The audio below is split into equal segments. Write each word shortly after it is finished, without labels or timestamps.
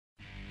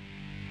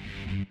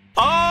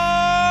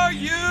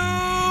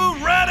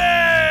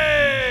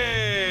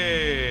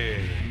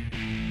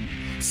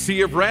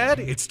Courtesy of Red,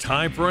 it's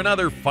time for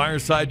another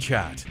Fireside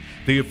Chat,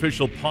 the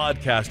official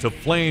podcast of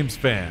Flames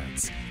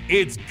fans.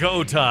 It's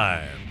go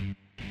time.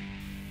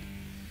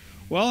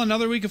 Well,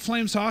 another week of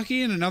Flames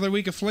hockey and another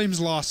week of Flames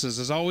losses.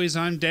 As always,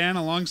 I'm Dan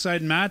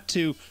alongside Matt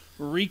to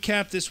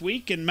recap this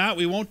week. And Matt,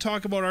 we won't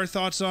talk about our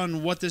thoughts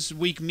on what this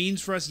week means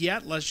for us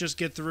yet. Let's just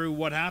get through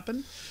what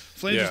happened.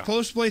 Flames were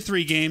supposed to play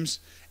 3 games,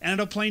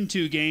 ended up playing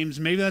 2 games.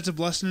 Maybe that's a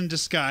blessing in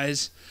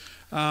disguise.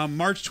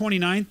 March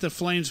 29th, the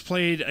Flames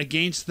played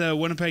against the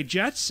Winnipeg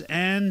Jets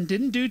and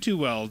didn't do too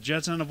well.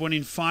 Jets ended up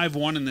winning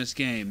 5-1 in this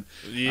game.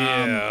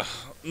 Yeah,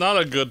 not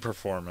a good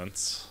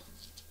performance.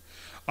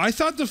 I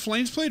thought the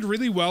Flames played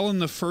really well in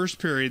the first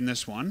period in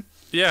this one.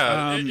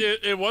 Yeah,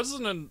 it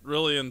wasn't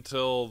really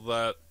until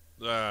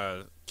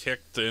that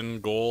kicked in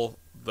goal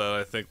that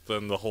I think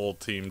then the whole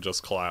team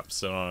just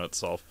collapsed in on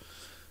itself.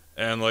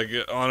 And,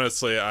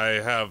 honestly,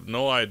 I have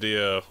no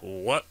idea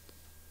what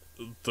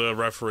the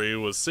referee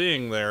was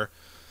seeing there,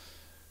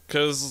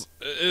 because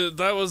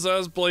that was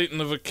as blatant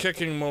of a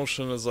kicking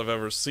motion as I've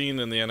ever seen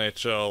in the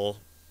NHL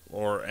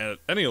or at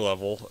any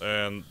level,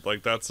 and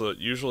that's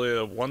usually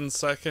a 1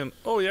 second,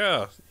 oh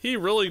yeah, he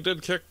really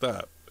did kick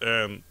that,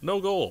 and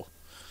no goal.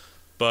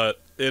 But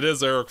it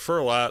is Eric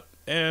Furlat,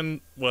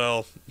 and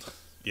well,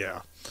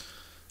 yeah.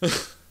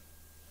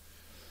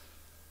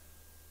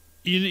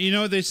 You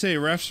know what they say,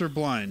 refs are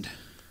blind.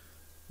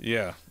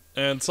 Yeah.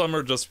 And some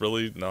are just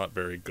really not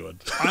very good.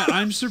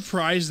 I'm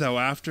surprised, though,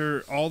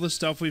 after all the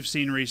stuff we've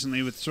seen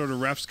recently with sort of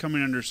refs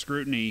coming under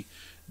scrutiny,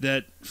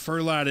 that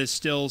Furlat is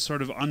still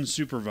sort of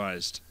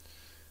unsupervised.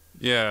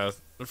 Yeah,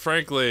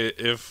 frankly,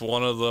 if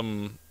one of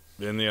them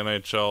in the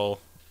NHL,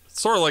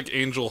 sort of like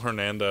Angel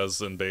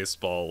Hernandez in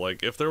baseball,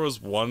 if there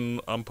was one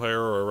umpire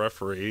or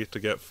referee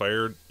to get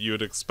fired, you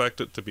would expect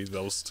it to be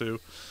those two.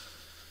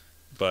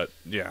 But,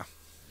 yeah,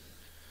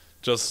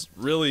 just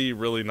really,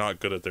 really not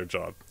good at their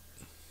job.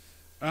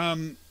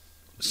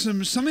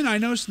 Something I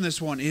noticed in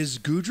this one is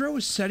Gaudreau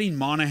was setting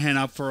Monahan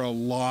up for a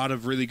lot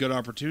of really good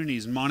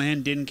opportunities, and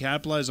Monahan didn't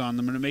capitalize on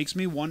them, and it makes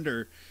me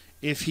wonder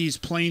if he's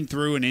playing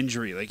through an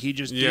injury. He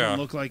just didn't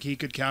look like he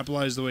could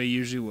capitalize the way he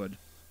usually would.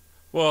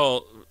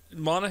 Well,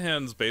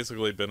 Monahan's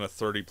basically been a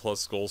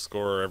 30-plus goal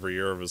scorer every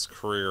year of his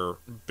career,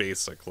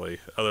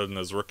 basically, other than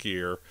his rookie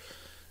year.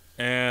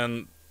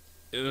 And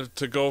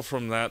to go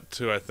from that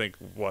to, I think,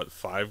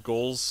 5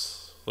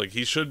 goals?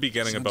 He should be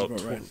getting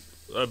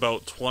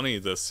about 20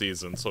 this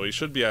season, so he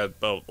should be at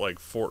about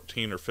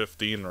 14 or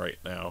 15 right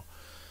now.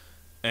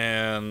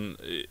 And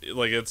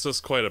it's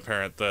just quite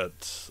apparent that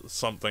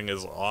something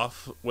is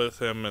off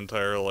with him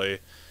entirely.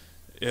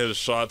 His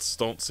shots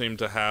don't seem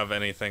to have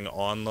anything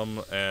on them,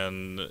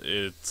 and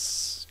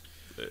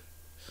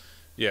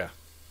yeah.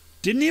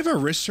 Didn't he have a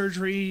wrist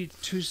surgery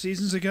 2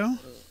 seasons ago?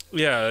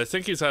 Yeah, I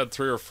think he's had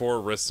 3 or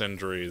 4 wrist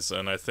injuries,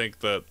 and I think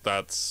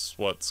that's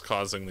what's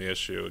causing the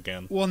issue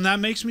again. Well, and that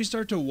makes me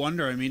start to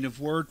wonder. I mean, if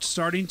we're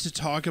starting to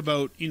talk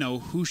about,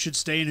 who should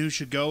stay and who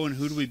should go and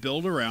who do we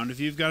build around, if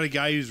you've got a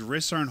guy whose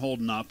wrists aren't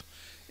holding up,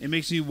 it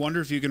makes me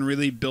wonder if you can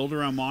really build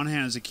around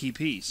Monahan as a key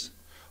piece.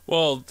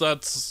 Well,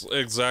 that's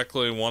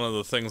exactly one of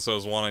the things I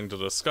was wanting to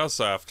discuss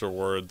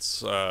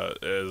afterwards,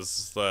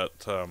 is that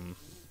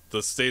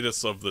the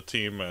status of the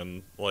team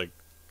and,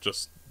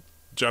 just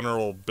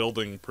general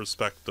building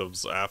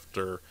perspectives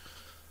after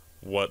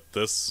what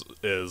this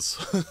is.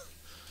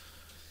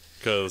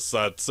 Because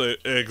that's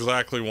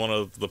exactly one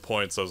of the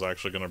points I was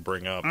actually going to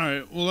bring up. All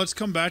right, well, let's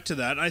come back to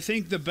that. I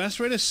think the best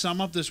way to sum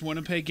up this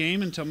Winnipeg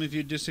game, and tell me if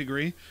you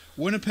disagree,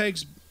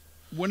 Winnipeg's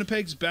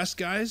best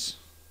guys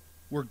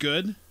were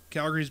good,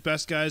 Calgary's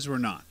best guys were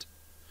not.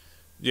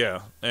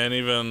 Yeah, and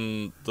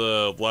even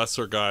the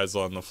lesser guys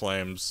on the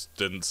Flames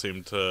didn't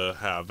seem to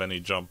have any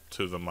jump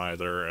to them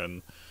either,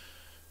 and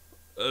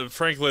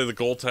frankly, the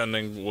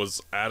goaltending was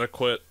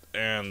adequate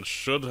and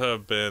should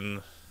have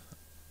been...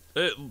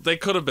 they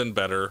could have been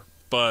better,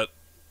 but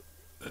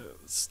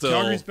still...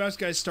 Calgary's best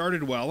guys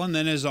started well, and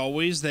then, as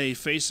always, they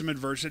faced some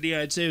adversity.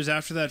 I'd say it was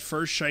after that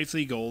first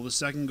Scheifele goal, the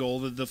second goal,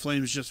 that the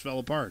Flames just fell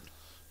apart.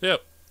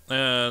 Yep,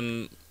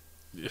 and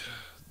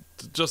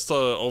just the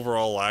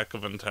overall lack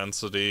of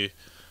intensity.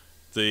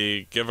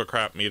 The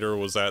give-a-crap meter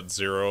was at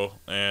 0,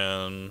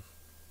 and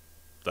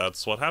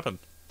that's what happened.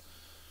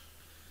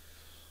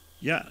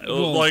 Yeah,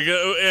 well,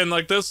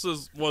 this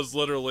was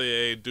literally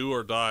a do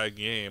or die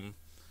game,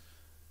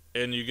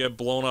 and you get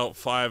blown out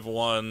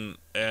 5-1,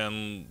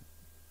 and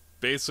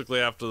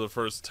basically after the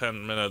first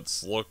 10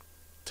 minutes looked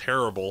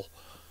terrible,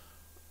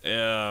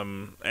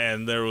 and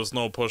there was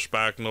no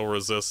pushback, no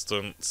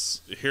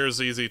resistance.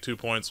 Here's easy 2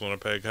 points,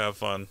 Winnipeg. Have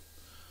fun.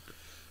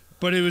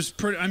 But it was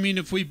pretty. I mean,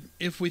 if we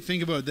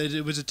think about that,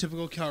 it was a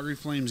typical Calgary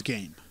Flames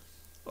game.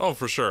 Oh,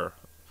 for sure.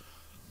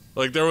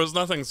 There was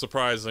nothing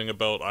surprising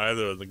about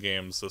either of the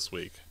games this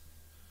week.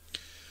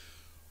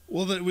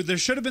 Well, there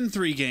should have been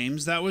 3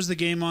 games. That was the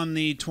game on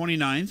the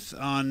 29th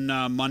on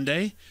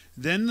Monday.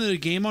 Then the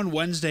game on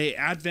Wednesday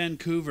at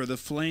Vancouver. The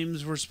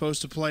Flames were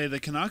supposed to play the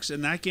Canucks,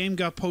 and that game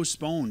got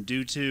postponed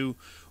due to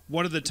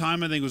what at the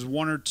time I think was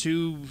 1 or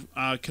 2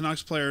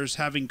 Canucks players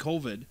having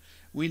COVID.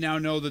 we now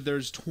know that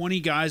there's 20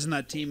 guys in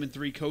that team and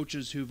 3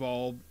 coaches who've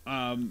all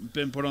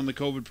been put on the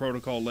COVID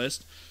protocol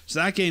list. So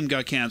that game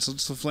got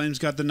canceled. So the Flames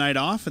got the night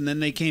off, and then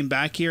they came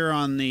back here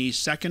on the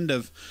 2nd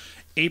of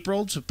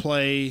April to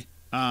play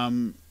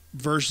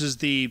versus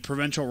the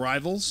provincial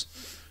rivals.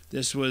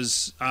 This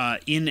was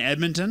in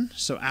Edmonton,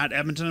 so at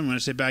Edmonton. And when I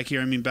say back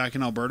here, I mean back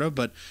in Alberta,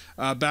 but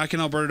back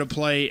in Alberta to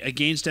play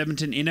against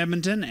Edmonton in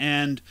Edmonton,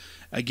 and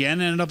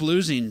again ended up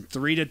losing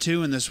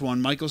 3-2 in this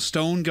one. Michael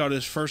Stone got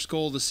his first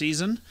goal of the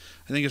season.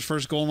 I think his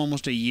first goal in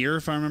almost a year,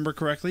 if I remember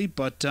correctly.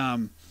 But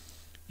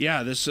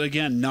yeah, this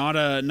again not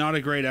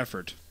a great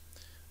effort.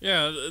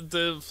 Yeah,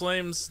 the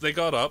Flames, they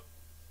got up,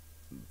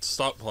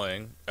 stopped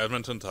playing.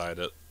 Edmonton tied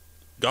it.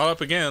 Got up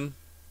again,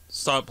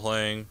 stopped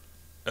playing.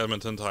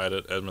 Edmonton tied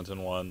it.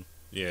 Edmonton won.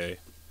 Yay.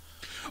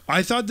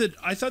 I thought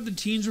the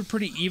teams were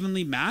pretty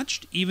evenly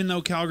matched, even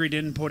though Calgary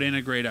didn't put in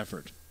a great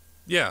effort.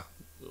 Yeah.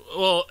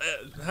 Well,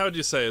 how would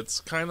you say?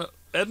 It's kind of...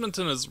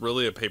 Edmonton is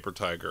really a paper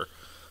tiger.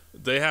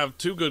 They have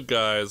 2 good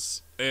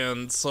guys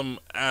and some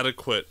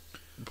adequate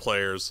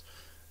players.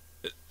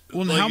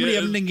 Well, how many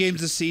Edmonton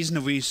games this season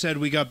have we said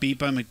we got beat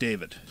by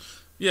McDavid?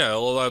 Yeah,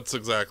 well, that's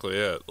exactly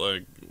it.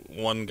 Like,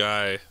 one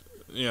guy,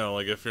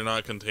 like if you're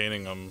not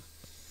containing him,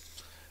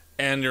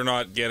 and you're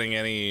not getting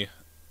any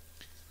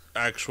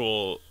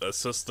actual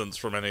assistance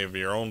from any of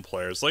your own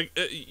players. Like,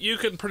 you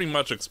can pretty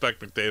much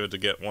expect McDavid to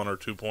get 1 or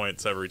 2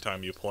 points every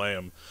time you play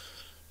him,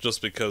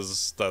 just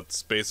because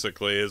that's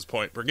basically his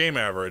point per game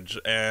average.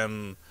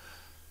 And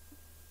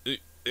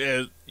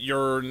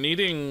you're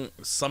needing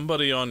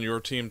somebody on your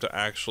team to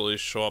actually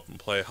show up and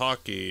play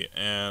hockey.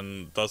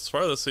 And thus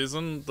far this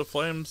season, the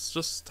Flames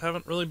just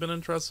haven't really been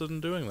interested in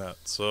doing that.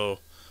 So...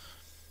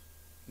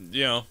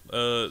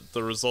 the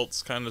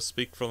results kind of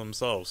speak for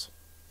themselves.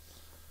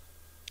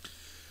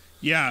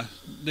 Yeah,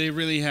 they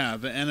really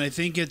have. And I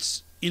think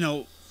it's,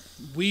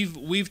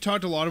 we've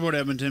talked a lot about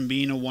Edmonton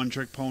being a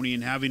one-trick pony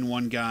and having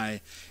one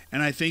guy.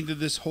 And I think that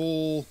this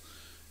whole,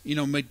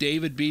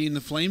 McDavid beating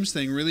the Flames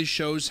thing really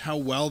shows how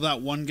well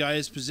that one guy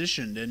is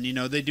positioned. And,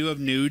 they do have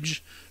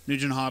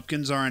Nugent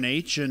Hopkins,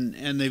 RNH,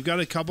 and they've got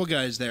a couple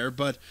guys there.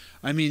 But,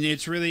 I mean,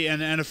 it's really...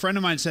 And a friend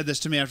of mine said this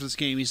to me after this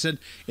game. He said,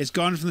 it's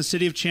gone from the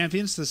city of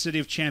champions to the city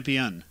of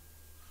champion.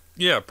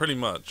 Yeah, pretty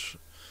much.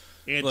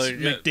 It's like,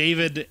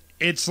 McDavid...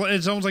 It's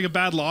almost like a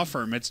bad law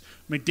firm. It's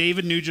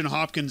McDavid, Nugent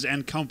Hopkins,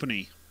 and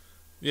company.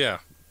 Yeah.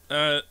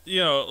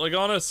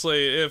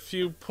 Honestly, if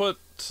you put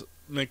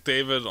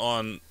McDavid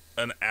on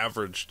an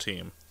average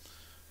team,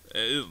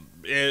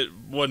 it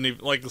wouldn't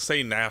even... Like,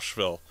 say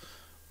Nashville.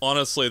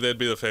 Honestly, they'd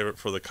be the favorite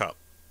for the Cup.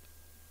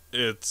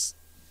 It's...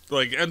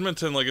 Like,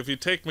 Edmonton, if you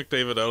take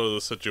McDavid out of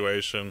the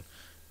situation,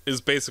 is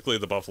basically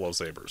the Buffalo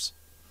Sabres.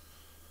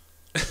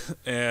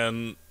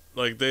 And,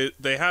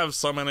 they have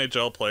some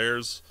NHL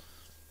players...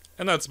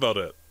 And that's about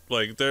it.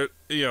 They're,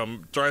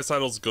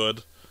 Draisaitl's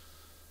good,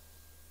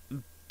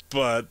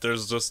 but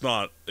there's just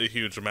not a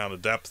huge amount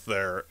of depth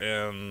there,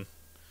 and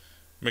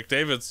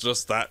McDavid's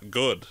just that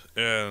good,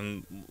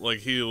 and,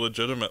 he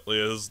legitimately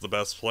is the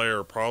best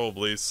player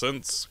probably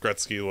since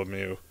Gretzky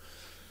Lemieux.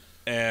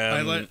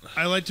 And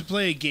I like to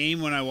play a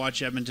game when I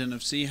watch Edmonton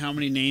of see how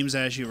many names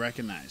I actually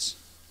recognize.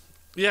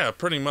 Yeah,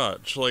 pretty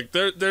much.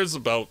 There's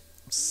about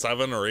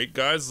 7 or 8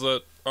 guys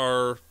that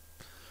are...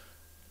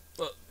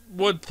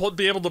 would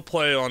be able to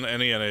play on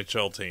any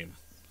NHL team.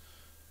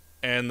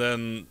 And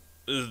then,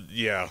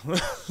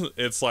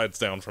 it slides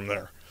down from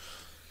there.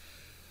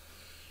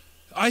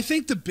 I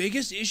think the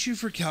biggest issue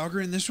for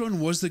Calgary in this one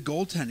was the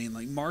goaltending.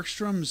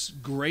 Markstrom's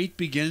great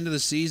beginning of the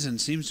season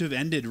seems to have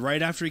ended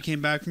right after he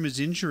came back from his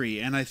injury.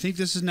 And I think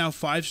this is now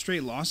 5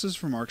 straight losses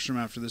for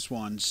Markstrom after this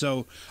one.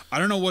 So I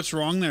don't know what's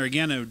wrong there.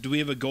 Again, do we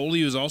have a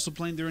goalie who's also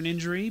playing through an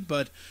injury?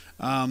 But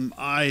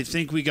I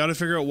think we got to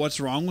figure out what's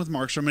wrong with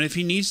Markstrom. And if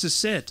he needs to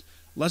sit...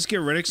 Let's get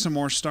Rittich some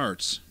more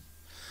starts.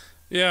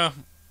 Yeah,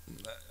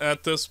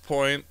 at this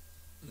point,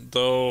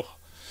 though,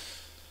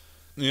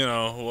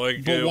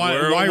 But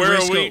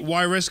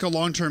why risk a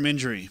long-term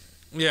injury?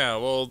 Yeah,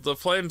 well, the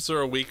Flames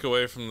are a week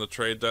away from the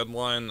trade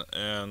deadline,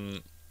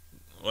 and,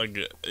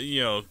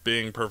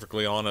 being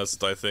perfectly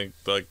honest, I think,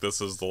 this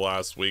is the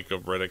last week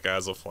of Rittich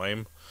as a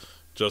Flame,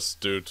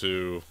 just due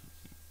to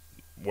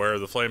where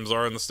the Flames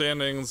are in the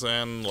standings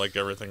and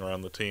everything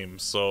around the team.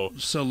 So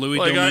Louis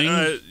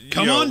Domingue,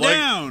 come on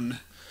down.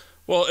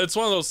 Well, it's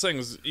one of those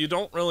things. You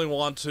don't really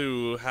want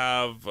to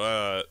have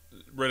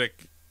Rittich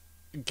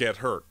get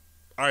hurt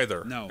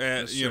either. No,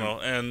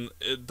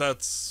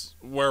 that's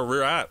where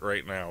we're at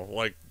right now.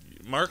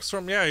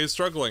 Markstrom, he's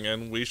struggling,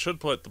 and we should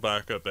put the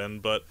backup in.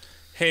 But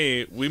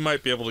hey, we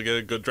might be able to get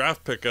a good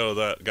draft pick out of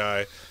that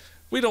guy.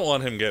 We don't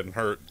want him getting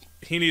hurt.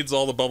 He needs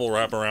all the bubble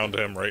wrap around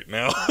him right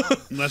now.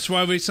 That's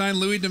why we signed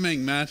Louis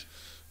Domingue, Matt.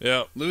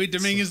 Yeah. Louis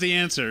Domingue is the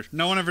answer.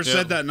 No one ever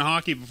said that in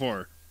hockey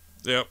before.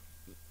 Yep.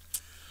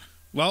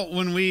 Well,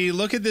 when we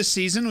look at this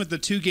season with the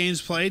 2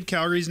 games played,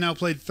 Calgary's now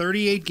played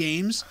 38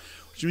 games,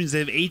 which means they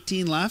have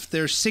 18 left.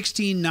 They're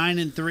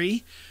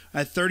 16-9-3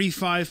 at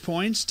 35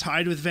 points,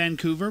 tied with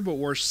Vancouver, but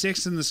we're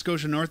 6th in the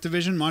Scotia North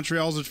Division.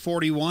 Montreal's at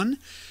 41.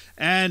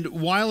 And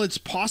while it's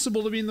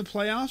possible to be in the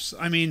playoffs,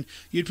 I mean,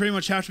 you'd pretty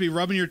much have to be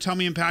rubbing your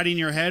tummy and patting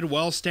your head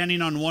while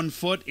standing on one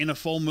foot in a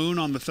full moon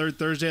on the third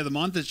Thursday of the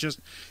month.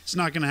 It's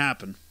not going to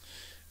happen.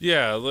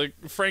 Yeah, like,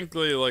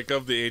 frankly, like,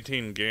 of the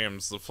 18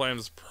 games, the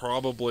Flames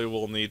probably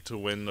will need to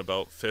win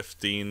about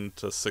 15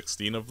 to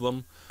 16 of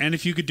them. And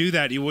if you could do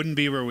that, you wouldn't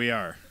be where we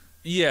are.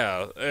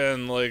 Yeah,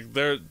 and, like,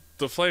 the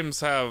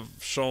Flames have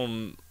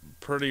shown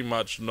pretty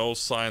much no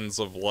signs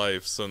of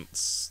life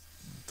since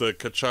the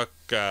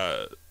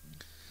Tkachuk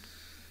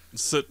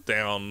sit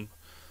down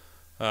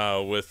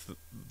with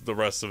the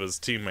rest of his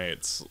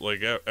teammates.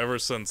 Like, ever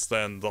since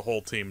then, the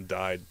whole team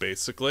died,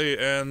 basically,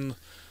 and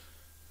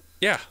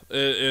yeah,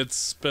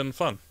 it's been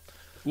fun.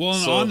 Well,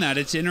 and on that,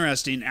 it's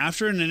interesting.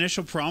 After an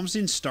initial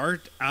promising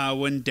start,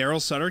 when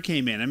Daryl Sutter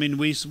came in, I mean,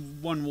 we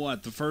won,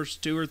 the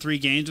first 2 or 3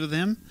 games with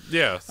him?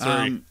 Yeah,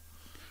 3.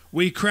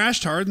 We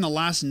crashed hard in the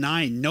last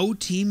 9. No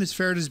team has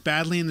fared as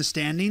badly in the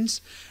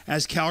standings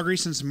as Calgary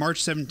since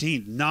March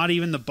 17th, not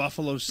even the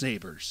Buffalo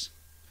Sabres.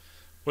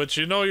 But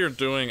you know you're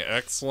doing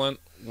excellent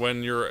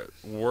when you're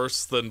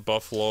worse than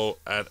Buffalo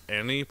at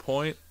any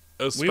point.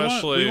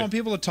 Especially, we want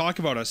people to talk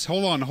about us.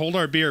 Hold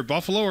our beer.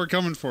 Buffalo are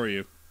coming for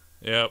you.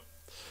 Yep.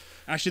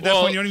 Actually, at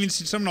that point, you don't even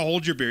see someone to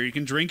hold your beer. You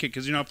can drink it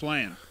because you're not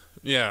playing.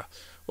 Yeah.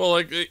 Well,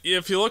 like,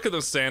 if you look at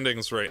the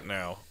standings right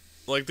now,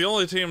 like, the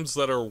only teams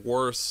that are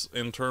worse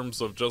in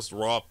terms of just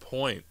raw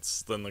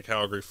points than the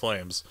Calgary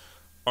Flames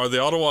are the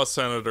Ottawa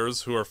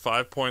Senators, who are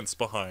 5 points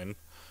behind,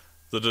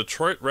 the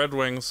Detroit Red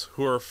Wings,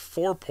 who are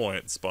 4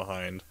 points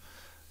behind,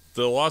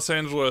 the Los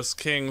Angeles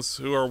Kings,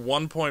 who are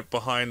 1 point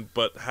behind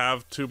but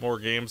have 2 more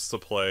games to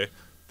play,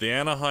 the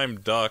Anaheim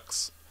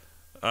Ducks,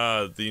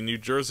 the New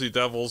Jersey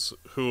Devils,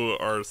 who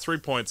are 3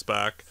 points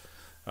back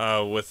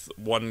with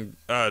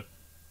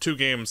 2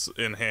 games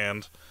in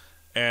hand,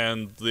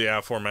 and the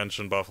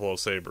aforementioned Buffalo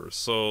Sabres.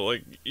 So,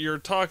 like, you're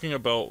talking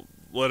about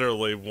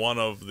literally one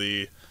of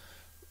the...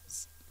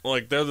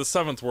 Like, they're the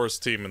 7th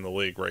worst team in the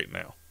league right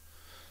now.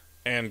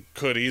 And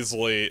could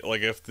easily,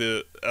 like, if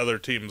the other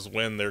teams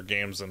win their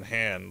games in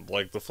hand,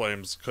 like, the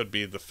Flames could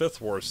be the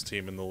 5th worst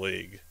team in the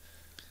league.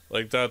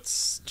 Like,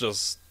 that's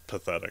just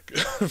pathetic,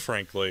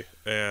 frankly.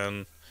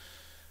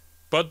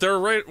 But they're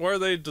right where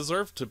they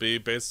deserve to be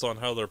based on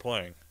how they're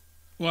playing.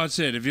 Well, that's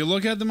it. If you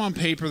look at them on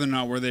paper, they're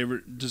not where they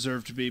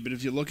deserve to be. But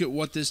if you look at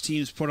what this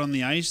team's put on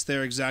the ice,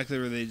 they're exactly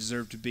where they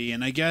deserve to be.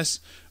 And I guess,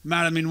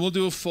 Matt, I mean, we'll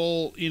do a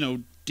full,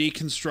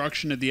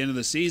 deconstruction at the end of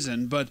the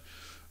season, but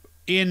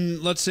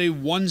in, let's say,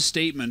 one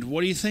statement,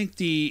 what do you think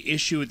the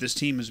issue with this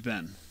team has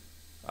been?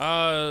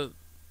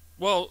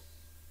 Well,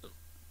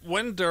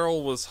 when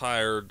Daryl was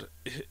hired,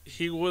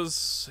 he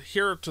was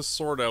here to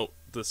sort out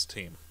this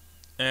team.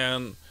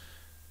 And,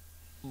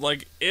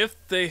 like, if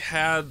they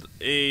had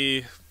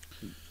it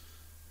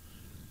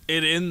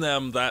in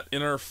them, that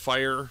inner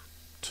fire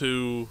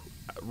to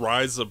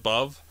rise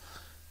above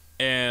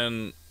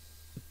and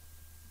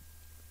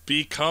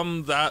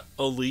become that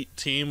elite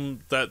team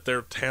that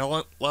their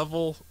talent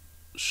level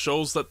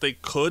shows that they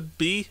could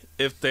be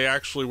if they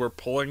actually were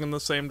pulling in the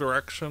same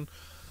direction,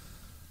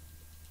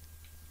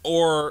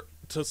 or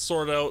to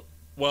sort out,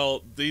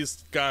 well,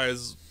 these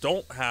guys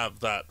don't have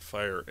that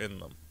fire in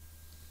them.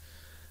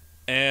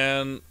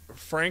 And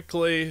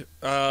frankly,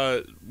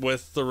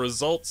 with the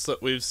results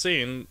that we've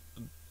seen,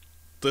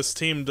 this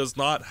team does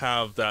not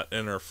have that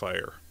inner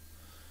fire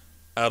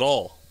at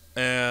all.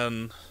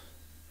 And,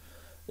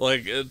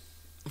 like,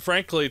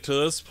 frankly, to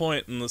this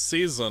point in the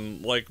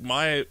season, like,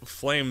 my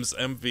Flames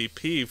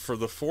MVP for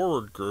the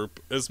forward group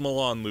is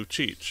Milan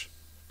Lucic.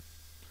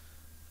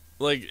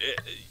 Like,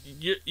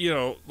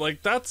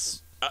 like,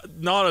 that's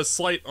not a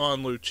slight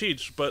on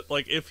Lucic, but,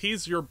 like, if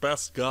he's your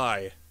best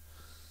guy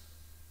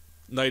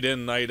night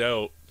in, night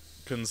out,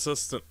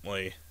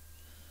 consistently,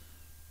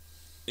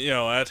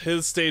 at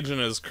his stage in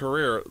his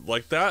career,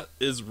 like, that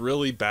is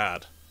really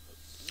bad.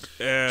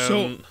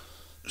 And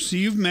So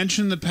you've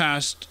mentioned the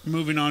past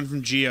moving on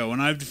from Gio,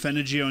 and I've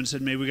defended Gio and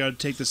said maybe we got to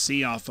take the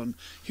C off him.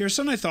 Here's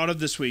something I thought of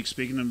this week,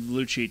 speaking of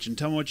Lucic, and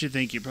tell me what you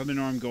think. You probably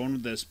know where I'm going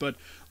with this, but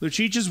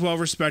Lucic is well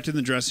respected in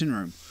the dressing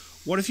room.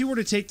 What if you were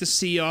to take the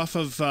C off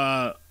of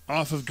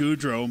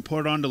Gaudreau and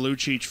put it on to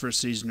Lucic for a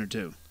season or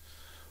 2?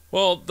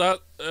 Well, that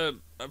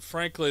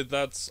frankly,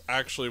 that's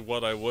actually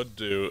what I would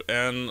do,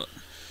 and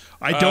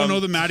I don't know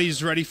that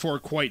Matty's ready for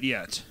it quite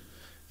yet.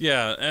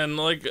 Yeah, and,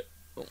 like,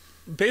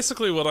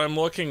 basically what I'm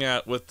looking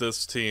at with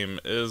this team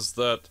is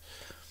that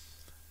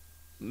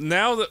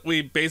now that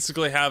we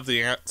basically have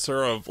the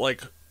answer of,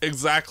 like,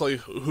 exactly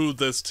who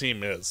this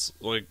team is,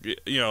 like,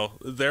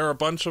 there are a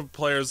bunch of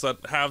players that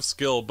have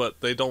skill,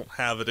 but they don't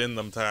have it in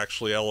them to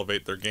actually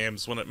elevate their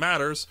games when it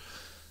matters,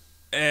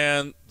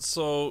 and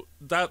so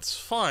that's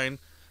fine.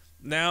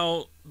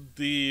 Now,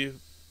 the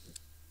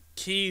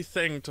key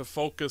thing to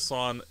focus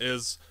on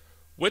is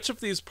which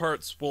of these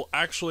parts will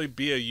actually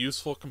be a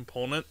useful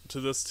component to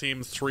this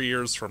team 3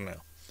 years from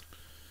now.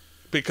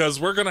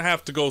 Because we're going to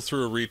have to go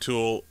through a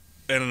retool,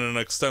 and an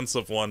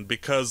extensive one,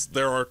 because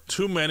there are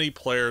too many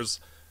players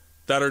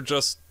that are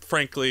just,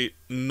 frankly,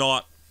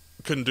 not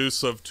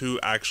conducive to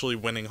actually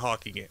winning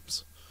hockey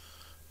games.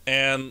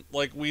 And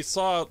like we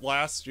saw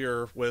last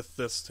year with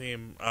this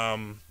team,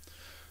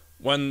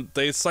 when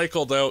they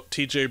cycled out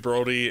TJ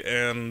Brody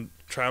and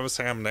Travis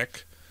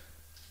Hamnick,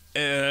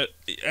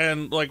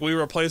 and like we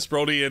replaced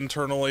Brody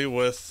internally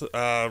with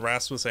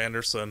Rasmus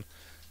Anderson,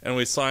 and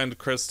we signed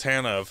Chris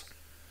Tanev.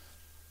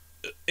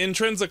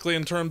 Intrinsically,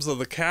 in terms of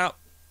the cap,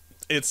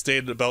 it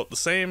stayed about the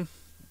same,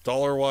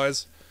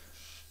 dollar-wise.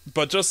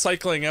 But just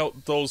cycling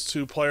out those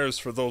two players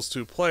for those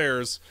two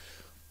players,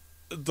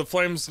 the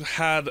Flames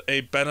had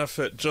a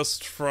benefit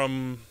just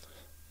from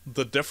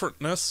the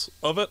differentness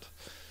of it.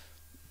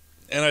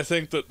 And I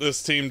think that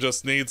this team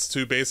just needs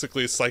to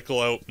basically cycle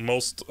out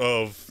most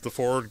of the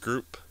forward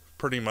group,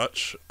 pretty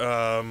much.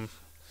 And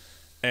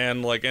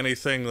like any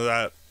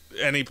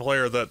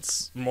player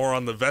that's more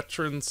on the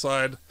veteran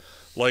side,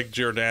 like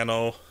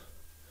Giordano,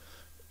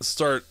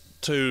 start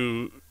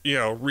to,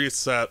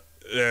 reset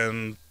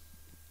and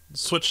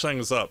switch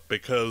things up,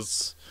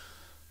 because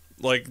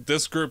like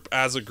this group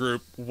as a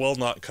group will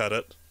not cut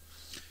it.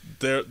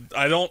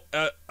 I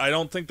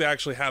don't think they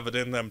actually have it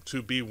in them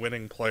to be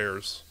winning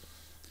players.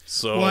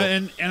 So well,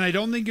 and I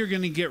don't think you're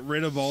going to get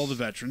rid of all the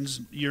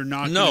veterans. You're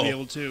not going to be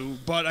able to.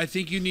 But I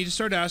think you need to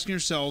start asking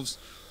yourselves,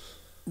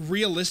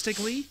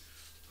 realistically,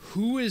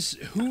 who is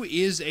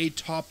a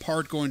top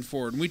part going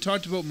forward? And we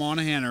talked about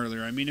Monahan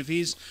earlier. I mean, if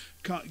he's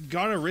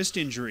got a wrist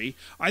injury,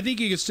 I think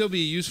he could still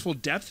be a useful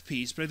depth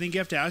piece. But I think you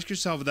have to ask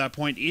yourself at that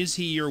point, is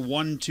he your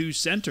 1-2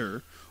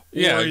 center?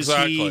 Or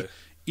exactly. Is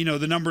he,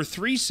 the number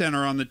 3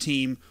 center on the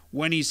team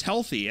when he's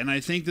healthy? And I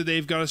think that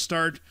they've got to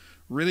start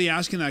really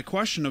asking that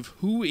question of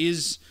who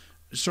is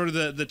sort of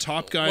the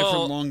top guy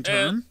from long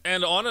term.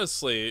 And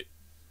honestly,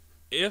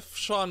 if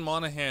Sean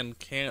Monahan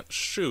can't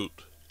shoot,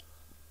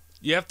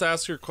 you have to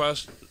ask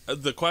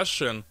the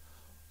question,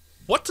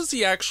 what does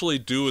he actually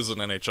do as an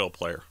NHL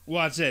player?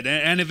 Well, that's it.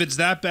 And if it's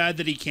that bad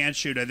that he can't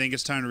shoot, I think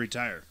it's time to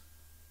retire.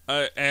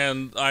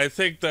 And I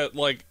think that,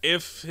 like,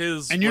 if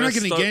his... And you're not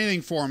going to get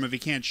anything for him if he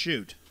can't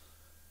shoot.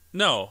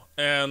 No.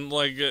 And,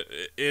 like,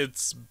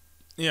 it's...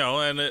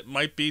 and it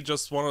might be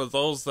just one of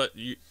those that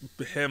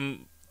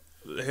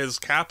his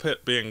cap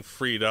hit being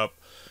freed up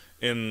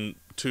in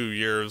 2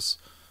 years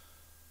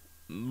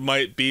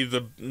might be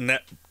the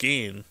net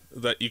gain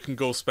that you can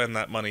go spend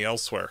that money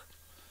elsewhere.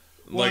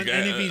 Well, like,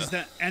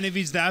 and if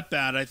he's that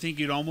bad, I think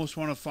you'd almost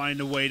want to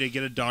find a way to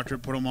get a doctor,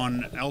 put him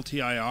on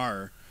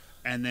LTIR,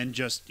 and then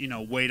just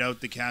wait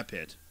out the cap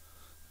hit.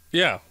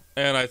 Yeah,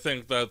 and I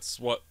think that's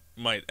what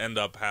might end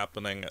up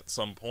happening at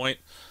some point.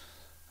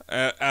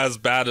 As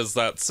bad as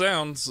that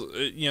sounds,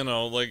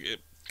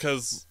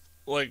 because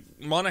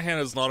Monahan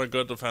is not a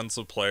good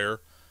defensive player.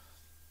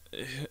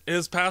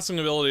 His passing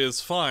ability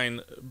is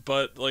fine,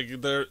 but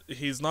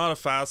he's not a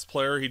fast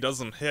player. He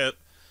doesn't hit.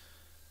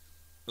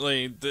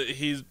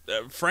 He's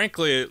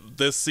frankly,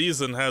 this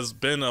season has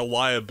been a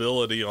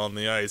liability on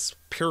the ice,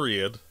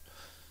 period,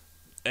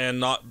 and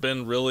not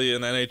been really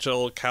an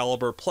NHL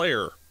caliber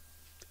player.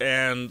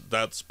 And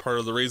that's part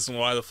of the reason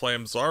why the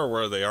Flames are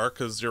where they are,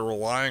 because you're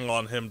relying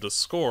on him to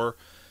score,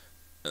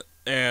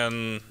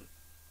 and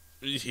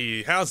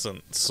he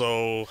hasn't.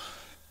 So,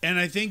 and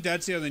I think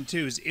that's the other thing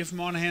too, is if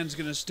Monahan's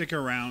going to stick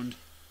around,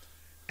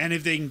 and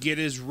if they can get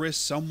his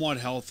wrist somewhat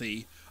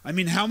healthy. I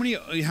mean, how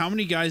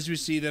many guys do we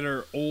see that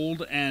are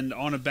old and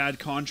on a bad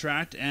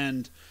contract,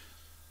 and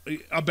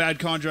a bad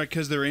contract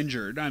because they're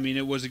injured? I mean,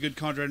 it was a good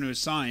contract and it was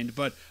signed,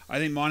 but I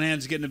think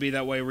Monahan's getting to be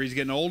that way where he's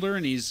getting older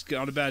and he's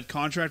got a bad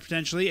contract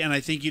potentially, and I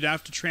think you'd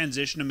have to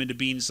transition him into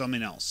being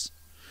something else.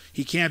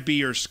 He can't be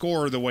your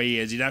scorer the way he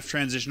is. You'd have to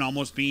transition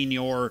almost being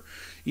your,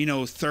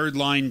 third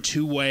line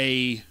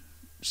two-way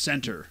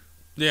center.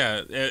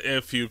 Yeah,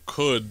 if you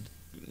could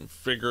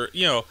figure,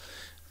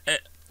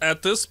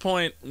 at this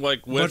point,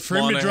 like with but for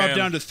Monahan, him to drop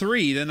down to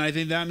 3, then I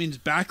think that means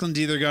Backlund's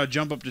either got to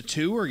jump up to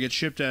 2 or get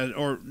shipped out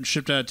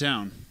of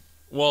town.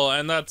 Well,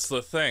 and that's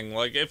the thing.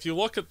 Like, if you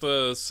look at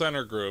the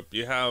center group,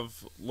 you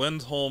have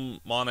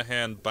Lindholm,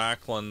 Monahan,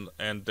 Backlund,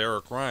 and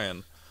Derek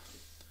Ryan.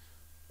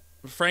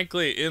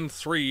 Frankly, in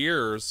 3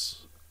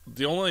 years,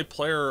 the only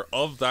player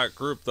of that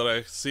group that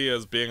I see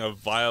as being a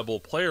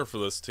viable player for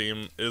this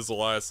team is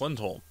Elias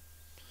Lindholm.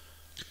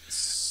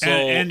 So,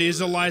 and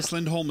is Elias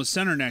Lindholm a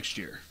center next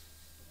year?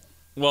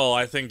 Well,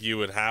 I think you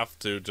would have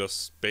to,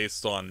 just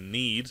based on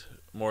need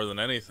more than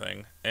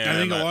anything. And I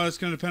think a lot is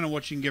going to depend on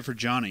what you can get for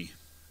Johnny.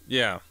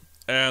 Yeah.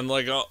 And,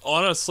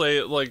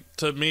 honestly,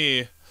 to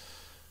me,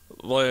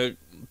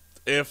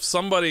 if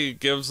somebody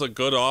gives a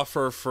good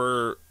offer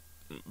for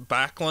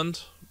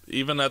Backlund,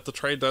 even at the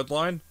trade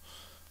deadline,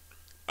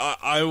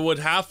 I would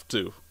have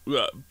to.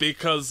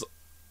 Because,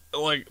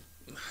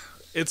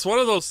 it's one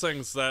of those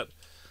things that,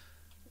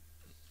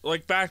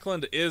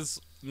 Backlund is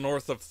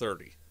north of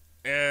 30.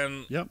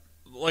 And, yep.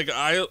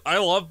 I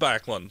love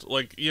Backlund.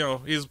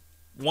 He's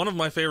one of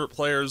my favorite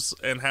players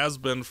and has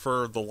been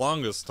for the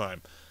longest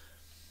time.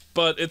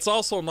 But it's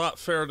also not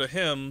fair to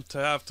him to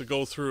have to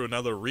go through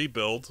another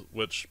rebuild,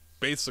 which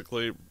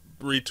basically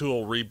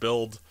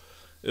rebuild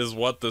is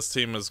what this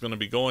team is going to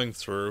be going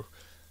through.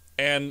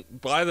 And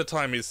by the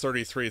time he's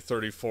 33,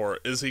 34,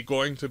 is he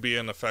going to be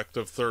an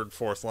effective third,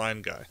 fourth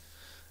line guy?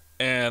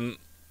 And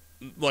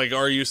like,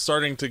 are you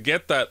starting to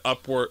get that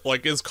upward?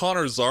 Like, is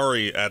Connor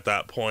Zary at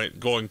that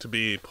point going to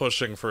be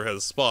pushing for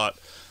his spot?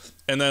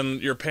 And then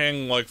you're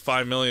paying like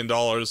 $5 million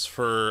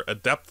for a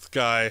depth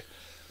guy,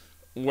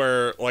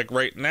 where like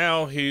right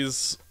now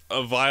he's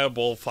a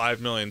viable $5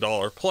 million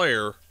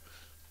player.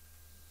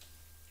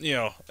 You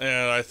know,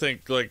 and I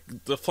think like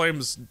the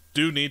Flames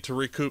do need to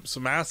recoup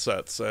some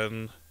assets,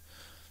 and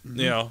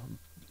you know,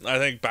 I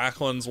think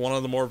Backlund's one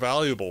of the more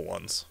valuable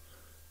ones.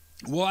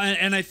 Well,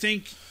 and I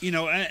think, you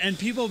know, and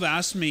people have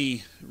asked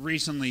me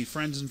recently,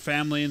 friends and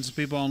family and some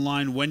people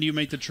online, when do you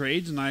make the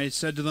trades? And I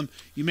said to them,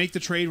 you make the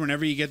trade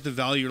whenever you get the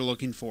value you're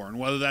looking for. And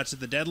whether that's at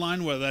the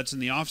deadline, whether that's in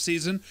the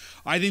offseason,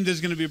 I think there's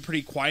going to be a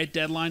pretty quiet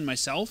deadline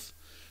myself,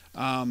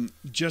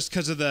 just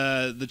because of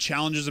the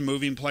challenges of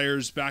moving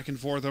players back and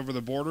forth over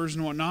the borders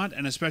and whatnot.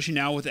 And especially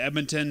now with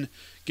Edmonton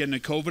getting a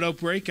COVID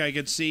outbreak, I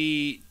could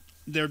see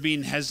there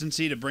being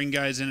hesitancy to bring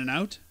guys in and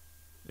out.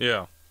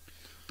 Yeah.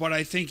 But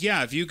I think,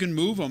 yeah, if you can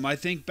move him, I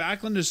think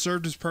Backlund has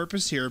served his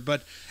purpose here.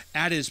 But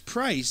at his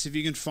price, if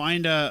you can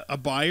find a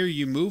buyer,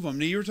 you move him.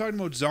 Now, you were talking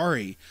about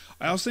Zary.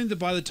 I also think that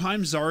by the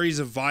time Zary's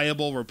a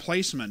viable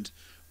replacement,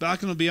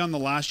 Backlund will be on the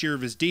last year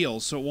of his deal,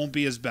 so it won't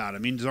be as bad. I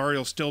mean, Zary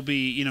will still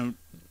be, you know,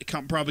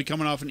 probably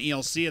coming off an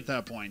ELC at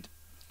that point.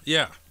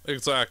 Yeah,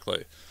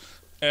 exactly.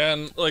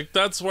 And, like,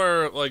 that's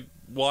where, like,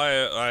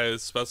 why I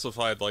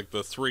specified, like,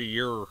 the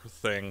 3-year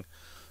thing.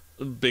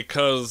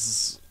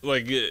 Because,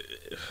 like,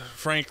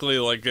 frankly,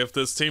 like, if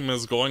this team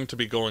is going to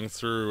be going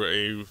through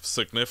a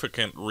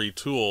significant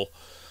retool,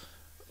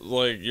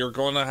 like, you're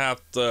going to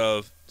have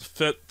to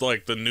fit,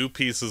 like, the new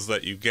pieces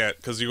that you get,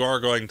 because you are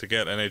going to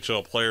get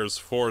NHL players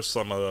for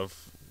some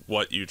of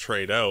what you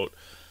trade out.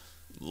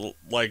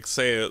 Like,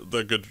 say,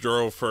 the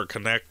Gaudreau for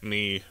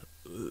Konechny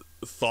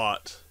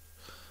thought,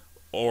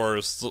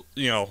 or,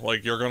 you know,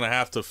 like, you're going to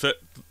have to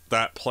fit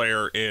that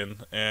player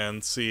in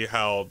and see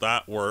how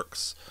that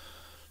works.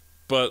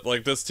 But,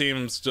 like, this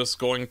team's just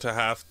going to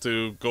have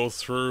to go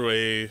through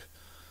a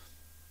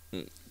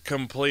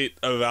complete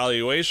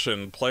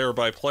evaluation, player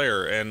by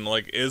player. And,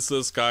 like, is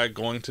this guy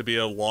going to be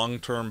a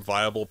long-term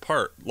viable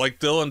part? Like,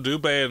 Dylan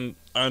Dubé and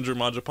Andrew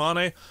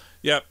Mangiapane,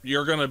 yep,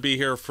 you're going to be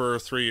here for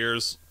 3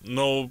 years.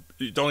 No,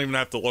 you don't even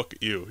have to look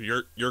at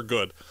you. You're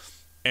good.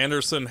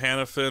 Anderson,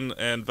 Hanifin,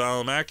 and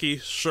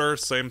Valimaki, sure,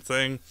 same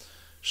thing.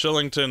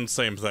 Shillington,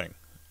 same thing.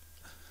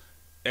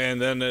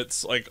 And then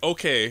it's like,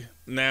 okay,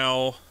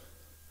 now,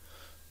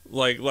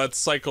 like, let's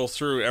cycle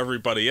through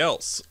everybody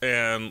else.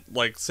 And,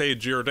 like, say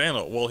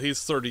Giordano, well,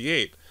 he's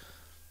 38.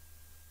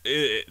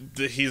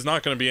 He's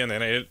not going to be in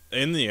the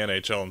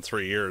NHL in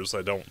 3 years,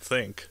 I don't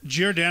think.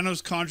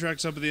 Giordano's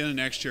contract's up at the end of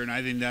next year, and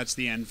I think that's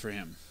the end for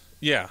him.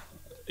 Yeah.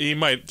 He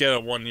might get a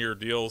 1-year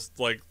deal,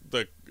 like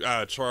the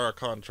Chara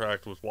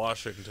contract with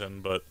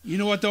Washington, but... You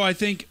know what, though? I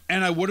think,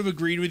 and I would have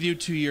agreed with you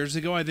 2 years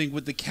ago, I think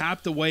with the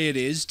cap the way it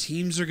is,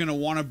 teams are going to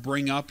want to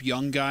bring up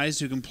young guys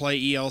who can play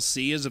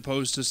ELC as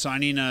opposed to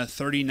signing a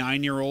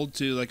 39-year-old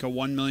to, like, a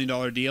 $1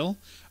 million deal.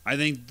 I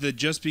think that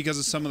just because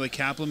of some of the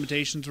cap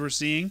limitations we're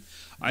seeing,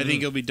 I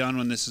think it'll be done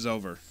when this is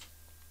over.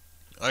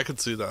 I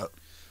could see that.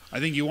 I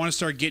think you want to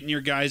start getting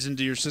your guys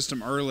into your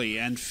system early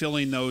and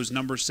filling those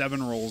number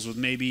 7 roles with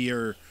maybe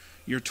your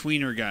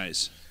tweener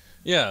guys.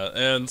 Yeah,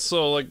 and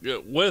so, like,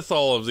 with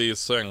all of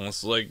these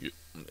things, like,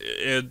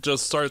 it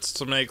just starts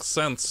to make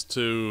sense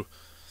to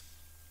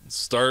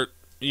start,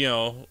 you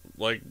know,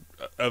 like,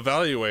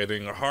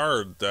 evaluating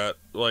hard that,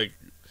 like,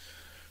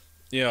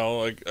 you know,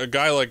 like, a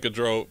guy like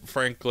Gaudreau,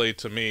 frankly,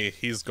 to me,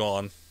 he's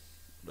gone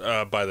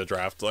by the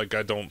draft. Like,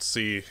 I don't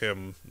see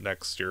him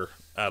next year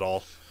at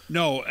all.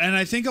 No, and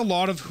I think a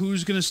lot of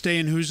who's going to stay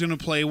and who's going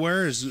to play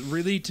where is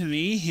really, to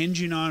me,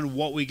 hinging on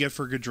what we get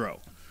for Gaudreau.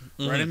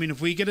 Right? I mean, if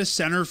we get a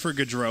center for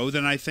Gaudreau,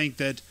 then I think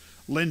that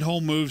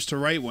Lindholm moves to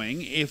right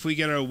wing. If we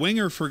get a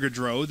winger for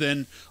Gaudreau,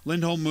 then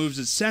Lindholm moves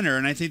at center.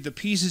 And I think the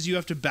pieces you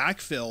have to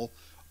backfill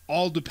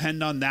all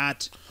depend on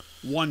that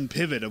one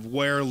pivot of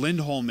where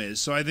Lindholm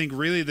is. So I think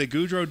really the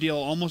Gaudreau deal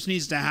almost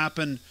needs to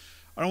happen,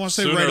 I don't want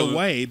to say right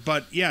away,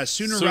 but yeah,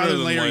 sooner rather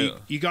than later.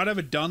 You got to have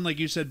it done, like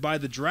you said, by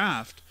the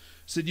draft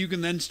so that you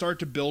can then start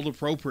to build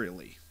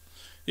appropriately.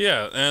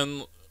 Yeah,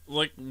 and,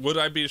 like, would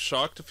I be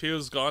shocked if he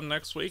was gone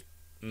next week?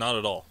 Not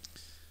at all.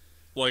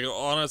 Like,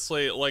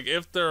 honestly, like,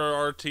 if there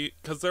are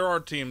because there are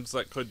teams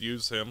that could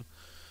use him,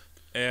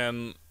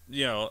 and,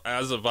 you know,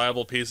 as a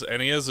viable piece, and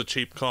he is a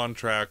cheap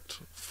contract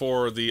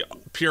for the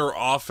pure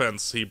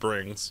offense he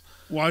brings.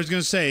 Well, I was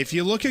going to say, if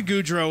you look at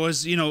Gaudreau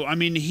as, you know, I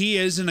mean, he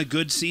is in a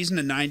good season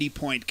a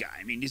 90-point guy.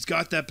 I mean, he's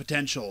got that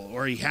potential,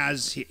 or he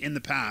has in the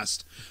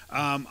past.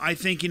 I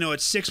think, you know, at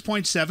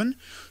 6.7,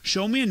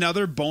 show me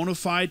another bona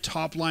fide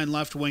top-line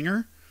left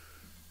winger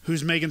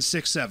who's making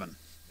 6.7.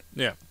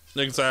 Yeah,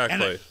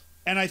 exactly.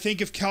 And I think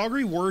if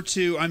Calgary were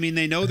to, I mean,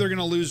 they know they're going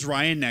to lose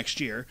Ryan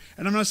next year,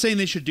 and I'm not saying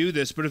they should do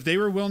this, but if they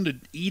were willing to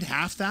eat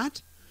half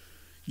that,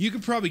 you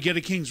could probably get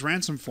a king's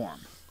ransom for him.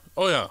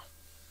 Oh yeah.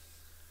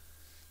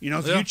 You know,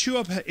 if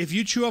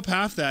you chew up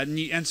half that,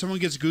 and someone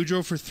gets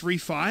Gaudreau for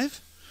 3.5,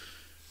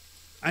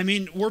 I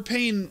mean, we're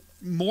paying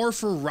more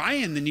for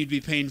Ryan than you'd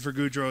be paying for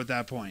Gaudreau at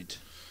that point.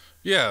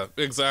 Yeah,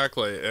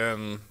 exactly.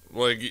 And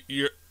like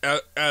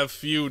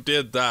if you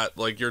did that,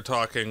 like you're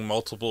talking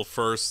multiple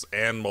firsts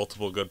and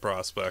multiple good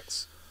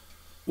prospects.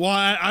 Well,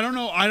 I don't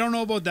know. I don't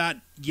know about that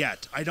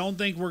yet. I don't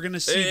think we're going to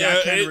see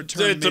that kind of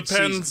return. It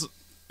depends.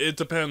 It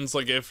depends.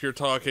 Like if you're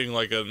talking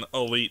like an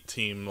elite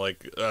team,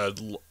 like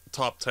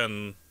top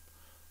 10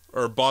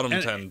 or bottom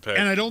 10 pick.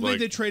 And I don't like, think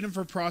they trade him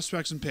for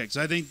prospects and picks.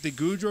 I think the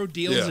Gaudreau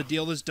deal is a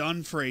deal that's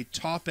done for a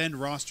top end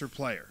roster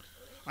player.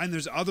 And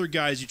there's other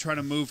guys you try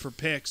to move for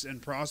picks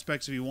and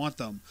prospects if you want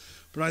them.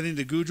 But I think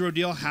the Gaudreau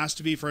deal has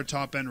to be for a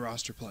top end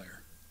roster player.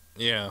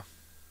 Yeah.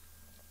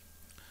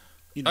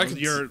 You know,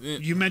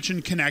 you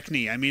mentioned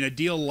Konechny. I mean, a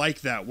deal like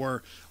that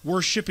where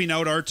we're shipping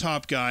out our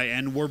top guy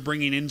and we're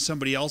bringing in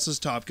somebody else's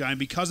top guy. And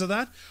because of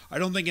that, I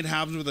don't think it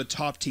happens with a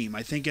top team.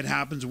 I think it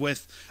happens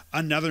with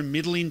another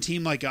middling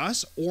team like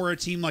us or a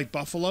team like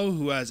Buffalo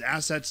who has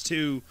assets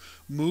to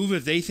move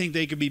if they think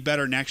they could be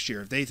better next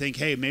year. If they think,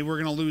 hey, maybe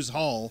we're going to lose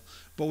Hall,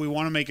 but we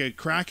want to make a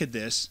crack at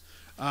this,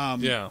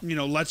 you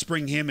know, let's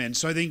bring him in.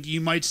 So I think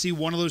you might see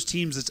one of those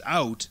teams that's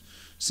out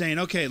saying,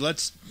 okay,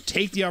 let's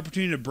take the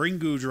opportunity to bring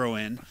Gaudreau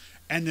in,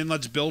 and then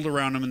let's build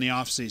around him in the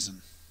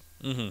offseason.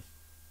 Mm-hmm. Yeah.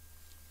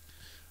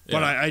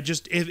 But I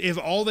just, if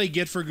all they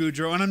get for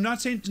Gaudreau, and I'm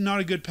not saying it's not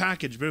a good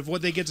package, but if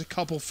what they get's a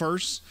couple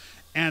firsts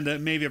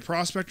and maybe a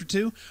prospect or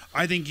two,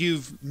 I think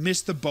you've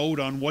missed the boat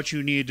on what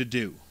you need to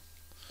do.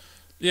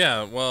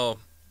 Yeah, well...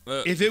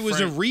 if it was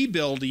a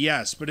rebuild,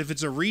 yes. But if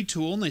it's a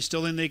retool and they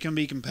still think they can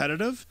be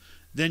competitive,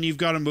 then you've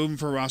got to move them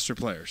for roster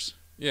players.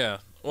 Yeah.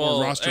 Well,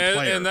 or roster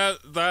player. And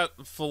that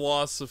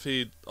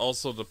philosophy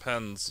also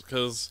depends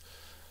because...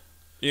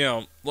 You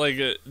know, like,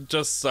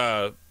 just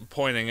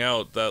pointing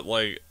out that,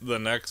 like, the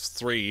next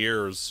 3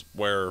 years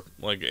where,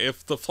 like,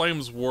 if the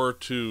Flames were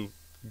to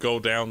go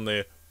down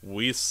the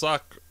we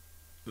suck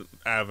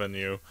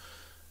avenue,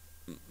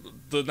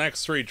 the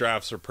next 3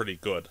 drafts are pretty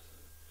good.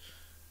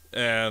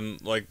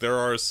 And, like, there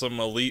are some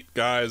elite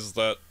guys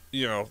that,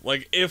 you know,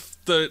 like, if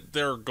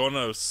they're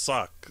gonna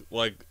suck,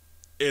 like,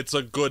 it's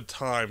a good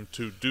time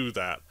to do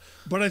that.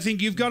 But I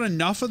think you've got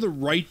enough of the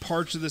right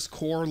parts of this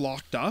core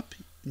locked up.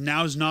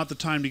 Now's not the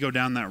time to go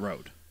down that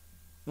road.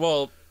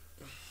 Well,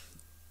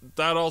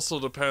 that also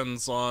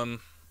depends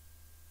on...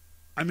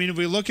 I mean, if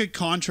we look at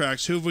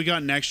contracts, who have we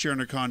got next year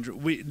under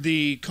contract?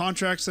 The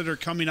contracts that are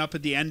coming up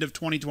at the end of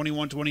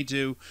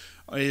 2021-22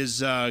 is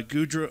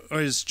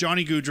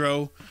Johnny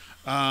Gaudreau,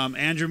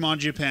 Andrew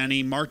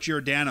Mangiapane, Mark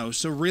Giordano.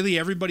 So really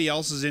everybody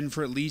else is in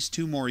for at least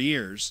 2 more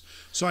years.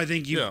 So I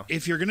think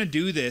if you're going to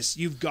do this,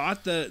 you've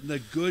got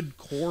the good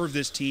core of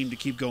this team to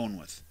keep going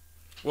with.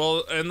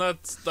 Well, and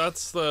that's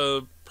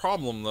the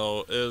problem,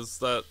 though, is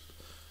that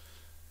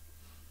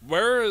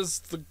where is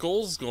the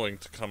goals going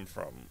to come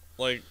from?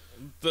 Like,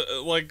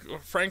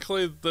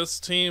 frankly, this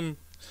team,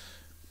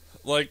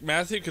 like,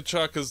 Matthew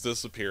Tkachuk has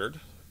disappeared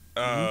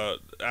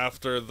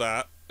after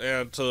that,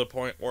 and to the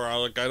point where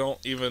I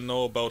don't even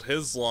know about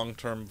his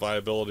long-term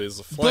viability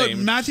as a Flame.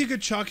 But Matthew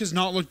Tkachuk has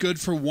not looked good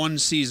for 1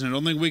 season. I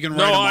don't think we can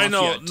write him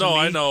off yet.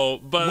 I know.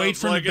 But wait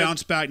for him to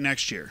bounce back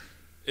next year.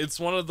 It's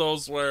one of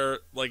those where,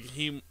 like,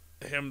 he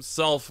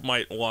himself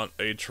might want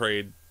a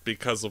trade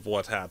because of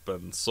what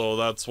happened, so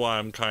that's why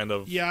I'm kind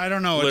of I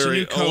don't know. It's a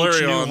new coach,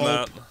 new hope.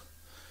 That.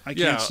 I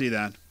can't see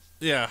that.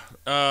 Yeah.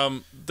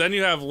 Then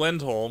you have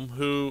Lindholm,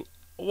 who,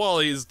 while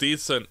he's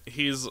decent,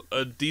 he's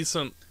a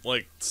decent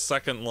like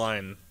second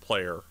line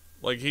player.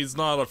 Like he's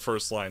not a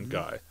first line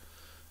guy,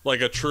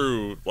 like a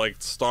true like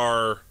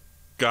star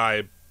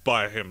guy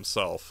by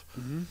himself.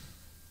 Mm-hmm.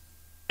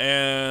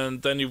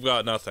 And then you've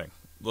got nothing.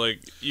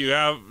 Like, you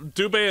have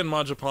Dubé and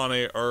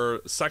Mangiapane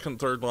are second,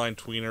 third line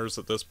tweeners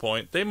at this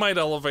point. They might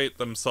elevate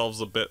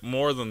themselves a bit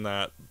more than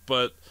that,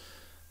 but,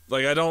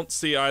 like, I don't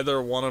see either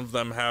one of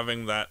them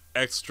having that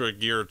extra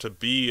gear to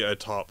be a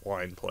top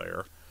line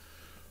player.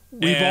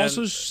 We've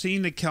also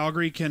seen that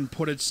Calgary can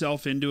put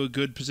itself into a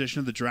good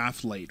position of the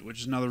draft late, which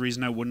is another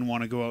reason I wouldn't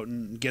want to go out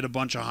and get a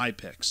bunch of high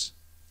picks.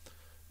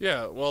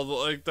 Yeah, well,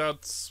 like,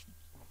 that's...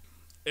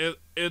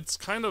 It's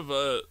kind of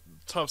a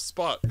tough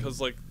spot,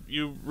 because, like,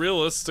 you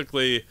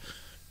realistically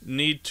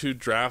need to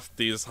draft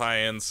these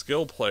high-end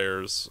skill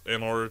players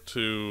in order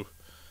to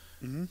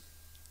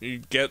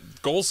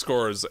get goal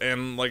scorers,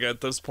 and, like,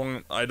 at this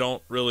point, I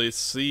don't really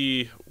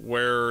see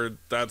where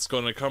that's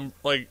going to come.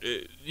 Like,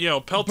 you know,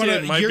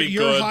 Peltier might be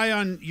you're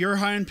good. You're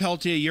high on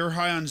Peltier, you're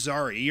high on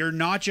Zari. You're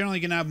not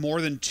generally going to have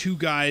more than 2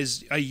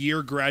 guys a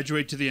year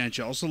graduate to the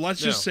NHL. So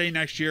let's just say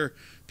next year,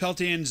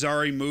 Peltier and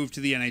Zari move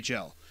to the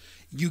NHL.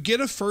 You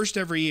get a first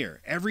every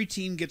year. Every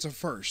team gets a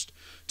first.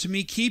 To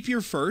me, keep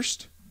your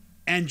first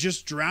and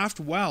just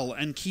draft well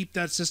and keep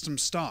that system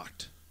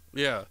stocked.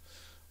 Yeah.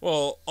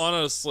 Well,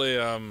 honestly,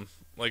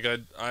 like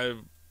I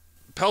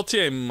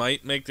Peltier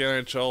might make the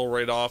NHL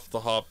right off the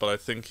hop, but I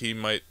think he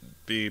might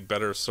be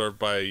better served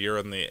by a year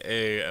in the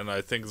A, and I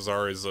think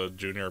Zari's a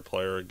junior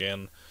player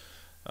again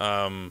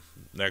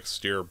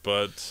next year,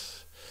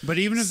 but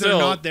even if they're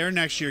not there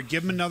next year,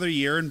 give them another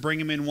year and bring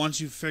them in once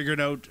you've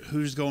figured out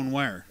who's going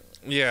where.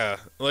 Yeah,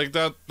 like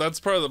that's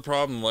part of the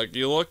problem. Like,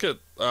 you look at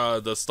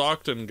the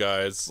Stockton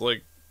guys,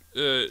 like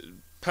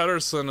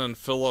Pedersen and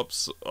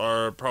Phillips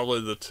are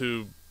probably the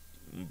two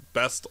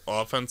best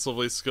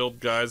offensively skilled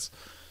guys.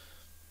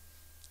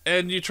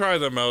 And you try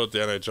them out at the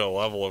NHL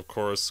level, of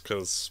course,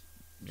 because,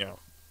 you know,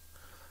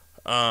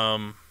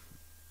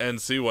 and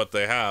see what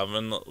they have.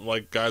 And,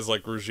 like, guys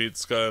like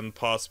Ruzicka and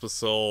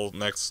Pospisil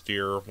next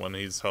year when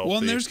he's healthy. Well,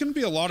 and there's going to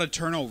be a lot of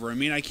turnover. I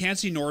mean, I can't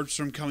see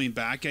Nordstrom coming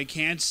back. I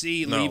can't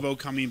see Levo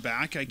coming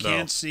back. I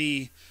can't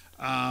see...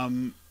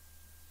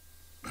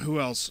 who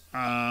else?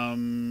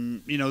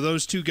 You know,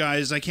 those two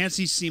guys. I can't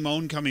see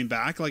Simone coming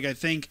back. Like, I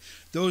think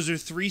those are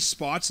three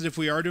spots that if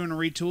we are doing a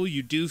retool,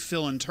 you do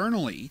fill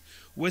internally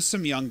with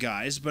some young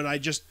guys. But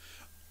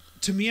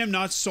to me, I'm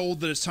not sold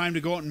that it's time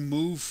to go out and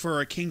move for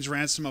a King's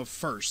Ransom of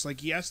first.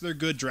 Like, yes, they're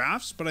good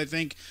drafts, but I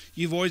think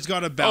you've always got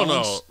to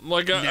balance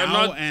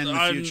and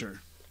the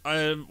future.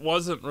 I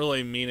wasn't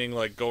really meaning,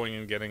 like, going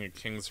and getting a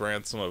King's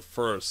Ransom of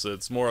first.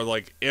 It's more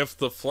like, if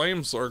the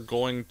Flames are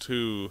going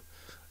to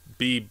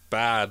be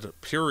bad,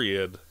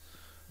 period,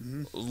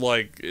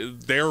 like,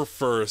 their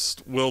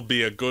first will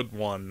be a good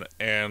one,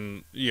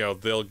 and, you know,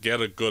 they'll get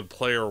a good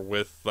player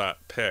with that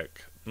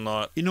pick.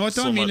 Not, you know what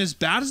though? I mean, as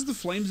bad as the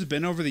Flames have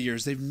been over the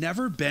years, they've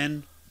never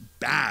been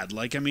bad.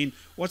 Like, I mean,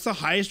 what's the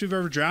highest we've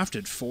ever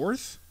drafted?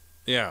 4th?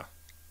 Yeah.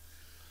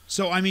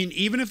 So, I mean,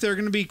 even if they're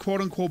going to be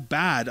quote unquote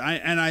bad,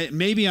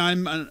 maybe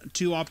I'm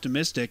too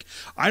optimistic.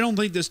 I don't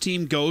think this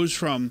team goes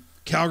from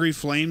Calgary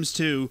Flames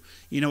to,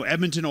 you know,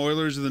 Edmonton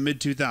Oilers of the mid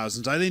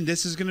 2000s. I think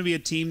this is going to be a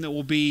team that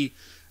will be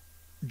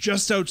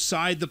just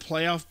outside the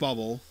playoff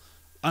bubble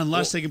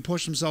unless they can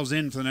push themselves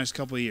in for the next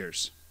couple of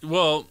years.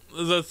 Well,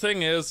 the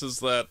thing is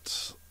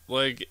that,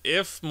 like,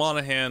 if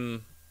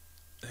Monahan,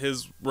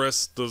 his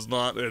wrist does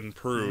not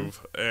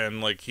improve, and,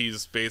 like,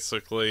 he's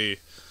basically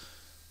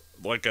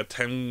like a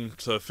 10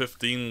 to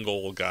 15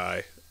 goal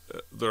guy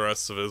the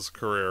rest of his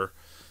career,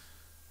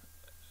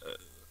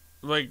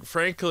 like,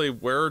 frankly,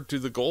 where do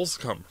the goals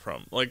come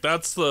from? Like,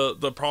 that's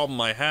the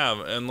problem I have.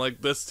 And, like,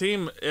 this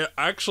team, it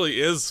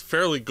actually is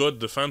fairly good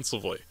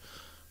defensively,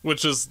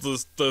 which is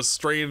the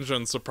strange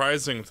and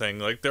surprising thing.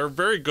 Like, they're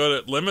very good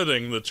at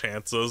limiting the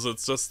chances.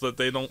 It's just that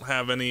they don't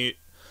have any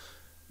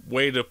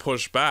way to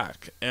push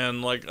back.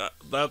 And, like,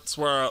 that's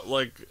where,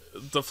 like,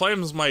 the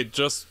Flames might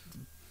just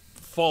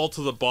fall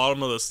to the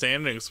bottom of the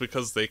standings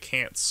because they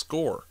can't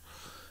score.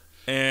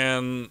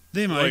 And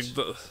they might.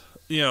 Like,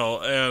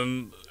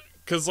 and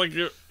because, like,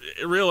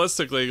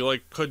 realistically,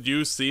 like, could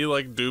you see,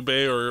 like,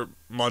 Dubé or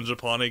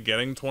Mangiapane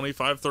getting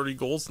 25-30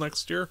 goals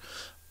next year?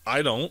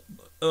 I don't.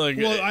 Like,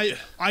 well,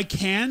 I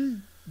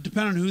can,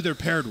 depend on who they're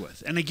paired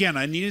with. And again,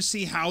 I need to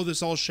see how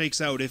this all shakes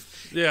out.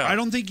 I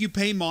don't think you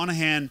pay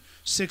Monahan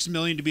 $6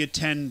 million to be a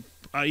 10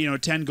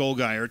 goal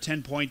guy or a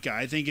 10-point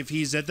guy. I think if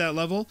he's at that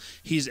level,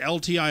 he's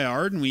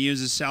LTIR'd and we use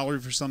his salary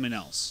for something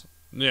else.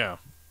 Yeah.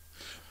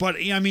 But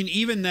I mean,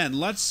 even then,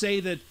 let's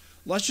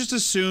just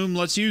assume,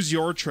 let's use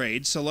your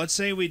trade. So let's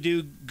say we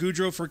do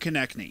Gaudreau for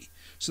Konechny.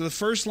 So the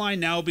first line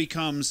now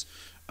becomes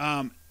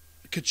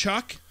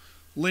Tkachuk,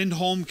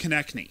 Lindholm,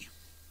 Konechny.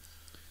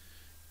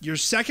 Your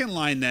second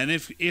line then,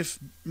 if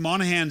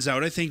Monahan's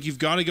out, I think you've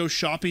got to go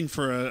shopping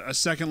for a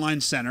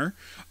second-line center.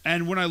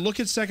 And when I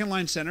look at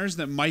second-line centers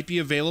that might be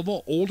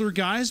available, older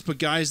guys, but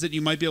guys that you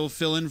might be able to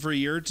fill in for a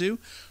year or two,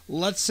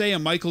 let's say a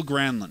Michael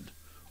Granlund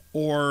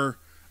or,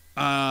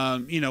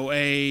 I'm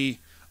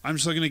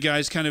just looking at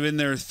guys kind of in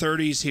their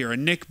 30s here, a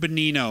Nick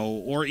Bonino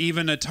or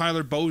even a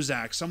Tyler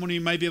Bozak, someone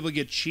you might be able to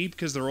get cheap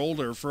because they're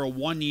older for a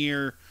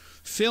 1-year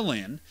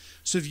fill-in.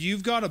 So if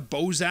you've got a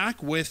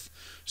Bozak with,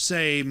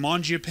 say,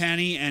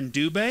 Mangiapane and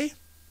Dubé,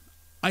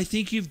 I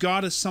think you've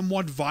got a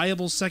somewhat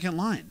viable second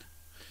line.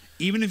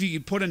 Even if you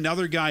could put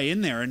another guy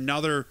in there,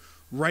 another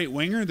right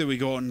winger that we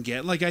go out and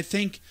get. Like, I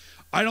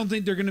don't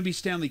think they're going to be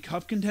Stanley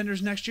Cup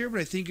contenders next year, but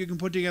I think you can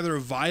put together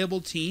a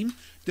viable team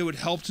that would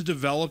help to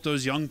develop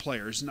those young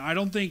players. And I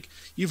don't think,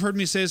 you've heard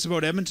me say this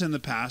about Edmonton in the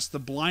past, the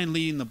blind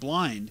leading the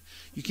blind.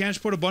 You can't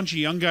just put a bunch of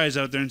young guys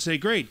out there and say,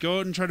 great, go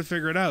out and try to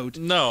figure it out.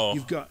 No.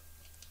 You've got...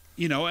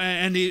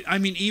 I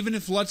mean, even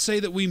if, let's say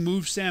that we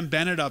move Sam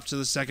Bennett up to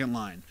the second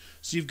line.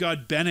 So you've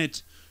got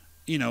Bennett,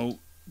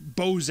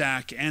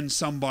 Bozak and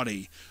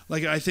somebody.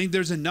 Like, I think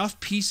there's enough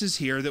pieces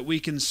here that we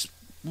can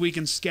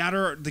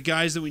scatter the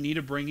guys that we need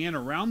to bring in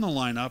around the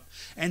lineup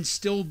and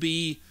still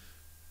be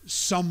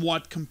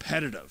somewhat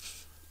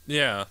competitive.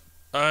 Yeah.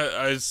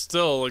 I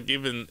still, like,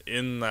 even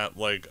in that,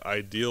 like,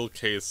 ideal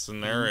case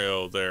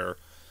scenario there,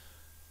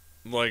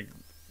 like,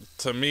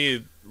 to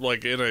me,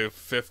 like, in a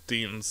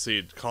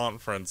 15-seed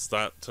conference,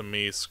 that to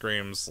me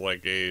screams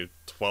like a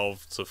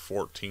 12 to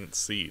 14th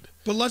seed.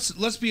 But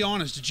let's be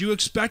honest. Did you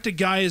expect a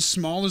guy as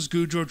small as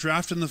Gaudreau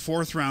drafted in the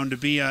 4th round to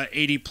be a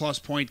 80-plus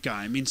point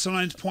guy? I mean,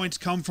 sometimes points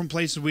come from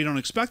places we don't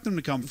expect them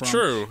to come from.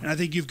 True. And I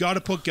think you've got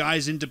to put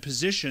guys into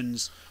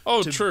positions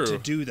true. to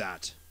do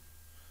that.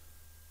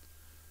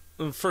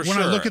 For when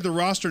sure. I look at the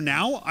roster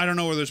now, I don't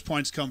know where those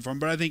points come from,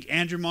 but I think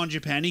Andrew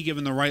Mangiapane,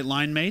 given the right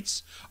line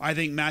mates, I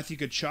think Matthew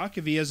Tkachuk,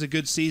 if he has a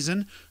good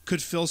season,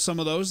 could fill some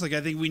of those. Like,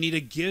 I think we need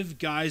to give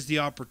guys the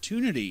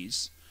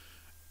opportunities.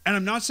 And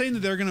I'm not saying that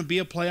they're going to be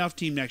a playoff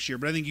team next year,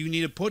 but I think you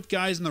need to put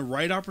guys in the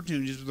right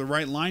opportunities with the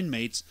right line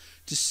mates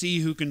to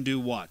see who can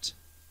do what.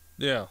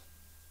 Yeah.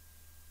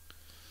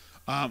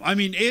 I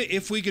mean,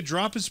 if we could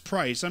drop his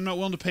price, I'm not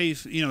willing to pay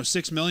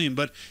 $6 million,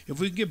 but if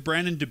we could get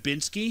Brandon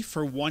Dubinsky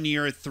for 1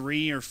 year at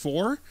 3 or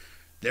 4,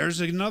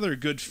 there's another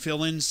good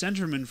fill-in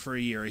centerman for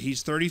a year.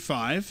 He's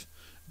 35.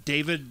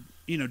 David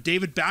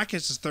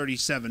Backes is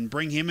 37.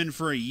 Bring him in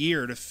for a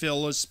year to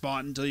fill a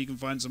spot until you can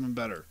find someone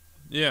better.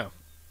 Yeah.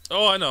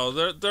 Oh, I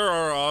know. There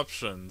are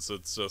options.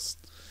 It's just.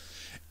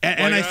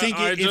 And I think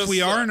if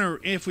we are in a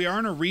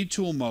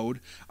retool mode,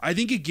 I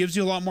think it gives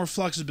you a lot more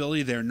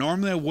flexibility there.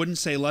 Normally, I wouldn't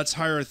say let's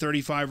hire a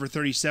 35 or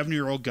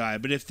 37-year-old guy,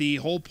 but if the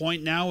whole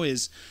point now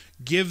is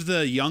give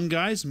the young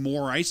guys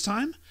more ice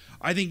time,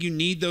 I think you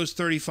need those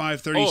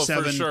 35,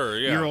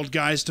 37-year-old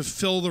guys to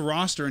fill the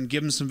roster and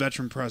give them some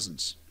veteran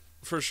presence.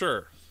 For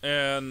sure.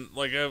 And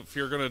if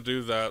you're gonna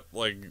do that,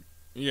 where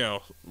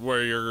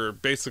you're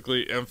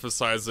basically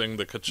emphasizing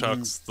the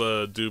Tkachuks,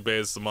 the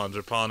Dubés, the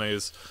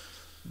Mangiapanes,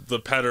 the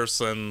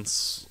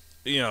Pedersons,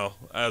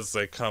 as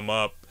they come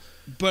up.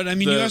 But, I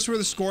mean, you asked where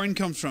the scoring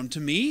comes from. To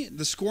me,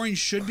 the scoring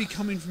should be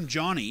coming from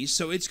Johnny,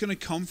 so it's going to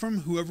come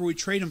from whoever we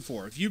trade him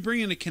for. If you bring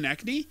in a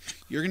Konechny,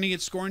 you're going to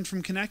get scoring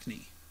from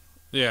Konechny.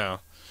 Yeah.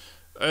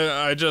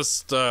 I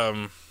just,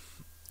 I'm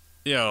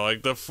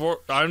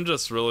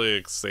just really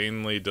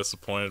insanely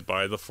disappointed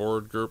by the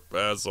forward group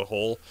as a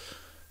whole.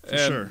 For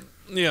sure.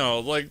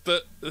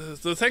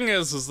 The thing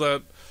is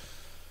that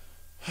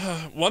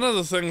one of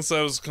the things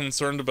I was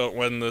concerned about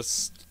when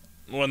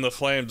the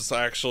Flames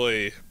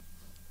actually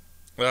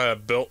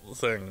built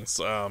things,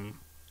 when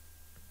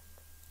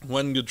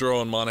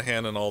Gaudreau and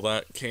Monahan and all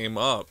that came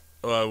up,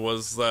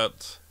 was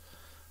that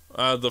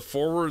the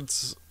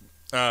forwards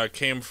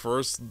came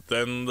first,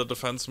 then the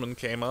defensemen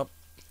came up.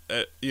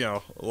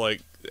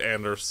 Like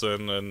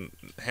Anderson and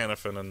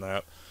Hannafin and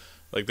that.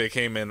 Like, they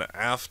came in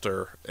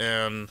after,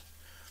 and...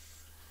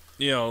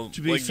 to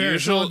be fair,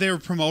 they were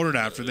promoted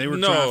after. They were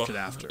drafted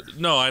after.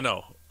 No, I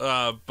know.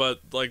 But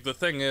the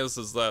thing is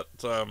that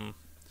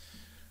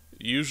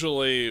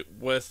usually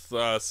with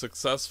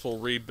successful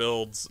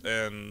rebuilds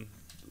and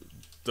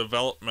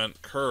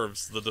development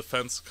curves, the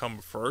defense come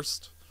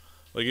first.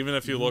 Like, even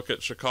if you look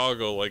at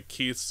Chicago, like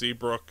Keith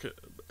Seabrook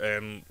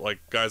and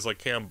guys like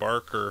Cam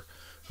Barker,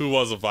 who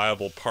was a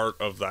viable part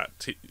of that.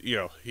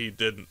 He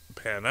didn't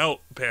pan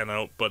out,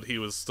 but he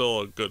was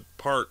still a good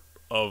part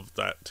of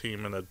that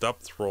team in a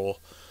depth role.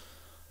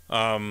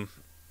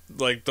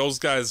 Those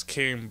guys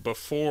came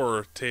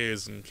before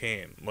Taves and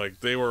Kane.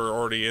 They were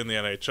already in the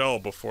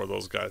NHL before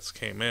those guys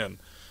came in.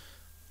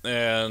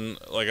 And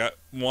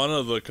one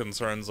of the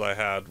concerns I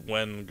had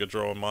when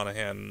Gaudreau and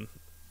Monahan,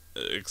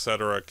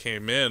 etc.,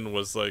 came in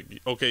was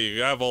okay,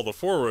 you have all the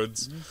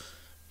forwards,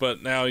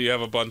 but now you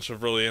have a bunch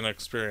of really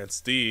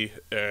inexperienced D,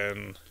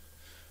 and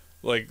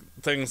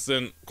things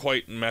didn't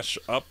quite mesh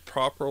up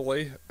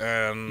properly.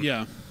 And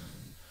yeah.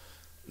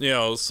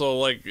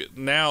 So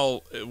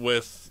now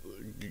with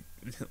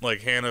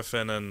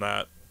Hannafin and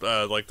that,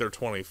 they're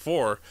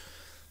 24,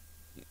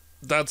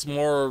 that's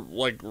more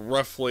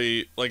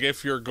roughly,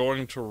 if you're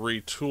going to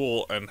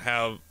retool and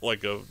have a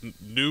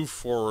new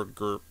forward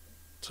group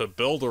to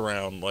build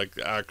around,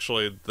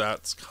 actually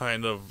that's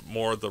kind of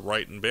more the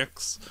right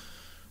mix,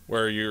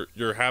 where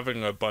you're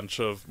having a bunch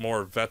of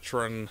more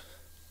veteran-ish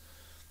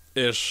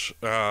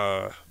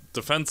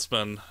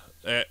defensemen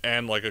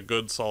and a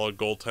good solid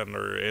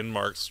goaltender in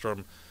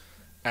Markstrom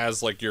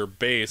as your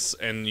base,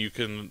 and you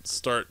can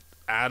start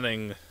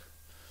adding,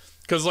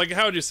 because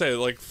how would you say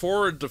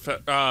forward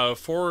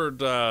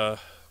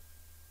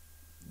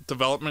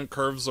development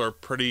curves are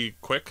pretty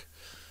quick.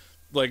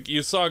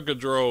 You saw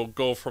Gaudreau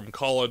go from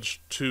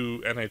college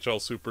to NHL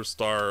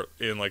superstar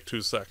in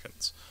 2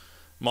 seconds.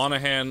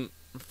 Monahan,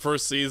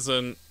 first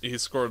season he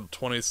scored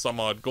 20 some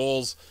odd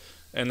goals,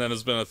 and then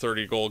has been a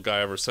 30-goal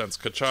guy ever since.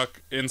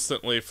 Tkachuk,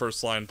 instantly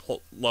first-line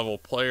level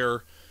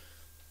player.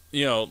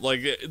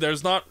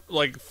 There's not,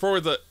 for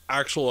the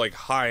actual,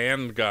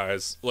 high-end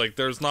guys,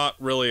 there's not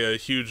really a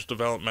huge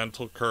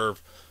developmental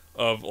curve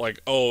of,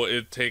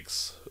 it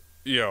takes,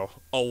 a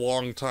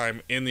long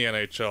time in the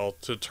NHL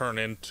to turn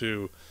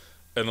into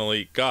an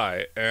elite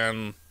guy.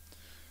 And,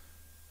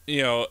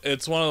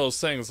 it's one of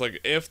those things,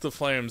 if the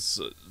Flames,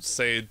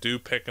 say, do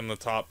pick in the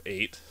top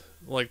 8,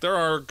 there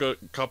are a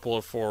good couple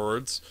of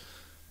forwards.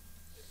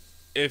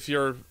 If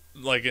you're,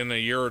 in a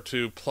year or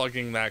two,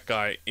 plugging that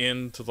guy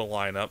into the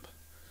lineup,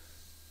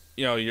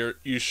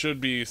 you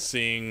should be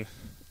seeing,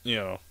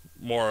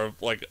 more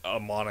of a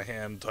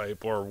Monahan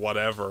type or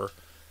whatever,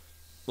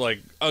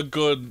 a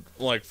good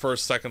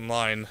first, second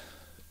line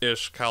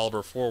ish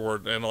caliber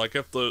forward. And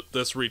if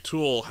this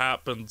retool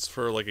happens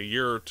for a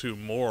year or two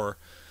more,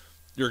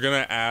 you're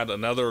gonna add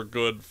another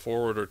good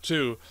forward or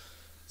two.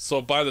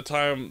 So by the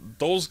time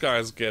those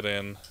guys get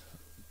in,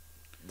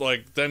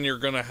 like then you're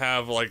gonna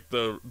have like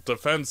the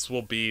defense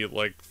will be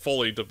like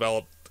fully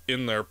developed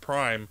in their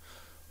prime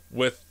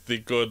with the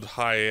good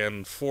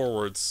high-end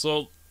forwards.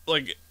 So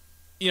like,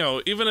 you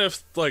know, even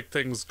if like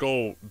things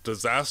go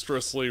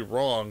disastrously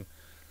wrong,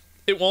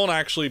 it won't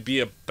actually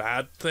be a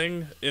bad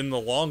thing in the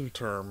long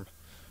term.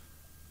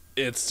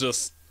 It's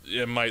just,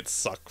 it might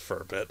suck for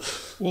a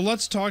bit. Well,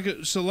 let's talk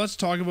about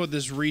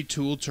this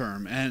retool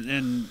term,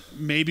 and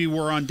maybe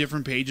we're on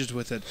different pages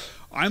with it.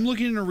 I'm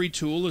looking at a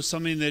retool as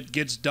something that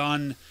gets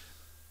done.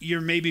 You're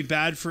maybe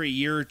bad for a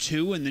year or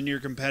two, and then you're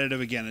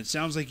competitive again. It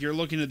sounds like you're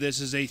looking at this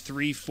as a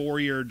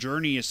 3-4 year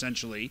journey,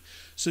 essentially.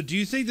 So do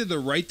you think that the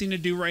right thing to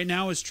do right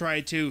now is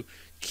try to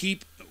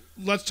keep...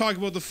 Let's talk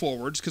about the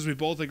forwards, because we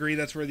both agree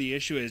that's where the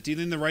issue is. Do you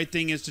think the right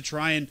thing is to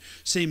try and,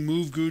 say,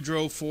 move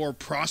Gaudreau for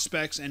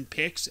prospects and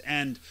picks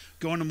and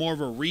go into more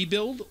of a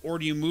rebuild? Or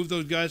do you move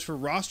those guys for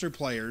roster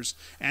players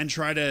and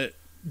try to,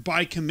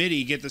 by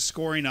committee, get the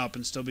scoring up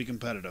and still be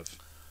competitive?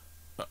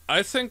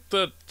 I think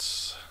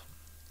that...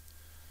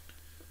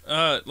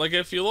 like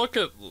if you look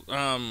at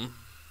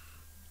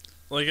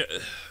like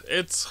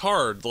it's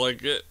hard.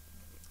 Like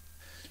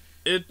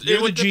you're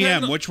the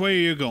GM. Which way are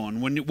you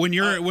going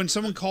when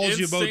someone calls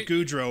you about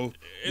Gaudreau?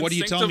 What do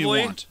you tell them you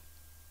want?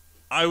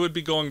 I would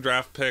be going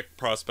draft pick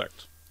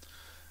prospect,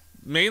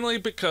 mainly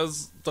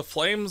because the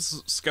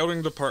Flames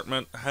scouting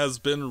department has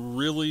been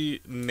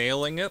really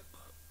nailing it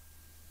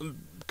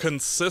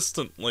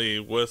consistently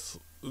with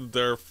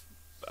their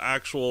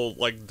actual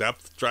like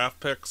depth draft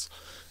picks.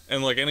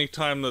 And, like, any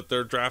time that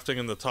they're drafting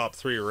in the top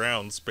 3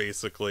 rounds,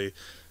 basically,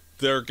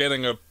 they're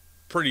getting a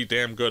pretty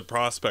damn good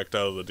prospect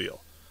out of the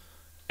deal.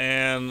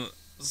 And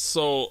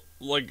so,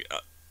 like,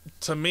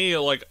 to me,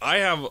 like, I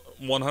have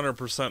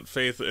 100%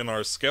 faith in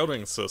our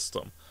scouting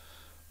system.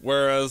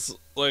 Whereas,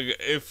 like,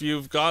 if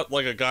you've got,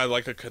 like, a guy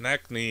like a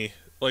Konechny,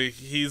 like,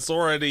 he's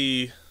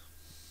already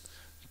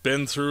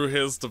been through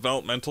his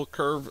developmental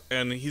curve,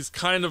 and he's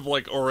kind of,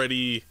 like,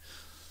 already...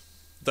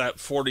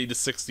 that 40 to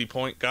 60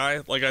 point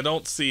guy. Like, I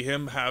don't see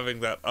him having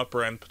that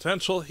upper end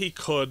potential. He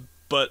could,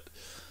 but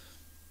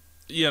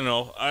you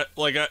know,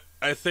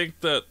 I think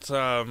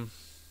that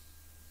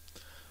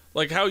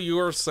like how you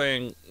were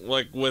saying,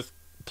 like with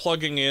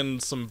plugging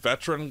in some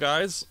veteran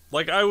guys,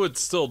 like I would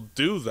still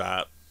do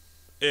that.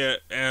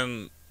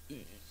 And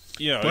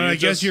you know, but I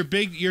guess your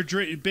big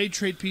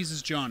trade piece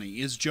is Johnny.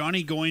 Is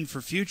Johnny going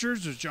for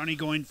futures, or is Johnny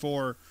going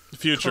for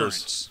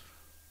futures?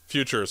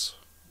 Futures.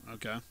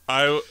 Okay.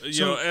 I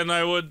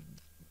would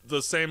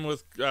the same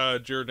with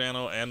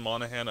Giordano and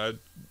Monahan.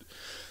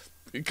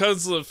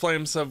 Because the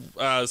Flames have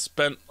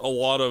spent a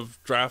lot of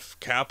draft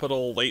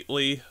capital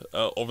lately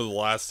over the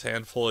last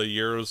handful of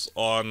years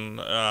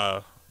on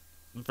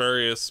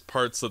various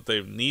parts that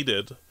they've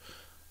needed.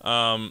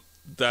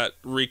 That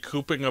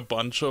recouping a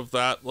bunch of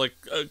that, like,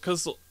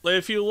 because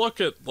if you look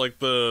at like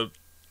the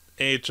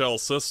AHL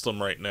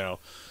system right now,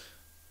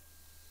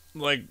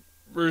 like.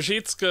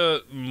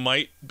 Ruzicka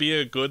might be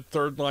a good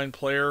third-line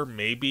player,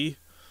 maybe.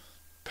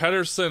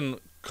 Pettersson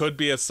could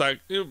be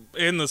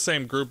in the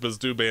same group as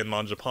Dubé and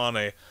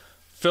Mangiapane.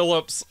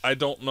 Phillips, I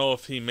don't know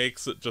if he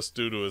makes it just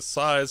due to his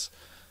size.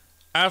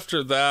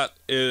 After that,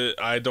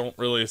 I don't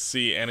really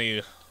see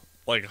any,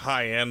 like,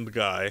 high-end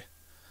guy.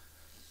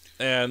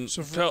 And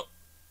so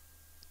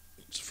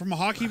from a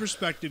hockey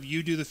perspective,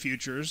 you do the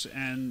futures,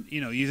 and,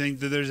 you know, you think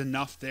that there's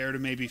enough there to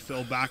maybe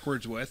fill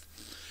backwards with.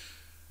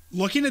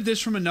 Looking at this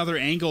from another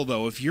angle,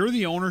 though, if you're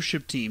the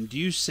ownership team, do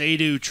you say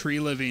to Tree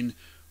Living,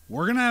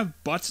 we're going to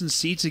have butts and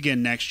seats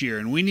again next year,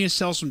 and we need to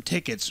sell some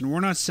tickets, and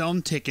we're not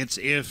selling tickets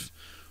if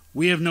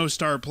we have no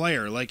star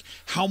player? Like,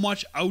 how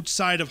much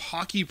outside of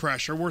hockey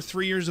pressure? We're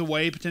 3 years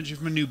away, potentially,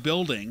 from a new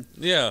building.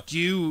 Yeah. Do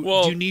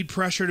you need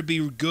pressure to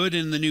be good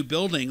in the new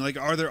building? Like,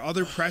 are there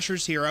other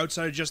pressures here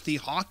outside of just the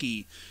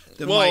hockey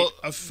that might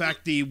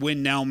affect the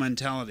win-now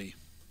mentality?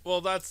 Well,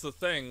 that's the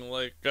thing.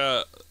 Like,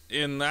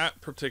 in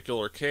that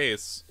particular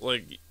case,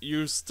 like,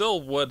 you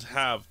still would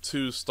have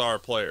 2 star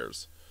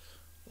players.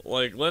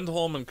 Like,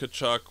 Lindholm and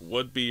Tkachuk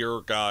would be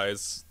your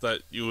guys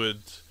that you would...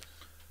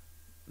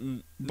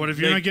 But if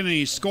you're not getting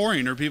any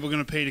scoring, are people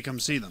going to pay to come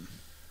see them?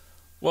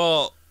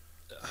 Well,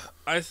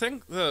 I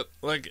think that,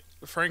 like,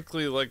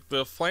 frankly, like,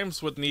 the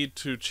Flames would need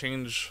to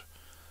change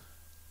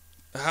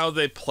how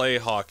they play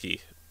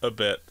hockey a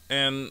bit.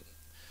 And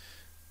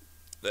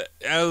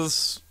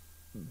as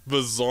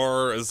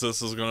bizarre as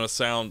this is going to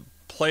sound,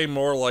 play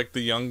more like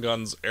the Young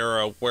Guns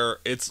era, where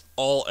it's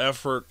all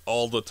effort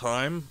all the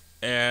time,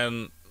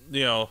 and,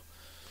 you know,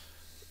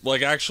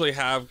 like, actually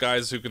have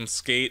guys who can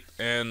skate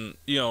and,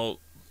 you know,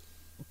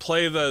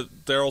 play the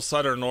Daryl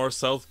Sutter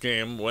north-south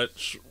game,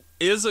 which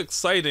is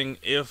exciting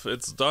if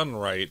it's done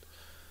right.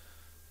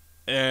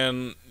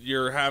 And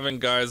you're having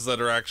guys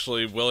that are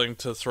actually willing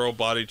to throw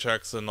body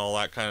checks and all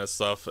that kind of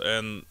stuff,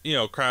 and, you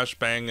know, crash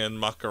bang and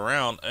muck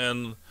around,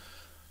 and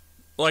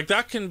like,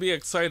 that can be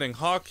exciting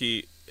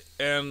hockey,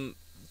 and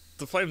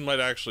the Flames might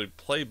actually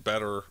play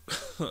better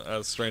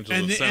as strange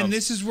as it sounds. And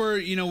this is where,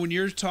 when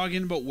you're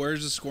talking about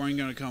where's the scoring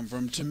going to come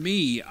from, to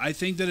me, I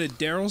think that a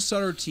Daryl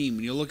Sutter team,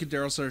 when you look at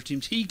Daryl Sutter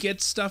teams, he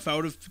gets stuff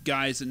out of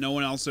guys that no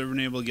one else has ever been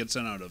able to get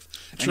sent out of.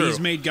 And True. he's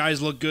made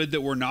guys look good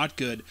that were not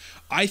good.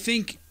 I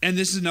think, and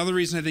this is another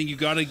reason I think you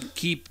got to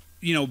keep,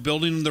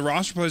 building the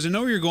roster players. I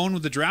know you're going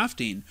with the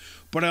drafting,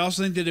 but I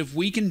also think that if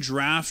we can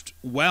draft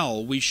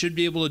well, we should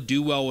be able to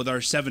do well with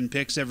our 7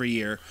 picks every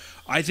year.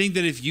 I think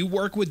that if you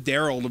work with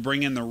Daryl to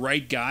bring in the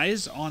right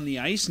guys on the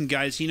ice and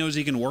guys he knows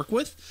he can work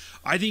with,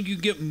 I think you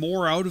get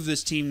more out of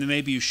this team than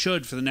maybe you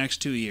should for the next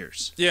 2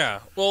 years. Yeah,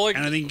 well, and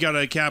I think you got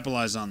to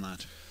capitalize on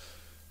that.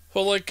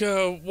 Well,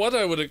 what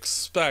I would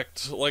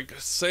expect,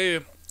 say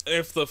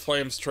if the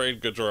Flames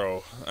trade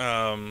Gaudreau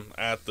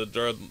at the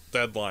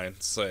deadline,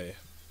 say,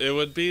 it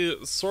would be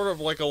sort of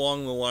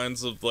along the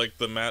lines of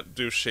the Matt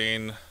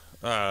Duchene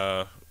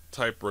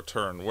type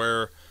return,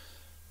 where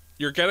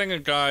you're getting a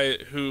guy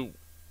who,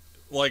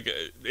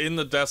 in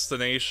the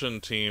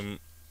destination team,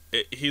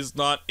 he's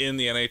not in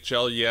the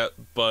NHL yet,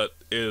 but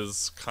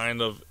is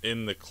kind of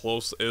in the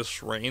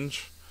close-ish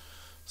range.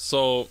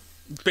 So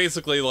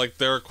basically,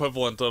 their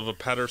equivalent of a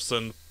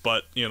Pettersson,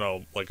 but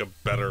a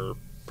better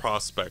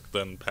prospect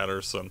than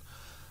Pettersson.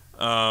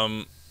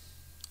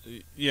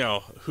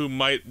 Who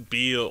might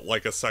be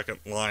a second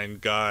line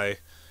guy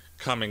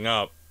coming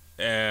up,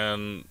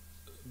 and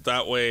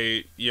that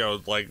way,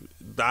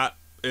 that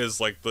is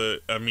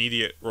the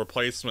immediate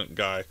replacement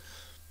guy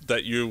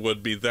that you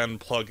would be then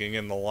plugging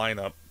in the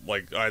lineup,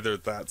 either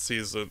that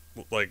season,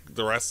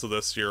 the rest of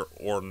this year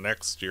or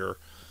next year,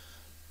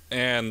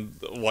 and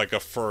a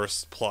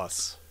first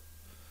plus.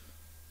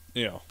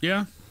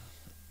 Yeah.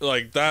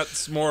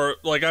 That's more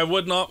I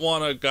would not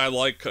want a guy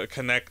like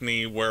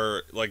Konechny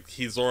where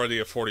he's already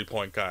a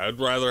 40-point guy. I'd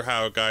rather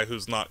have a guy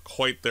who's not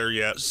quite there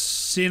yet.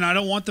 See, and I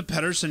don't want the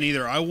Pettersson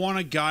either. I want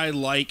a guy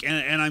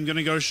and I'm going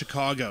to go to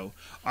Chicago.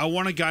 I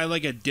want a guy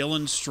like a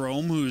Dylan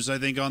Strome, who's I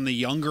think on the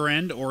younger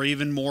end, or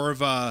even more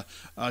of a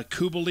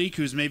Kubalik,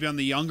 who's maybe on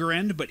the younger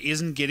end but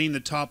isn't getting the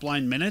top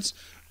line minutes.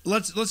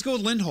 Let's go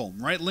with Lindholm,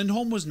 right?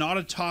 Lindholm was not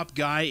a top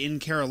guy in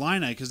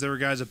Carolina because there were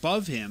guys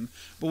above him,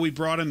 but we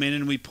brought him in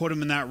and we put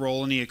him in that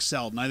role and he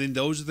excelled. And I think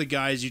those are the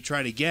guys you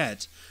try to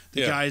get,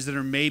 the guys that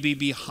are maybe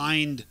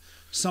behind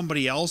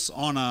somebody else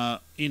on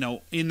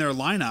in their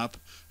lineup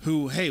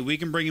who, hey, we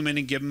can bring him in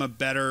and give him a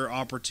better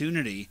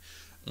opportunity.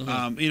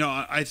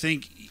 Mm-hmm. I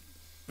think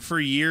for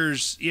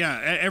years,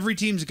 every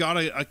team's got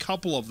a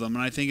couple of them,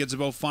 and I think it's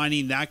about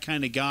finding that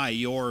kind of guy,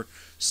 your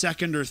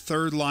second or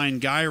third line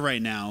guy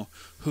right now,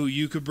 who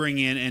you could bring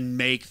in and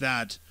make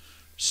that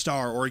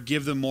star or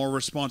give them more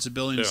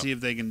responsibility and see if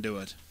they can do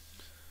it.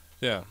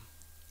 Yeah.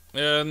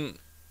 And,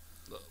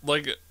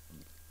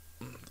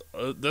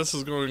 this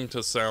is going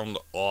to sound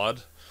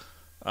odd,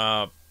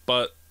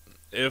 but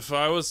if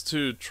I was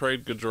to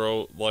trade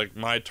Gaudreau,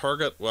 my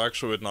target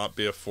actually would not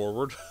be a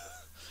forward.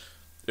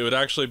 It would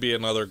actually be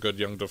another good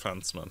young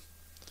defenseman.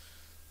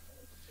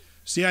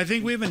 See, I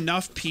think we have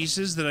enough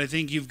pieces that I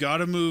think you've got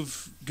to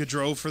move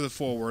Gaudreau for the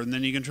forward, and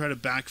then you can try to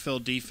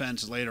backfill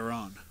defense later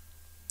on.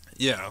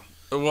 Yeah.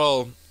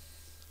 Well,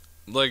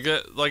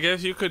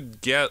 if you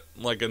could get,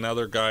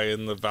 another guy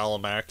in the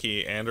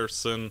Valimaki,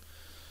 Anderson,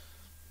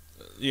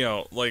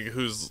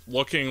 who's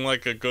looking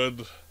like a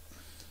good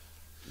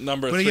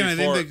number 3-4. But again, I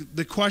think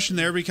the question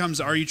there becomes,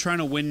 are you trying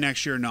to win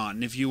next year or not?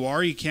 And if you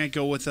are, you can't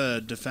go with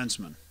a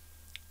defenseman.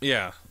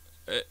 Yeah.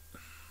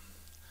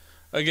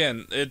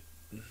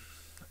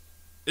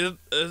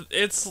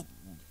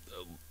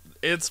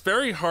 It's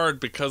very hard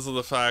because of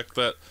the fact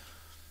that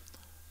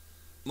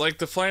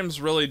the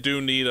Flames really do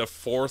need a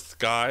fourth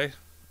guy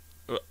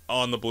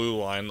on the blue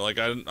line.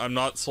 I'm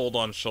not sold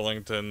on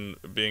Shillington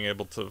being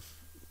able to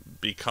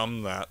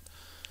become that.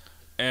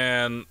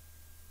 And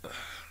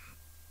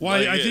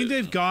I think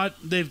they've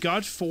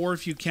got 4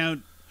 if you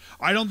count.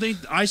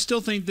 I still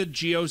think that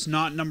Gio's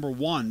not number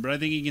 1, but I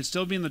think he can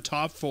still be in the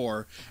top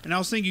 4. And I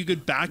also think you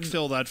could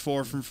backfill that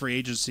 4 from free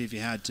agency if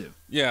you had to.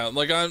 Yeah,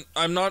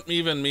 I'm not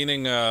even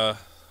meaning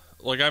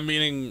I'm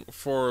meaning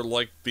for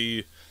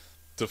the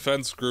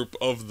defense group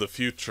of the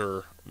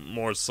future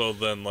more so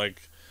than But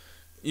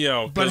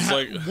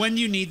when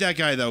you need that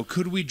guy though,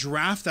 could we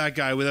draft that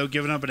guy without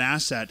giving up an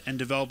asset and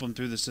develop him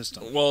through the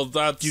system? Well,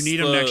 you need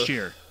him next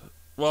year.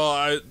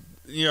 Well,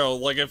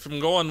 if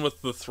I'm going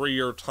with the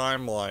 3-year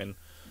timeline.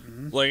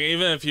 Mm-hmm.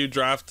 Even if you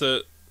draft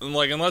it,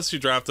 unless you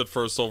draft it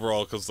first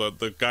overall, because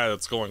the guy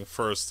that's going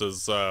first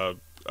is a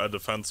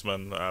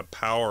defenseman,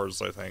 Powers,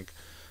 I think.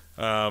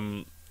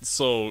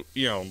 So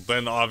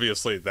then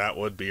obviously that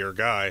would be your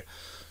guy,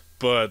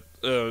 but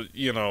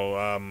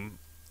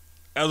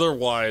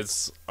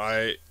otherwise,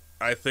 I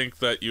think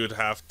that you would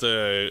have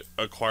to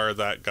acquire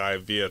that guy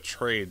via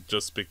trade,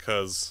 just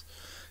because,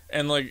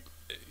 and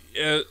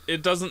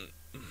it doesn't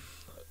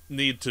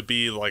need to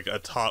be a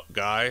top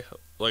guy,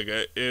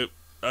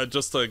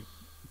 just a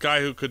guy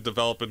who could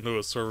develop into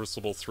a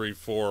serviceable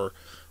 3-4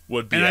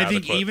 would be adequate. I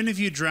think even if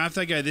you draft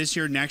that guy this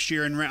year, next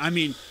year, and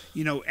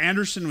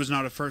Anderson was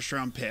not a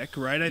first-round pick,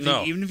 right? I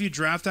think even if you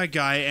draft that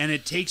guy and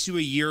it takes you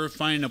a year of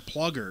finding a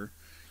plugger,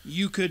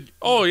 you could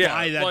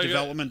buy that like,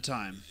 development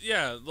time.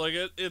 Yeah, like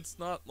it's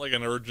not like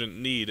an urgent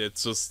need.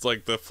 It's just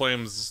like the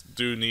Flames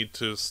do need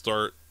to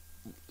start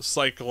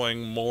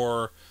cycling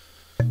more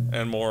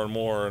and more and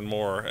more and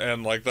more,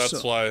 and like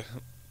that's why,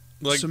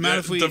 like,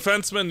 Matt,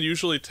 defensemen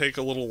usually take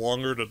a little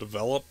longer to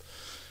develop.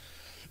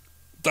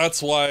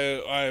 That's why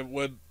I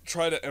would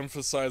try to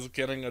emphasize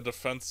getting a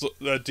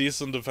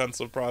decent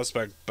defensive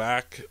prospect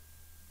back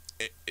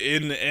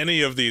in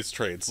any of these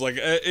trades. Like,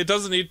 it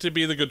doesn't need to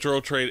be the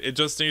Gaudreau trade. It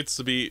just needs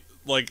to be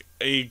like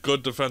a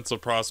good defensive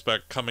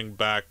prospect coming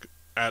back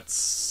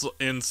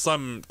in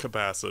some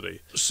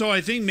capacity. So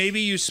I think maybe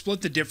you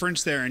split the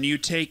difference there and you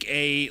take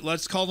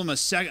let's call them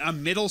a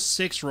middle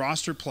six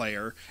roster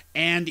player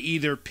and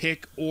either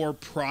pick or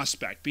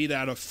prospect. Be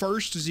that a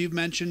first, as you've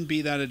mentioned,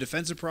 be that a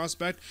defensive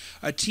prospect.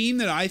 A team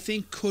that I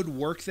think could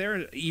work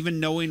there, even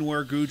knowing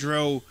where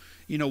Gaudreau,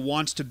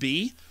 wants to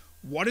be.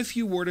 What if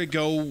you were to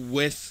go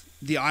with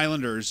the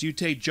Islanders? You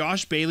take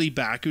Josh Bailey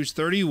back, who's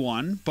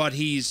 31, but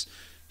he's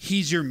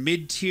your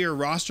mid-tier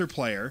roster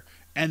player,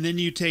 and then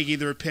you take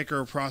either a pick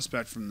or a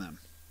prospect from them.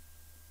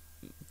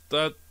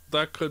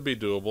 That could be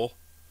doable.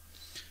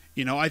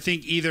 I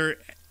think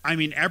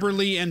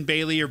Eberle and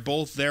Bailey are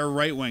both their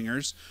right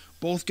wingers.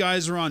 Both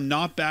guys are on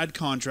not bad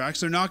contracts.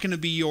 They're not going to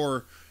be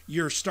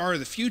your star of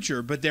the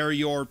future, but they're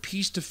your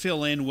piece to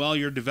fill in while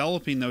you're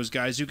developing those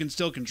guys who can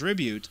still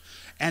contribute.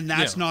 And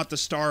that's not the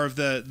star of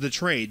the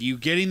trade. You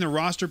getting the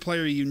roster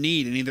player you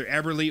need in either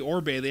Eberle or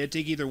Bailey. I'd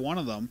take either one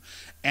of them.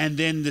 And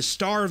then the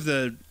star of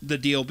the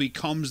deal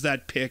becomes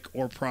that pick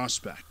or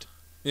prospect.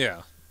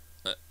 Yeah.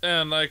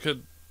 And I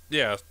could,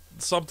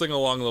 something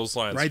along those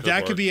lines. Right,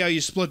 that could be how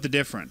you split the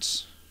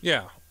difference.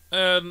 Yeah.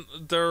 And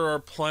there are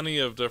plenty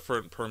of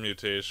different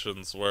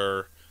permutations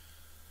where,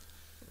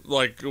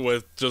 like,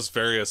 with just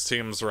various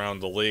teams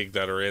around the league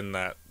that are in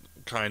that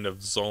kind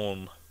of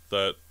zone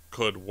that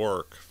could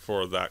work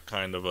for that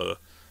kind of a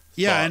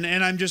yeah thought.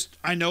 And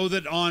I know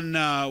that on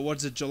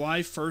July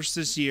 1st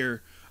this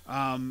year,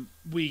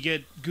 we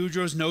get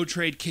Gaudreau's no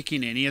trade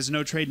kicking in. He has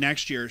no trade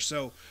next year,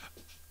 so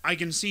I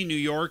can see New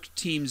York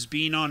teams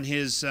being on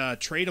his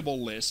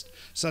tradable list.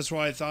 So that's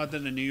why I thought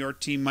that a New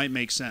York team might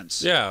make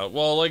sense. Yeah,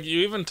 well, like,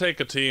 you even take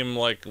a team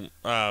like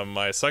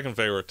my second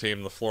favorite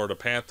team, the Florida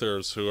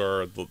Panthers, who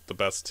are the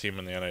best team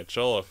in the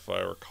NHL, if I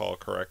recall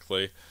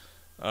correctly,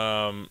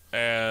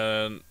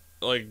 and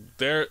like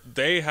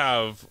they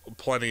have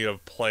plenty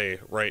of play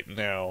right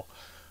now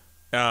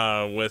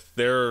with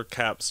their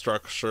cap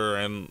structure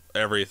and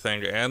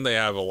everything, and they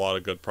have a lot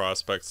of good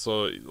prospects.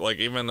 So, like,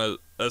 even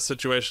a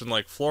situation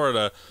like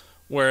Florida,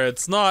 where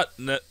it's not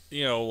like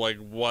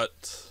what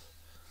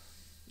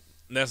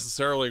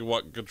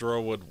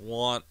Gaudreau would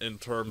want in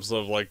terms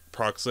of like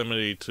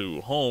proximity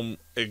to home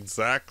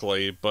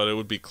exactly, but it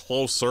would be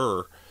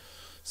closer,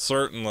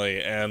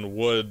 certainly, and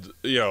would,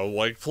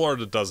 like,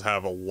 Florida does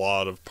have a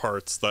lot of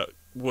parts that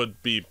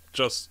would be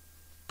just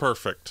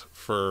perfect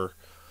for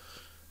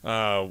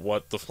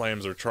what the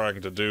Flames are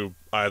trying to do,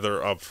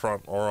 either up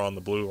front or on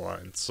the blue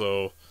line.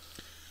 So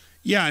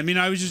yeah,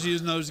 I was just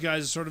using those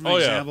guys as sort of an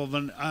example of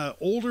an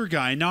older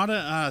guy, not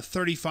a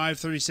 35,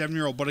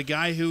 37-year-old, but a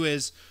guy who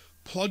is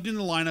plugged in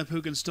the lineup,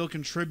 who can still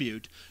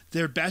contribute.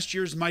 Their best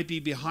years might be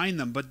behind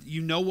them, but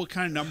you know what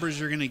kind of numbers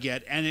you're going to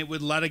get, and it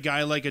would let a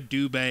guy like a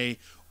Dubé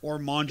or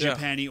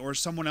Mangiapane or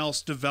someone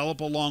else develop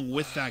along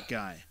with that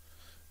guy.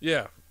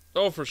 Yeah.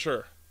 Oh, for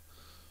sure.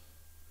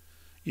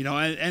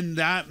 And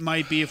that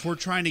might be, if we're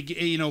trying to get,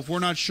 if we're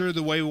not sure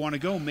the way we want to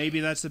go,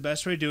 maybe that's the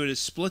best way to do it, is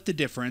split the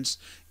difference,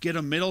 get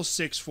a middle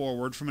six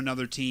forward from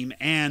another team,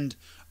 and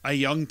a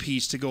young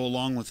piece to go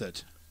along with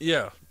it.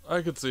 Yeah,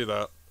 I could see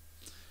that.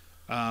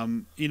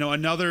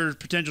 Another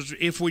potential,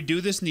 if we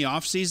do this in the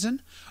off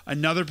season,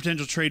 another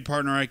potential trade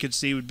partner I could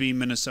see would be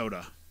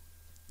Minnesota.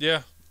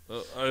 Yeah.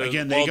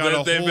 Again,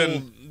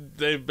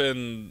 they've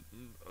been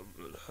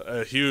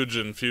a huge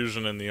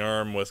infusion in the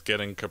arm with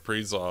getting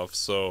Kaprizov,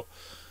 so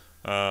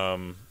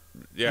and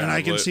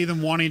I can see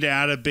them wanting to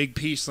add a big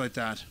piece like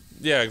that.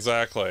 Yeah,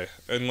 exactly.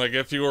 And like,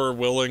 if you were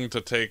willing to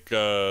take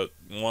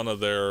one of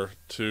their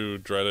two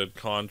dreaded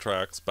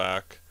contracts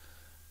back,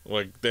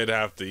 like, they'd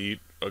have to eat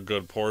a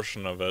good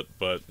portion of it,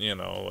 but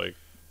like,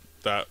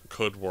 that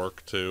could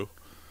work too.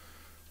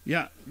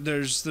 Yeah,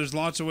 there's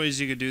lots of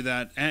ways you could do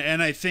that,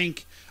 and I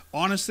think,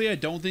 honestly, I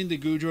don't think the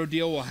Gaudreau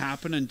deal will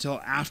happen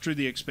until after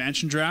the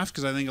expansion draft,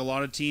 because I think a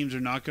lot of teams are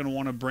not going to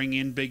want to bring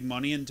in big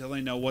money until they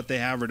know what they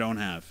have or don't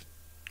have.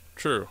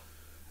 True.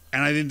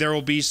 And I think there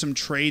will be some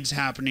trades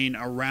happening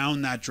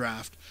around that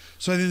draft.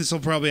 So I think this will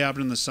probably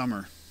happen in the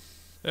summer.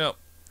 Yep.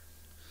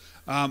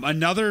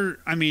 Another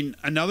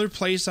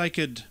place I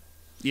could,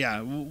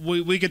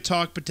 we could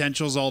talk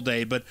potentials all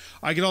day, but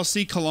I could also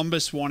see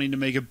Columbus wanting to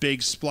make a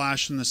big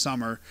splash in the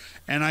summer,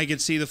 and I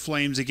could see the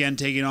Flames again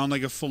taking on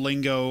like a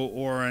Foligno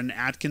or an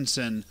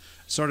Atkinson,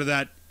 sort of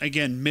that,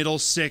 again, middle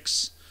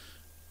six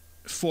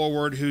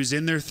forward who's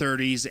in their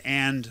 30s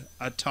and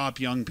a top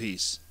young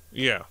piece.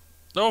 Yeah.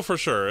 Oh, for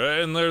sure.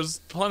 And there's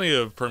plenty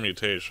of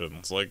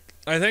permutations. Like,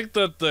 I think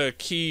that the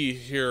key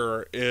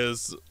here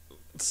is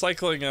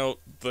cycling out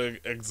the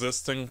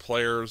existing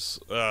players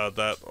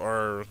that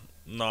are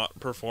not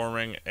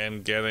performing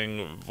and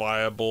getting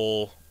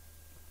viable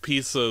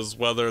pieces,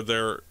 whether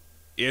they're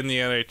in the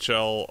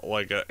NHL,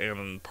 like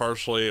in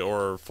partially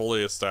or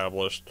fully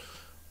established,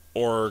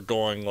 or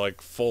going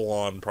like full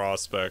on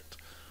prospect.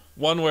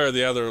 One way or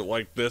the other,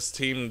 like this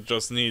team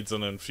just needs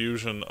an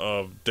infusion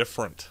of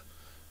different,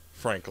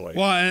 frankly.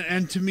 Well,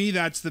 and to me,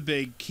 that's the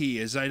big key,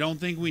 is I don't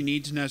think we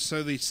need to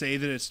necessarily say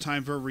that it's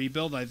time for a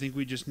rebuild. I think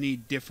we just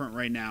need different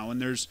right now.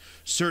 And there's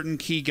certain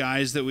key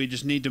guys that we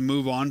just need to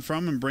move on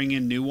from and bring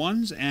in new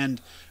ones.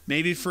 And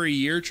maybe for a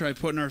year, try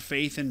putting our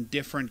faith in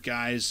different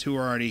guys who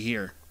are already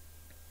here.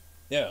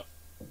 Yeah.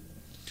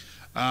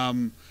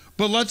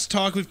 But let's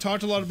talk. We've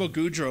talked a lot about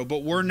Gaudreau,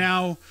 but we're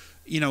now,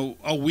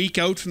 a week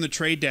out from the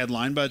trade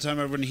deadline. By the time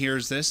everyone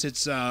hears this,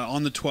 it's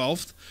on the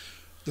 12th.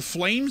 The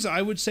Flames,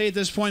 I would say at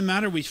this point,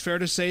 Matt, are we fair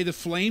to say the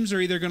Flames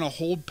are either going to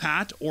hold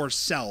pat or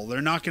sell?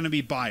 They're not going to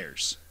be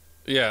buyers.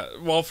 Yeah,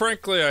 well,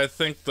 frankly, I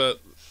think that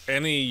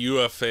any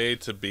UFA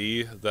to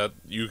be that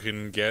you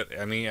can get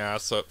any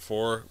asset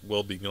for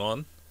will be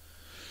gone.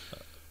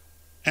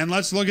 And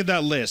let's look at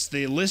that list.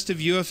 The list of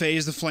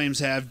UFAs the Flames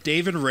have: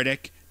 David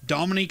Rittich,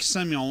 Dominique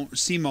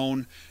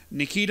Simon,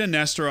 Nikita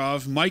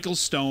Nesterov, Michael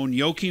Stone,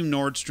 Joachim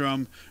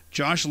Nordstrom,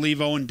 Josh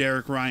Levo, and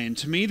Derek Ryan.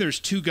 To me, there's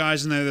two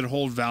guys in there that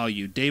hold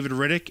value: David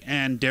Rittich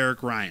and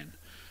Derek Ryan.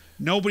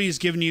 Nobody's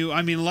given you,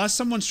 unless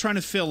someone's trying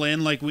to fill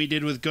in like we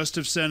did with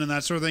Gustafsson and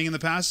that sort of thing in the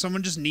past,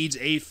 someone just needs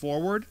a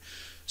forward.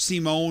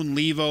 Simone,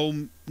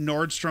 Levo,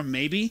 Nordstrom,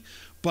 maybe.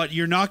 But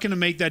you're not going to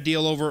make that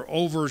deal over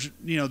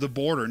the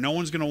border. No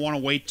one's going to want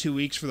to wait 2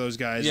 weeks for those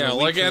guys. Yeah,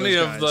 like any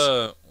of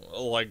the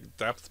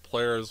depth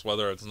players,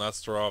 whether it's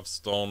Nesterov,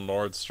 Stone,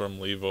 Nordstrom,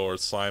 Levo, or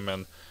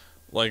Simon.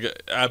 Like,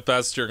 at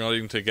best, you're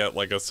going to get,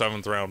 like, a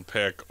 7th-round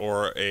pick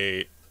or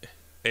a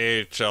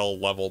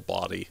AHL-level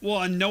body.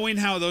 Well, and knowing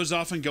how those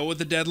often go with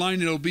the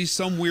deadline, it'll be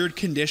some weird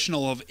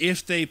conditional of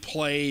if they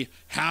play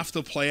half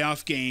the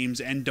playoff games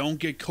and don't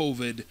get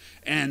COVID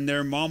and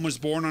their mom was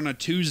born on a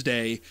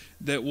Tuesday,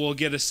 that we'll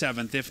get a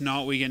 7th. If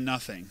not, we get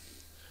nothing.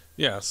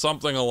 Yeah,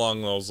 something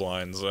along those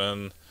lines.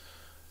 And,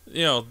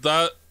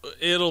 that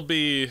it'll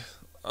be...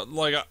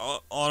 Like,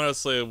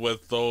 honestly,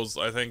 with those,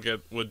 I think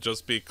it would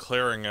just be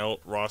clearing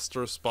out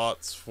roster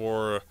spots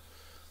for,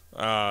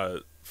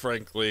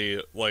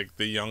 frankly, like,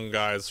 the young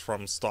guys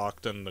from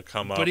Stockton to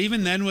come up. But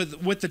even then,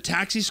 with the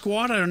taxi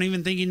squad, I don't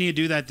even think you need to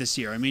do that this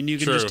year. You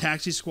can just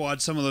taxi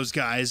squad some of those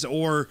guys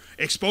or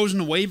expose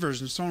them to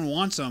waivers, and if someone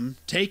wants them,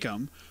 take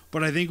them.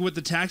 But I think with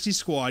the taxi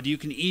squad, you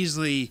can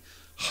easily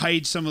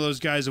hide some of those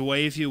guys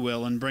away, if you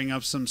will, and bring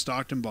up some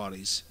Stockton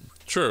bodies.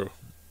 True.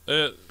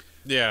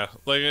 Yeah,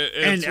 like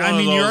and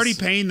you're already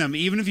paying them.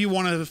 Even if you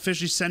want to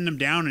officially send them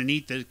down and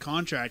eat the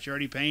contract, you're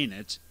already paying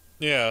it.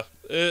 Yeah,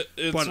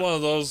 it's one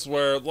of those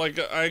where, like,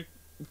 I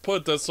put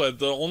it this way: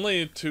 the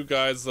only three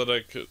guys that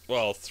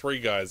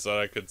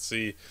I could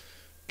see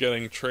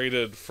getting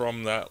traded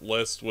from that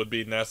list would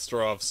be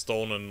Nesterov,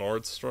 Stone, and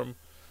Nordstrom.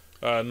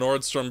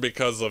 Nordstrom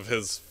because of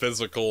his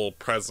physical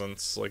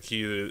presence, like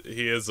he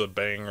is a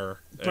banger.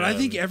 But I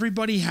think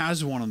everybody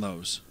has one of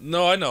those.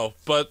 No, I know,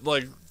 but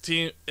like.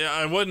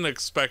 I wouldn't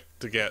expect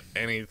to get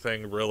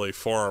anything really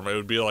for him. It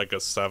would be like a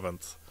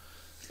 7th,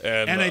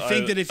 and I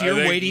think that if you're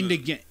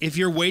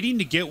waiting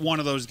to get one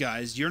of those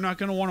guys, you're not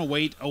going to want to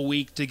wait a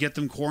week to get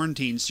them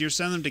quarantined. So you're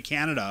sending them to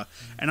Canada,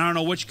 and I don't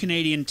know which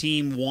Canadian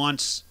team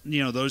wants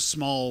those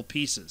small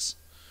pieces.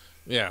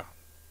 Yeah,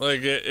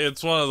 like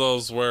it's one of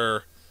those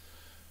where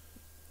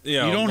you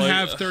don't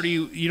have 30.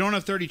 You don't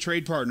have 30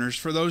 trade partners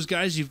for those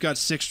guys. You've got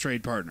 6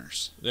 trade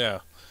partners. Yeah,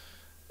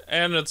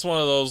 and it's one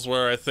of those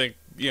where I think.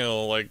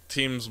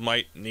 Teams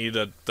might need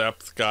a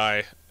depth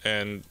guy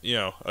and,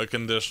 a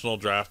conditional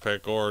draft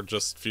pick or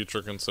just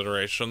future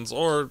considerations,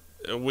 or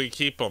we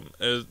keep them.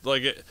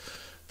 The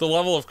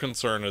level of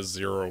concern is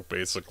 0,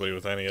 basically,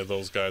 with any of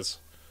those guys.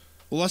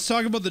 Well, let's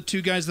talk about the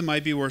two guys that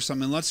might be worth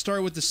something. Let's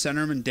start with the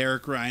centerman,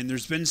 Derek Ryan.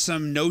 There's been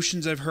some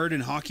notions I've heard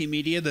in hockey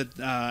media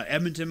that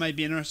Edmonton might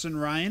be interested in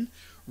Ryan.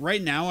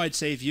 Right now, I'd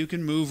say if you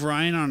can move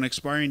Ryan on an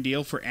expiring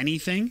deal for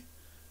anything,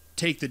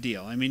 take the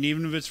deal.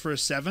 Even if it's for a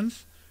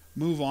 7th,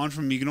 move on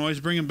from him. You can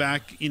always bring him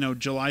back,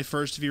 July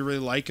 1st if you really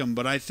like him.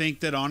 But I think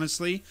that,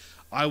 honestly,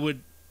 I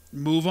would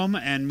move him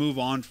and move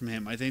on from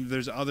him. I think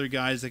there's other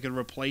guys that could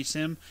replace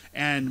him.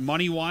 And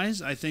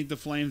money-wise, I think the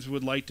Flames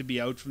would like to be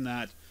out from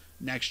that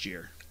next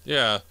year.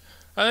 Yeah.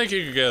 I think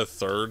you could get a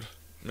 3rd,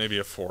 maybe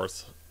a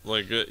 4th.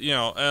 And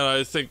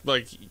I think,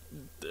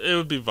 it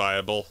would be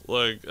viable.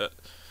 Where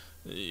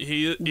do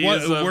you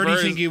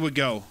think he would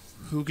go?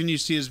 Who can you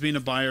see as being a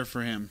buyer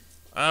for him?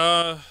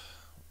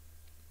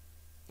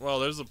 Well,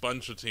 there's a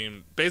bunch of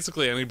teams.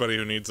 Basically, anybody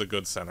who needs a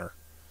good center,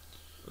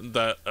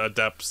 a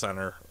depth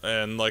center,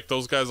 and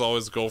those guys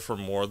always go for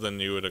more than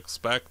you would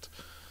expect.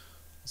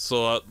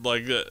 So,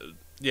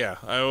 yeah,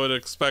 I would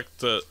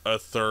expect a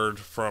 3rd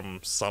from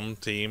some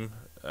team.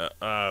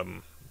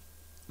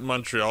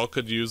 Montreal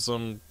could use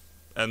them.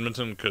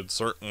 Edmonton could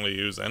certainly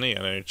use any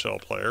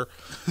NHL player.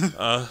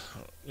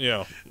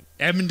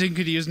 Edmonton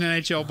could use an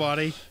NHL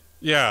body.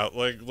 Yeah,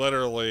 like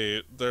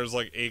literally, there's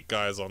like 8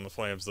 guys on the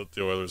Flames that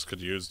the Oilers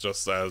could use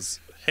just as,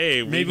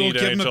 hey, we Maybe we'll need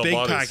give them a NHL big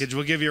bodies. package.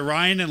 We'll give you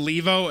Ryan and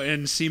Levo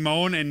and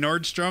Simone and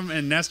Nordstrom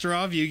and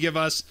Nesterov. You give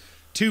us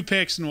 2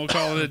 picks and we'll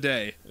call it a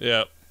day.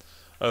 Yeah,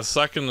 a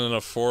second and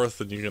a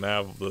fourth, and you can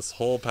have this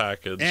whole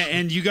package.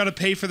 And you got to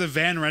pay for the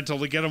van rental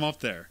to get them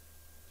up there.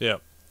 Yeah.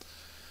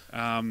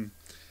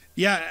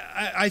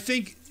 I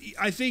think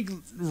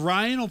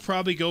Ryan will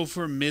probably go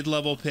for a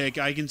mid-level pick.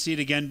 I can see it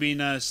again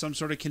being some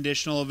sort of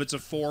conditional. If it's a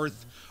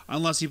 4th,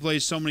 unless he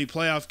plays so many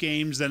playoff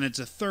games, then it's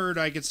a 3rd.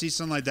 I could see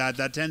something like that.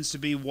 That tends to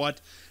be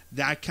what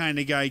that kind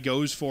of guy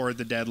goes for at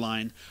the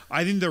deadline.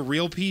 I think the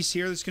real piece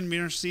here that's going to be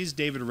interesting is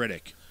David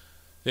Riddick.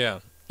 Yeah,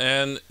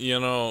 and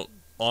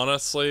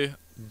honestly,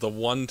 the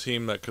one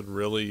team that could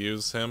really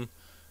use him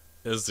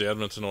is the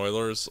Edmonton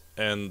Oilers,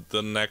 and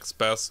the next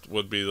best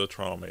would be the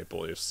Toronto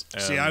Maple Leafs.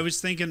 And See, I was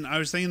thinking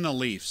the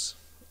Leafs.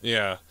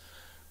 yeah,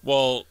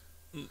 well,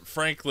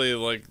 frankly,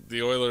 like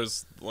the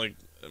Oilers, like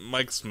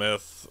Mike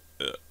Smith,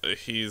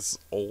 he's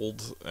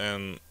old,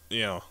 and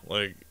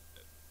like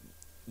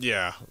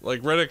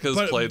Riddick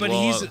has played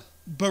well.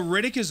 But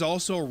Riddick is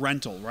also a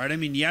rental, right? I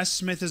mean, yes,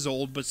 Smith is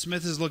old, but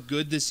Smith has looked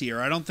good this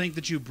year. I don't think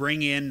that you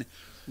bring in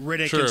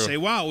Riddick and say,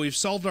 wow, we've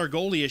solved our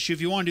goalie issue. If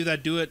you want to do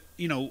that, do it,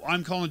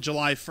 I'm calling it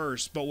July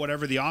 1st, but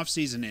whatever the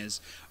offseason is.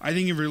 I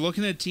think if you're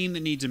looking at a team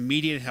that needs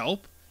immediate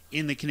help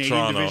in the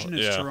Canadian division,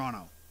 it's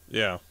Toronto.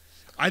 Yeah.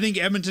 I think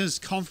Edmonton is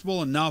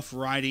comfortable enough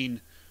riding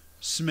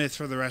Smith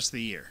for the rest of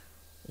the year.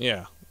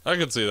 Yeah, I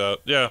could see that.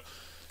 Yeah.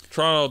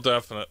 Toronto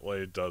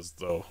definitely does,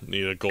 though,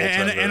 need a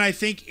goaltender. And I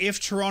think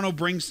if Toronto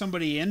brings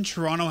somebody in,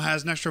 Toronto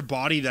has an extra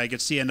body that I could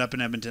see end up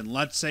in Edmonton.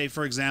 Let's say,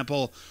 for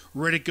example,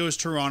 Riddick goes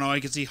to Toronto. I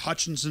could see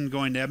Hutchinson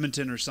going to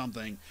Edmonton or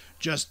something,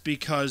 just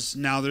because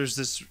now there's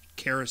this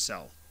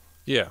carousel.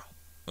 Yeah,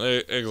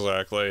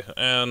 exactly.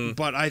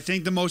 But I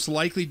think the most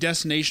likely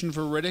destination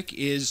for Riddick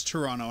is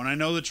Toronto. And I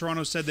know that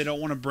Toronto said they don't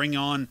want to bring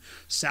on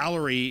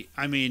salary.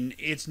 I mean,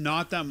 it's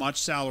not that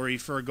much salary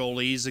for a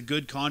goalie. He's a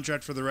good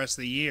contract for the rest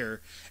of the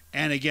year.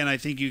 And again, I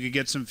think you could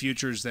get some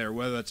futures there,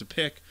 whether that's a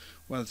pick,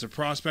 whether it's a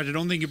prospect. I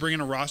don't think you bring in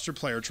a roster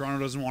player. Toronto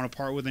doesn't want to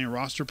part with any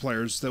roster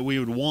players that we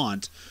would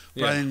want.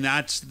 But I think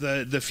that's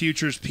the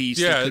futures piece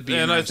that could be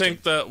and I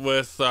think that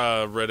with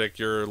Riddick,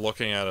 you're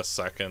looking at a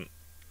second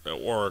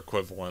or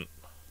equivalent.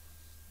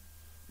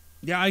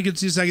 Yeah, I could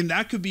see a second.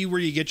 That could be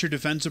where you get your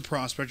defensive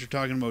prospect you're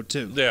talking about,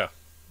 too. Yeah.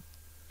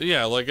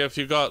 Yeah, like if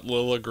you got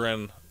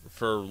Liljegren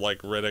for like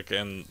Riddick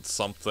and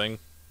something,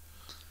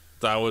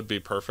 that would be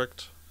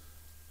perfect.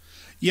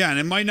 Yeah, and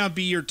it might not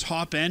be your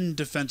top-end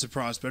defensive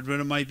prospect, but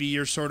it might be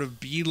your sort of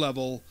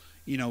B-level,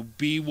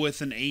 B with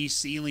an A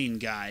ceiling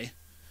guy.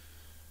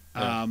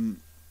 Yeah.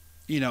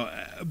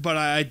 But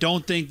I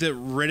don't think that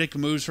Riddick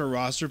moves for a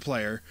roster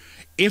player.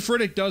 If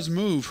Riddick does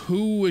move,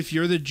 who, if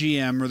you're the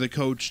GM or the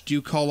coach, do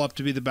you call up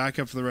to be the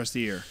backup for the rest of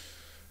the year?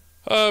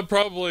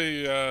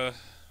 Probably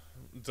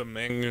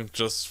Domingue,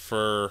 just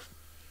for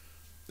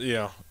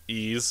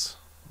ease.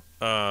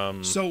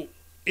 So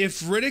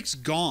if Riddick's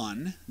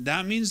gone,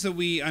 that means that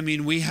we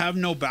have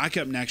no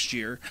backup next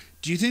year.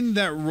 Do you think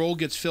that role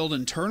gets filled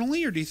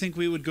internally, or do you think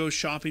we would go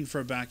shopping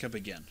for a backup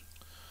again?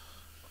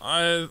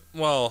 I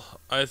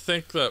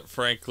think that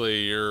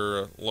frankly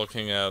you're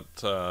looking at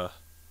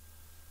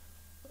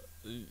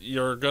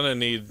you're gonna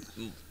need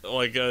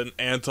like an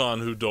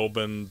Anton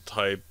Hudobin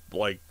type,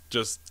 like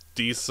just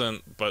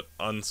decent but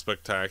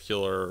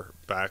unspectacular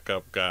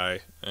backup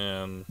guy.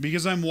 And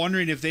because I'm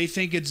wondering if they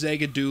think it's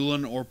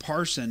Zagadulin or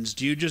Parsons,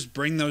 do you just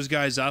bring those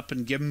guys up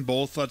and give them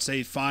both, let's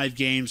say, 5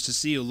 games to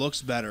see who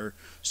looks better,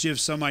 so you have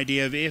some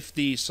idea of if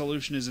the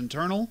solution is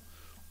internal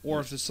or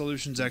if the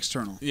solution's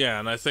external? Yeah,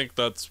 and I think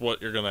that's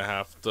what you're gonna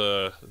have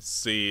to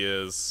see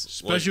is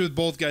especially with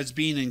both guys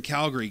being in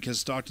Calgary because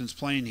Stockton's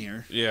playing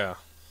here. Yeah.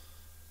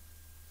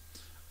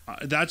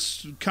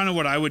 That's kind of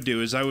what I would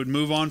do. Is I would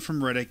move on from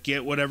Riddick,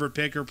 get whatever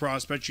pick or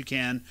prospect you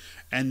can,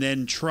 and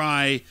then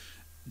try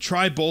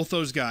both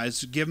those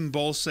guys. Give them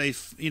both, say,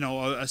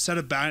 a set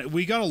of back.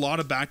 We got a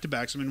lot of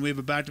back-to-backs. I mean, we have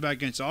a back-to-back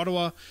against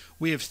Ottawa.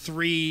 We have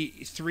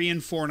three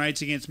and 4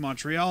 nights against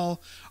Montreal.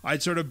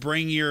 I'd sort of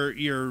bring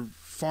your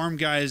farm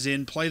guys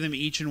in, play them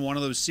each in one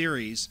of those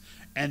series,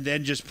 and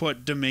then just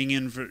put Domingue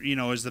in for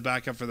as the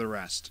backup for the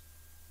rest.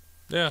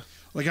 Yeah.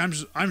 Like I'm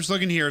just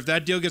looking here. If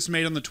that deal gets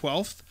made on the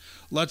 12th,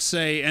 let's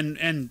say,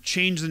 and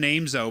change the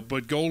names out,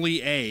 but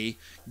goalie A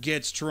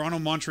gets Toronto,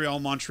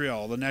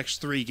 Montreal the next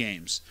 3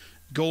 games.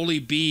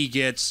 Goalie B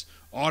gets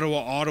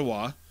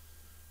Ottawa.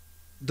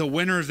 The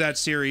winner of that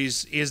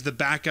series is the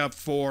backup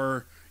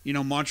for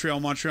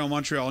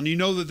Montreal, and you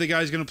know that the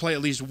guy's going to play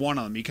at least one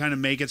of them. You kind of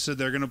make it so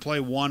they're going to play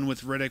one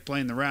with Riddick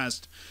playing the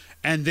rest.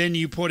 And then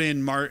you put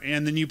in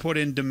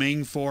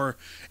Domingue for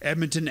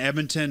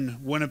Edmonton,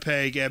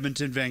 Winnipeg,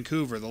 Edmonton,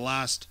 Vancouver, the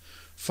last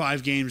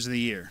 5 games of the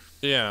year.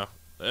 Yeah.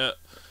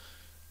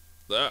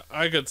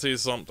 I could see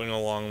something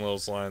along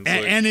those lines.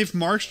 And if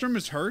Markstrom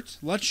is hurt,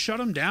 let's shut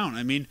him down.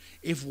 I mean,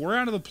 if we're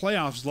out of the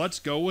playoffs, let's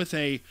go with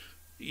a,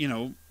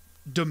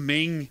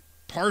 Domingue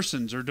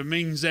Parsons or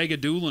Domingue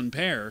Zagadulin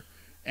pair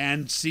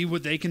and see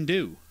what they can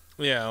do.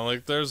 Yeah,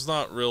 like there's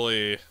not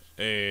really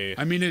a.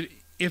 I mean,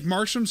 if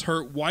Markstrom's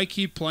hurt, why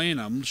keep playing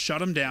him?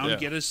 Shut him down,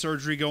 get his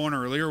surgery going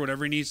earlier,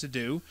 whatever he needs to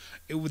do.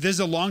 This is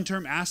a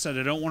long-term asset.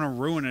 I don't want to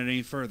ruin it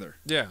any further.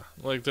 Yeah,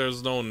 like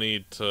there's no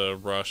need to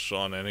rush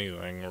on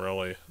anything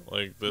really.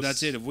 Like this.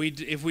 That's it.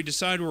 If we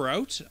decide we're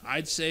out,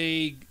 I'd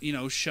say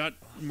shut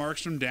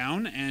Markstrom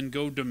down and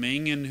go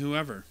Domingue and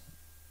whoever.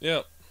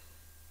 Yeah.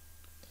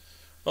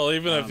 Well,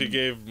 even if you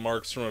gave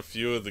Markstrom a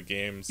few of the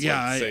games,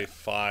 say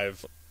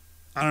 5.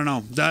 I don't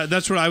know.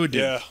 That's what I would do.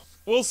 Yeah,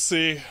 we'll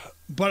see.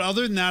 But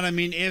other than that, I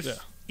mean,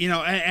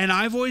 and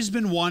I've always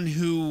been one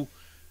who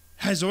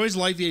has always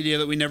liked the idea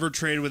that we never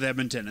traded with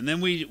Edmonton. And then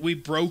we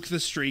broke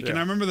the streak. Yeah. And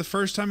I remember the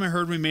first time I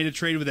heard we made a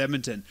trade with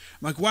Edmonton,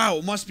 I'm like, wow,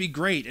 it must be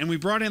great. And we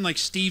brought in like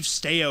Steve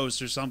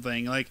Stamkos or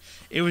something. Like,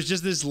 it was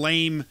just this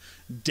lame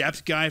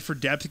depth guy for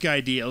depth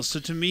guy deal. So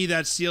to me,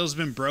 that seal's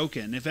been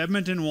broken. If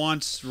Edmonton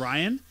wants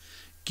Ryan,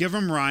 give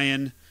him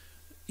Ryan.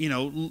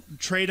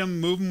 Trade him,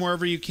 move him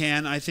wherever you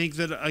can. I think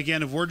that,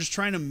 again, if we're just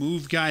trying to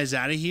move guys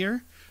out of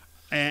here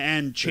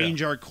and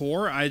change our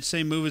core, I'd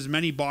say move as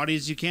many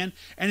bodies as you can.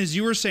 And as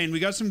you were saying, we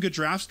got some good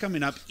drafts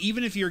coming up.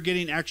 Even if you're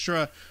getting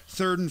extra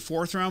 3rd and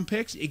 4th round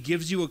picks, it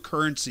gives you a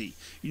currency.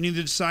 You need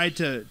to decide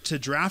to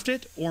draft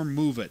it or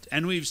move it.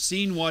 And we've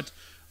seen what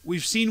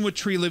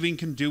Tree Living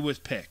can do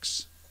with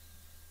picks.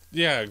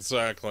 Yeah,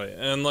 exactly.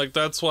 And like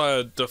that's why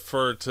I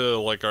defer to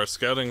like our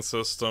scouting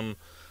system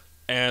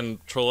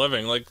and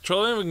Treliving. Like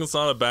Treliving is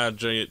not a bad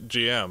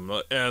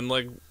GM. And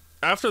like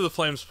after the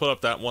Flames put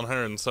up that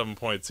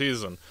 107-point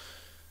season,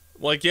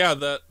 like, yeah,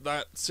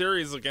 that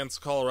series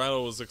against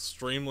Colorado was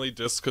extremely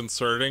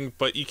disconcerting,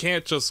 but you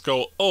can't just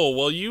go, oh,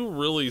 well, you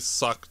really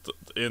sucked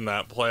in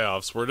that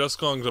playoffs. We're just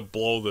going to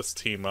blow this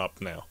team up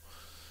now.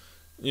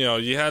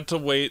 You had to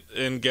wait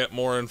and get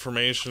more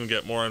information,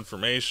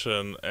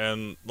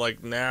 and,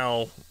 like,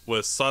 now,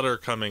 with Sutter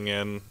coming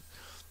in,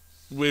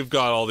 we've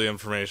got all the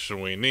information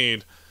we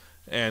need,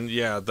 and,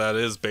 yeah, that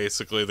is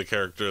basically the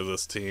character of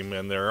this team,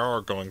 and they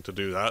are going to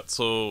do that,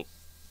 so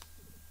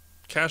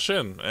cash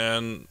in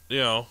and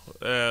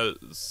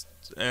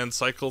and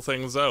cycle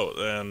things out.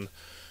 And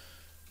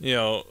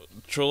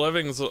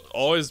Treliving's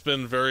always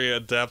been very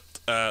adept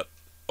at,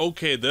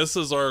 okay, this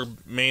is our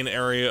main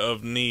area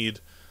of need,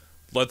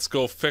 let's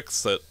go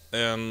fix it.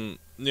 And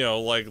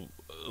like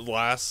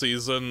last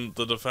season,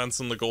 the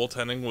defense and the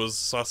goaltending was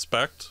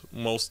suspect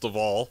most of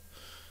all,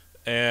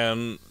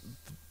 and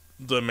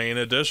the main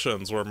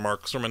additions were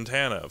Markstrom and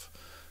Tanev,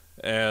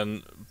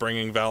 and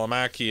bringing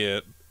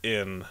Valimaki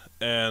in,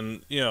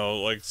 and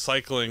like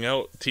cycling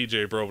out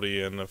TJ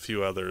Brody and a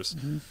few others.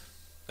 Mm-hmm.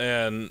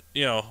 And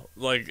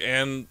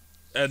and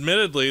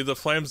admittedly the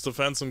Flames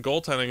defense and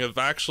goaltending have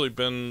actually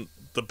been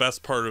the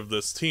best part of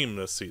this team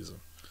this season.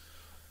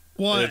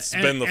 Well, it's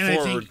been the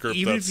forward group.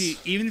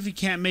 Even if you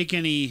can't make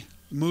any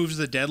moves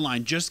at the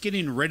deadline, just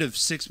getting rid of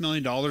 $6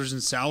 million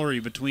in salary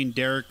between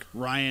Derek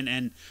Ryan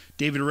and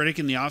David Riddick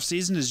in the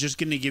offseason is just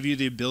going to give you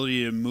the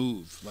ability to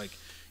move. Like,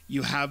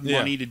 you have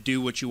money to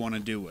do what you want to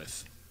do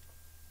with.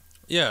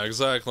 Yeah,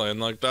 exactly. And,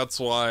 like, that's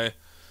why,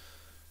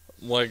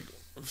 like,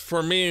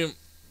 for me,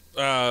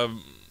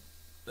 from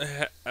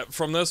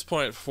this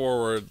point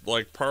forward,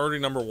 like, priority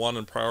number 1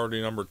 and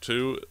priority number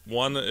 2,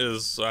 one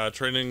is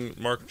trading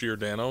Mark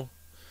Giordano,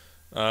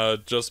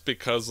 just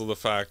because of the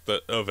fact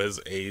that of his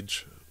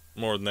age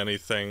more than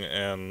anything,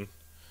 and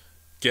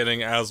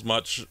getting as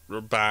much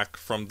back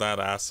from that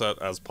asset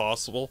as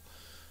possible.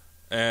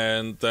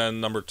 And then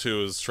number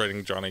 2 is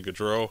trading Johnny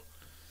Gaudreau.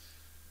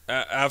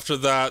 After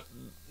that,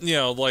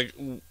 like,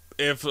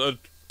 if a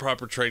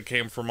proper trade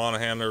came for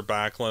Monahan or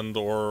Backlund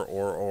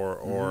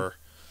or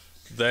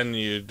then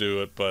you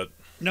do it. But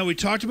no, we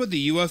talked about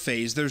the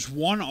UFAs. There's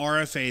one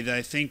RFA that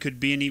I think could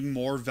be an even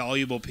more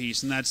valuable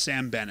piece, and that's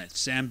Sam Bennett.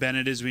 Sam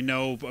Bennett, as we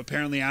know,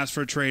 apparently asked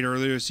for a trade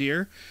earlier this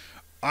year.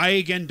 I,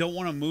 again, don't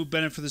want to move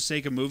Bennett for the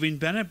sake of moving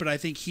Bennett, but I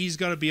think he's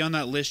got to be on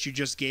that list you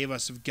just gave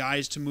us of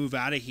guys to move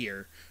out of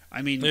here.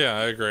 I mean, yeah,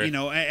 I agree.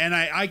 And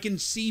I can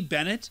see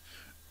Bennett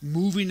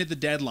moving at the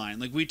deadline.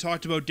 Like, we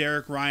talked about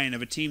Derek Ryan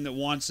of a team that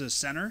wants a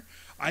center.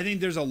 I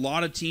think there's a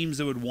lot of teams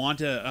that would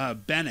want a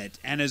Bennett,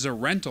 and as a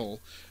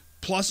rental,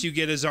 plus you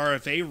get his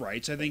RFA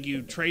rights. I think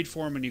you trade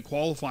for him and you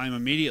qualify him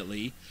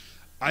immediately.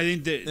 I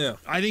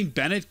think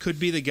Bennett could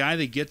be the guy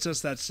that gets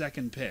us that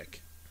second pick.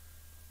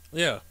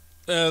 Yeah.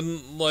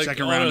 And, like,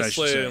 second honestly, round, I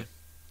should say.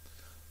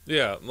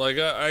 Yeah, like,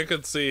 I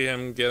could see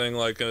him getting,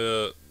 like,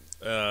 a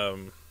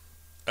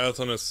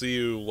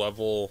Athanasiou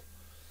level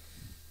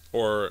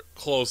or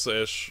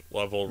close-ish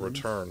level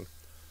return.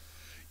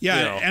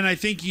 Yeah, and I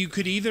think you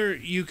could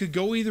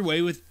go either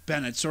way with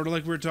Bennett, sort of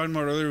like we were talking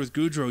about earlier with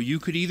Gaudreau. You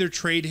could either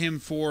trade him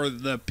for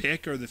the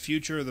pick or the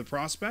future of the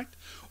prospect,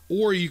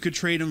 or you could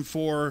trade him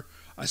for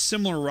a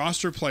similar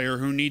roster player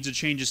who needs a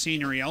change of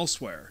scenery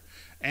elsewhere.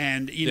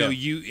 And,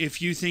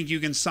 if you think you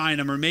can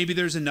sign him, or maybe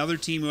there's another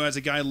team who has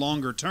a guy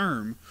longer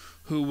term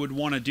who would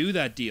want to do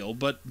that deal,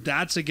 but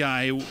that's a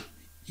guy,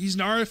 he's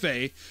an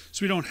RFA,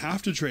 so we don't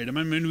have to trade him.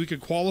 I mean, we could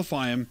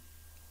qualify him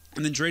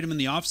and then trade him in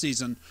the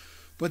offseason.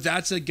 But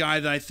that's a guy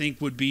that I think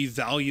would be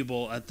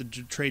valuable at the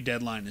trade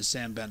deadline is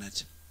Sam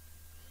Bennett.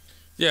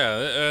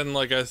 Yeah, and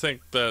like I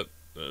think that,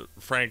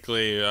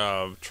 frankly,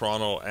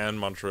 Toronto and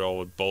Montreal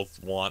would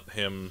both want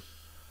him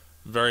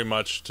very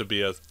much to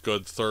be a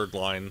good third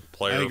line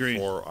player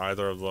for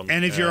either of them.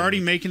 And if you're already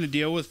making a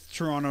deal with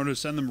Toronto to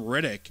send them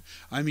Riddick,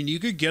 I mean, you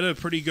could get a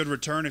pretty good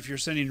return if you're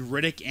sending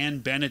Riddick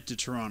and Bennett to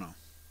Toronto.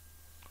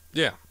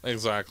 Yeah,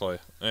 exactly.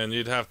 And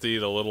you'd have to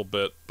eat a little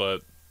bit,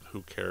 but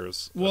who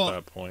cares at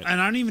that point?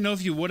 And I don't even know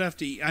if you would have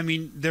to eat. I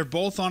mean, they're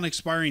both on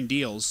expiring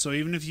deals, so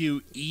even if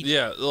you eat...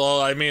 Yeah, well,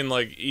 I mean,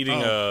 like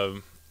eating a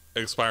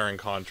expiring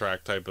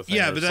contract type of thing.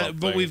 Yeah,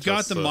 but we've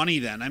got the money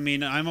then. I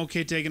mean, I'm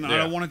okay taking... I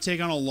don't want to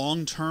take on a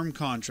long-term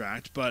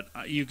contract, but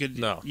you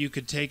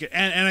could take it.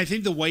 And I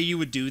think the way you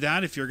would do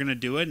that, if you're going to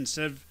do it,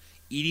 instead of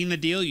eating the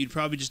deal, you'd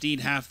probably just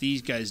eat half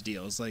these guys'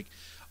 deals. Like,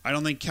 I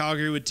don't think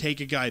Calgary would take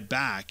a guy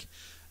back.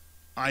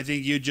 I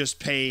think you'd just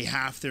pay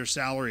half their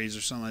salaries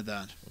or something like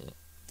that.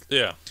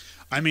 Yeah.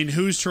 I mean,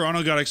 who's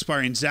Toronto got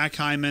expiring? Zach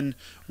Hyman,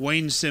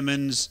 Wayne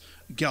Simmons,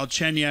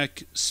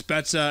 Galchenyuk,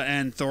 Spezza,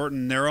 and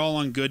Thornton. They're all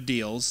on good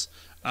deals.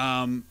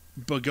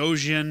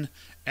 Bogosian,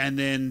 and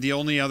then the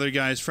only other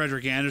guy is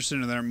Frederick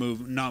Anderson, and they're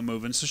not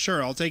moving. So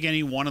sure, I'll take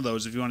any one of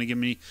those if you want to give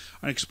me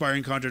an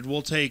expiring contract.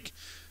 We'll take...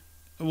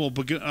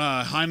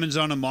 Hyman's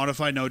on a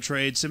modified no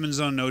trade. Simmons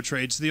on no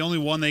trade. So the only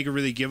one they could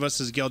really give us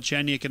is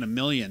Galchenyuk and $1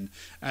 million.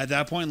 At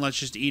that point, let's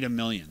just eat $1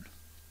 million.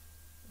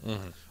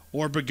 Mm-hmm.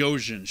 Or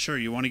Bogosian. Sure,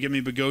 you want to give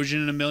me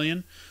Bogosian and $1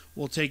 million?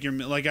 We'll take your...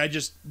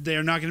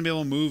 they're not going to be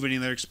able to move any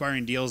of their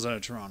expiring deals out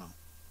of Toronto.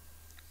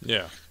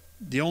 Yeah.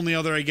 The only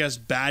other, I guess,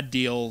 bad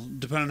deal,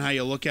 depending on how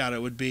you look at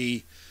it, would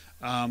be...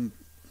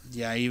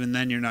 even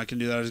then you're not going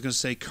to do that. I was going to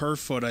say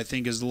Kerfoot, I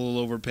think, is a little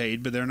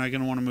overpaid, but they're not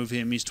going to want to move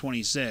him. He's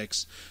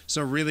 26.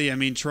 So really, I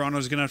mean,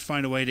 Toronto's going to have to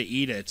find a way to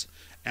eat it.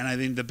 And I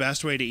think the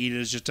best way to eat it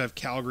is just to have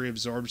Calgary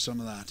absorb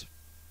some of that.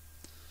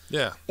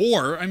 Yeah.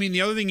 Or, I mean,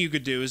 the other thing you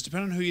could do is,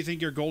 depending on who you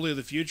think your goalie of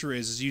the future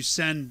is you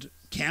send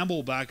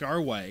Campbell back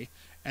our way,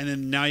 and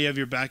then now you have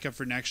your backup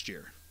for next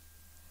year.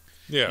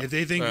 Yeah. If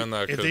they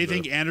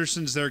think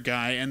Anderson's their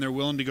guy and they're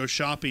willing to go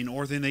shopping,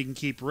 or think they can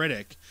keep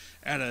Riddick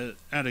at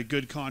a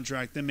good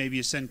contract, then maybe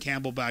you send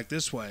Campbell back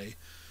this way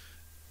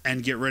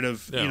and get rid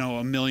of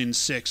 $1.6 million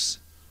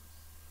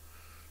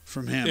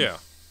from him. Yeah.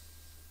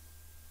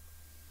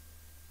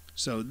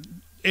 So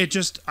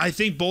I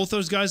think both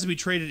those guys will be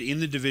traded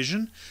in the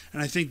division,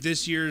 and I think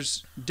this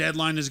year's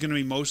deadline is going to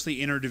be mostly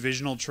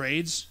interdivisional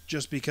trades,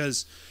 just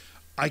because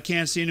I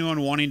can't see anyone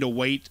wanting to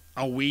wait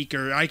a week,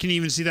 or I can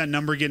even see that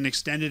number getting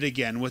extended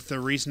again with the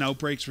recent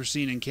outbreaks we're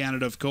seeing in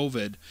Canada of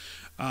COVID.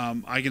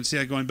 I can see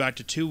that going back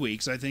to 2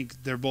 weeks. I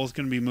think they're both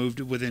going to be moved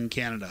within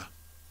Canada.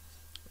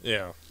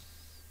 Yeah.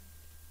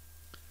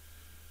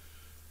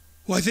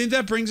 Well, I think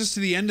that brings us to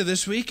the end of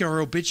this week,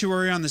 our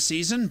obituary on the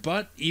season.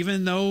 But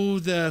even though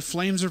the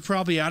Flames are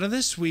probably out of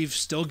this, we've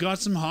still got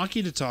some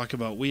hockey to talk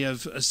about. We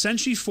have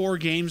essentially 4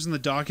 games in the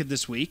docket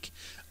this week.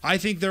 I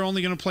think they're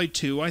only going to play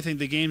 2. I think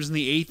the games in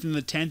the 8th and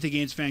the 10th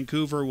against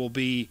Vancouver will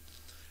be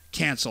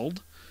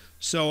canceled.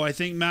 So I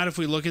think, Matt, if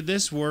we look at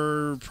this,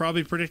 we're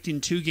probably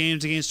predicting 2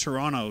 games against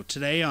Toronto.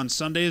 Today on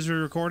Sunday as we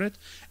record it,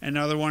 and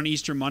another one on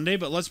Easter Monday.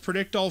 But let's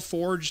predict all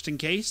 4 just in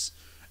case.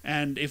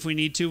 And if we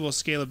need to, we'll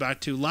scale it back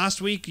to.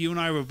 Last week, you and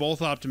I were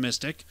both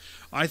optimistic.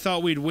 I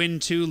thought we'd win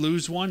 2,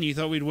 lose 1. You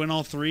thought we'd win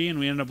all 3, and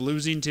we ended up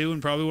losing 2 and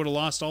probably would have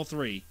lost all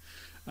 3.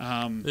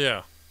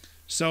 Yeah.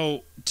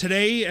 So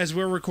today, as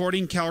we're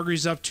recording,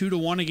 Calgary's up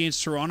 2-1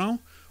 against Toronto.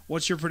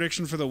 What's your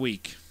prediction for the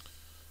week?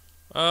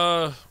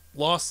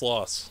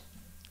 Loss.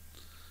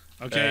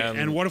 Okay,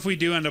 and what if we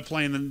do end up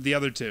playing the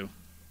other 2?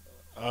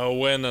 A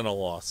win and a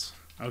loss.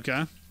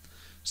 Okay.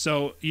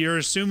 So you're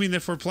assuming that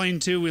if we're playing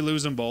 2, we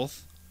lose them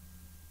both?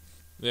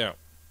 Yeah.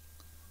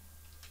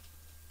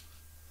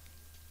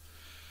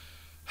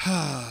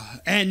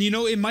 And,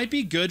 it might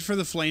be good for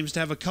the Flames to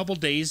have a couple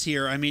days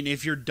here. I mean,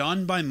 if you're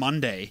done by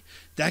Monday,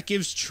 that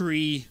gives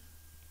Tree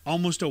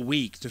almost a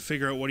week to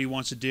figure out what he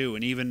wants to do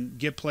and even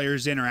get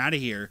players in or out of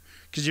here,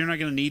 because you're not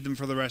going to need them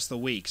for the rest of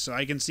the week. So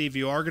I can see if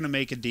you are going to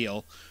make a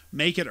deal,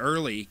 make it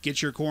early,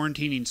 get your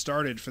quarantining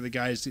started for the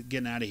guys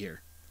getting out of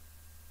here.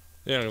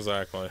 Yeah,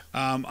 exactly.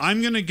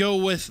 I'm going to go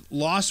with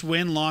loss,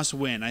 win.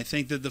 I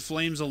think that the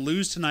Flames will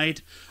lose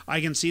tonight.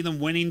 I can see them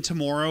winning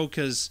tomorrow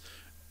because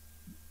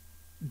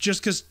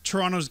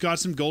Toronto's got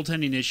some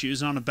goaltending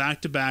issues. And on a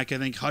back-to-back, I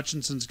think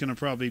Hutchinson's going to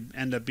probably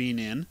end up being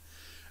in.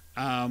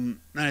 And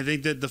I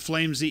think that the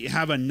Flames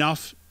have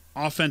enough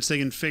offense they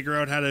can figure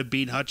out how to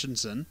beat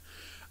Hutchinson.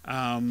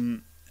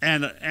 And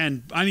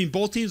I mean,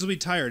 both teams will be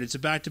tired. It's a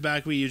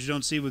back-to-back we usually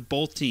don't see with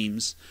both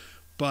teams.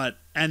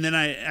 And then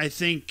I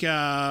think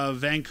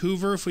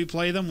Vancouver, if we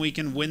play them, we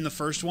can win the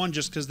first one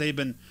just because they've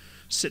been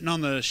sitting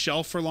on the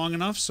shelf for long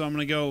enough. So I'm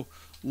going to go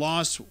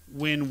loss,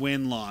 win,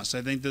 loss.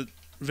 I think that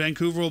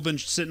Vancouver will have been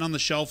sitting on the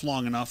shelf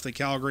long enough that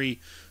Calgary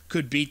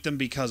could beat them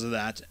because of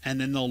that, and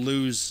then they'll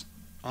lose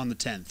on the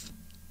 10th.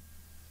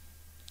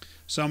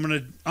 So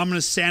I'm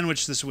gonna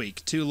sandwich this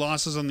week. 2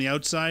 losses on the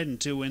outside and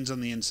 2 wins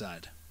on the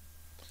inside.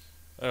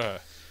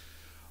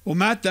 Well,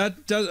 Matt, that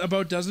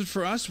about does it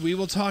for us. We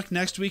will talk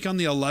next week on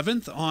the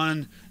 11th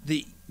on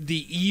the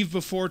eve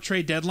before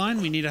trade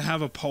deadline. We need to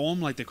have a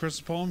poem like the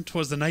Christmas poem.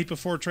 'Twas the night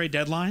before trade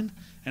deadline,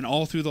 and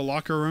all through the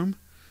locker room,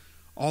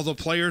 all the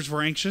players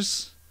were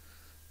anxious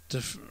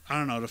to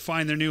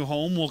find their new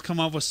home. We'll come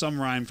up with some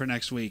rhyme for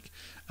next week,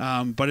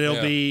 but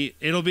it'll be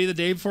the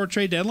day before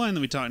trade deadline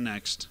that we talk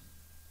next.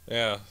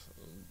 Yeah.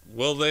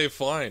 Will they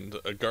find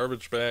a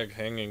garbage bag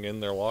hanging in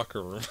their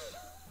locker room?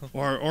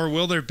 or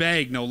will their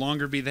bag no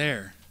longer be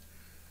there?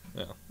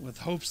 Yeah. With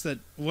hopes that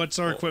what's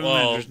our equipment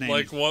manager's name?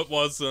 Like what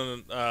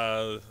wasn't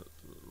Robert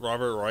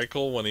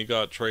Reichel when he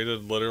got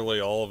traded?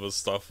 Literally, all of his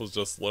stuff was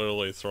just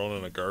literally thrown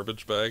in a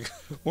garbage bag.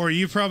 Or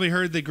you probably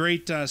heard the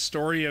great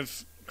story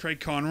of Craig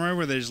Conroy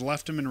where they just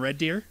left him in Red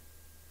Deer.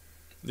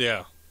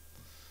 Yeah.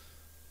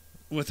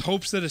 With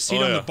hopes that a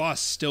seat on the bus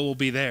still will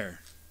be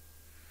there.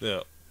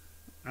 Yeah.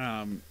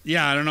 I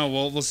don't know.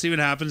 We'll see what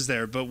happens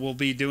there, but we'll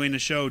be doing a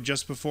show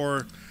just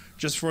before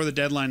the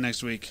deadline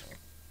next week.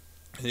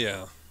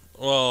 Yeah.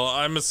 Well,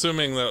 I'm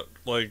assuming that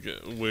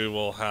we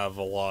will have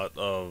a lot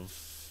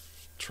of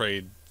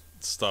trade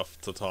stuff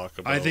to talk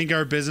about. I think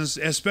our business,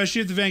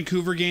 especially if the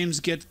Vancouver games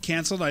get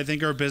canceled, I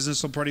think our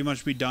business will pretty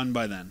much be done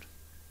by then.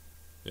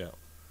 Yeah.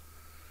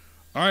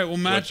 All right. Well,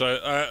 Matt. Which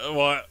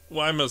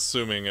I'm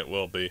assuming it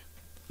will be.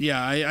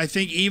 Yeah, I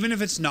think even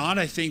if it's not,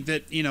 I think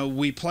that,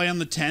 we play on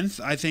the 10th.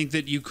 I think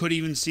that you could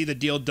even see the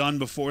deal done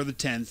before the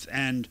 10th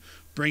and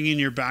bring in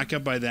your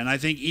backup by then. I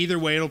think either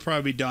way it'll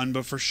probably be done,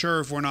 but for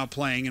sure if we're not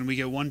playing and we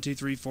get 1, 2,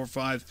 3, 4,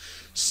 5,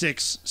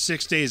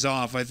 6 days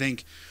off, I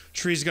think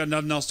Tree's got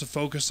nothing else to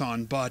focus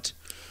on but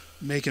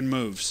making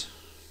moves.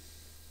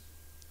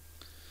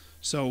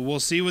 So we'll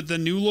see what the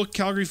new look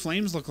Calgary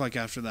Flames look like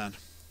after that.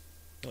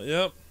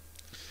 Yep.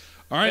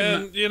 All right,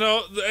 and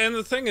and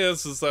the thing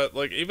is that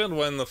even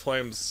when the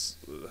Flames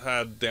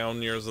had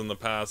down years in the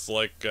past, in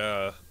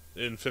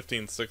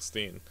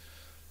 15-16,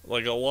 a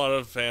lot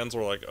of fans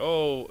were like,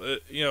 "Oh,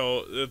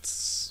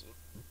 it's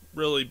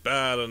really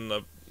bad,"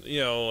 and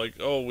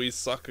we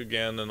suck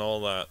again and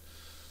all that.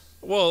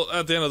 Well,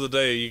 at the end of the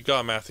day, you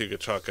got Matthew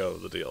Tkachuk out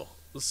of the deal,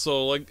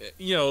 so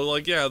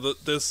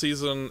this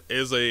season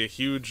is a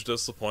huge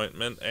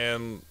disappointment,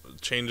 and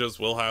changes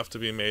will have to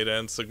be made,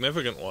 and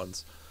significant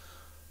ones,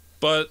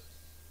 but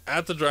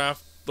at the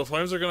draft, the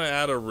Flames are going to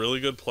add a really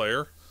good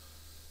player,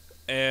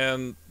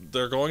 and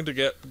they're going to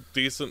get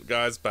decent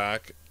guys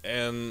back,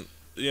 and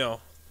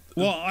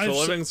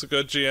Living's a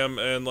good GM,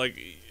 and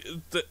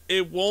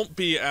it won't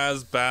be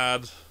as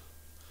bad.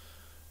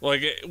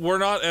 We're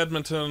not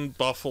Edmonton,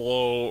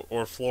 Buffalo,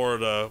 or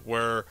Florida,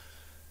 where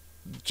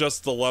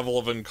just the level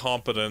of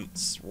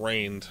incompetence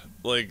reigned.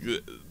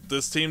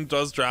 This team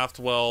does draft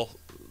well.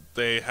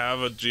 They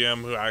have a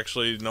GM who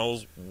actually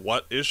knows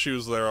what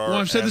issues there are. Well,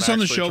 I've said this on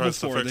the show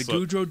before. The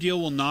Gaudreau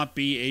deal will not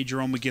be a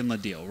Jerome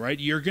McGinley deal, right?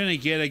 You're going to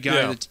get a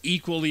guy that's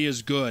equally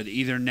as good,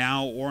 either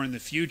now or in the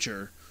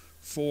future,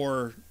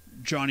 for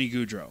Johnny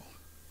Gaudreau.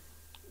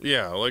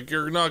 Yeah,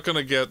 you're not going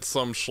to get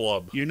some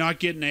schlub. You're not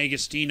getting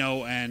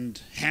Agostino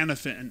and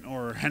Hanifin,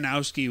 or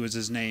Hanowski was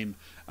his name.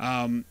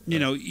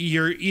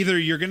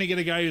 You're going to get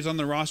a guy who's on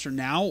the roster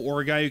now,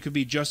 or a guy who could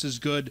be just as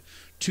good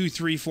 2,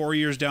 3, 4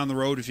 years down the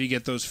road if you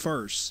get those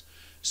firsts.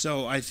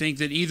 So I think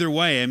that either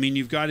way,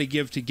 you've got to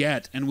give to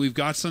get, and we've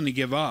got something to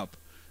give up.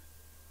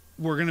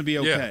 We're going to be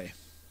okay. Yeah.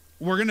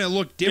 We're going to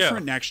look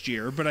different next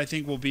year, but I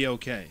think we'll be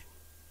okay.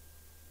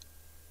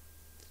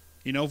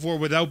 If we're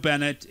without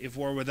Bennett, if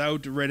we're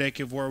without Riddick,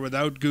 if we're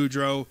without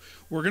Gaudreau,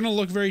 we're going to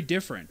look very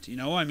different.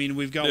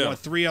 We've got,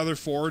 3 other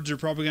forwards are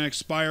probably going to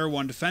expire,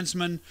 1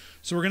 defenseman.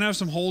 So we're going to have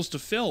some holes to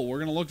fill. We're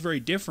going to look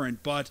very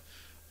different, but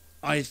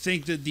I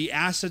think that the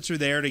assets are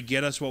there to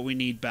get us what we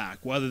need back,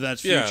 whether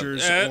that's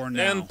futures or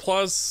now. And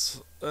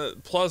plus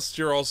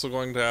you're also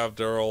going to have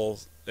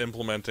Darryl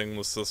implementing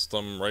the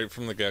system right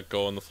from the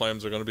get-go, and the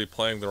Flames are going to be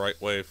playing the right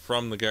way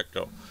from the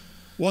get-go.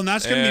 Well, and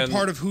that's going to be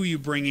part of who you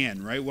bring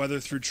in, right?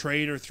 Whether through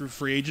trade or through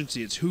free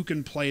agency, it's who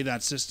can play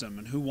that system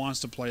and who wants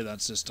to play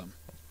that system.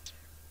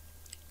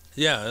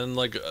 Yeah, and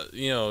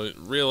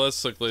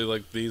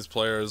realistically, these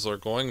players are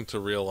going to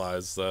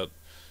realize that,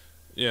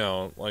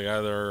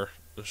 either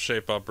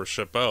shape up or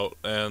ship out,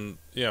 and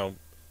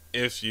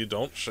if you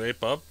don't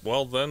shape up,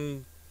 well,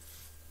 then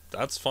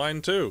that's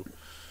fine too.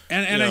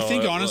 And I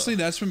think, honestly,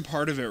 that's been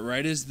part of it,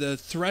 right? Is the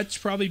threat's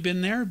probably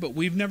been there, but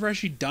we've never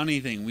actually done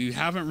anything. We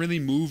haven't really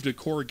moved a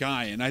core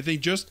guy. And I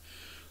think just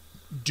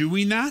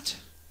doing that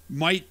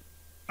might,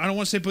 I don't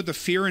want to say put the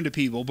fear into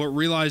people, but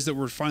realize that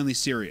we're finally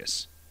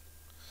serious.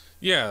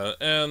 Yeah,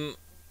 and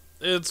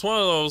it's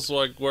one of those,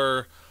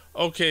 where,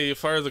 okay, you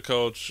fire the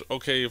coach,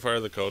 okay, you fire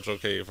the coach,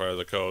 okay, you fire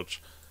the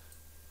coach.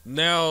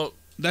 Now,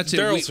 that's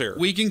Daryl's here.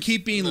 We can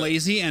keep being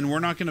lazy, and we're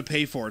not going to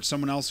pay for it.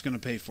 Someone else is going to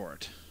pay for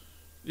it.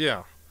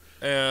 Yeah.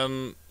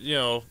 And,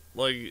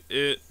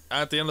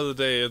 at the end of the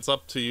day, it's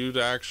up to you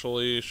to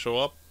actually show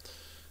up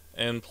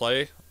and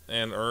play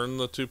and earn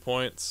the 2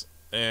 points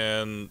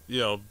and,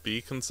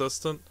 be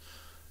consistent.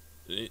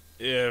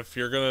 If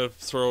you're going to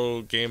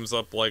throw games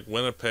up like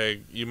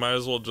Winnipeg, you might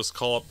as well just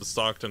call up the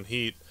Stockton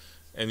Heat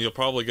and you'll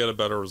probably get a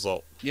better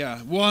result.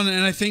 Yeah, well,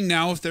 and I think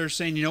now if they're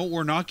saying,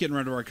 we're not getting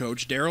rid of our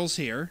coach, Daryl's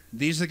here.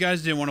 These are the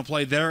guys that didn't want to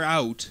play. They're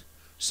out.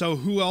 So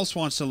who else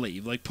wants to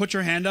leave? Like, put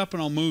your hand up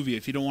and I'll move you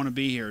if you don't want to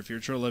be here, if you're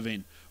true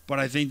living. But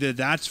I think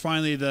that's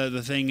finally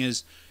the thing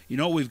is,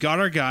 we've got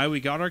our guy,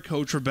 we got our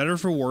coach, for better or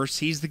for worse.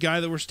 He's the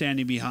guy that we're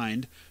standing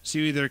behind. So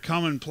you either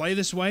come and play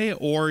this way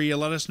or you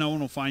let us know and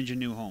we'll find you a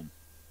new home.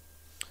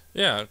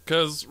 Yeah,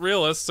 because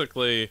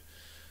realistically,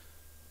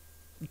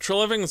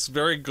 Treliving's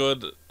very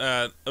good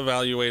at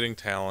evaluating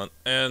talent.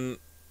 And,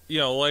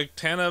 like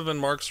Tanev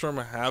and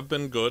Markstrom have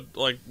been good.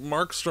 Like,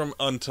 Markstrom,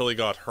 until he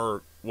got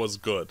hurt, was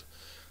good.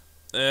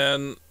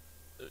 And,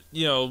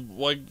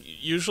 like,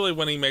 usually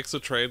when he makes a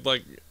trade,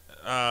 like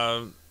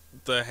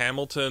the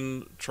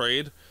Hamilton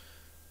trade,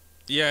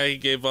 yeah, he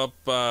gave up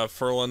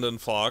Ferland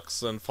and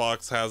Fox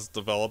has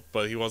developed,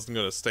 but he wasn't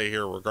going to stay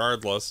here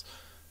regardless.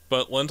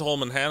 But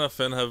Lindholm and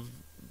Hanifin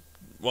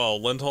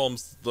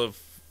Lindholm's the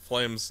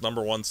Flames'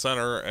 number one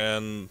center,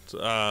 and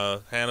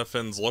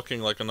Hanifin's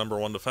looking like a number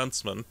one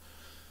defenseman.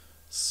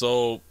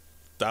 So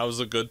that was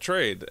a good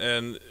trade.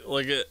 And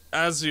like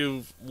as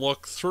you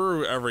look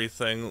through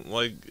everything,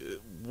 like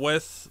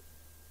with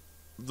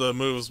the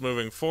moves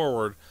moving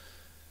forward,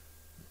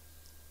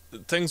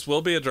 things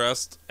will be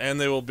addressed, and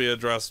they will be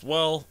addressed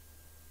well.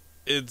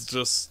 It's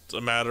just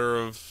a matter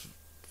of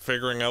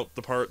figuring out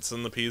the parts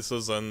and the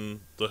pieces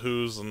and the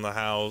who's and the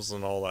how's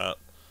and all that.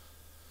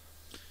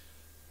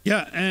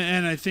 Yeah,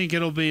 and I think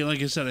it'll be,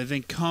 like I said, I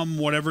think come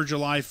whatever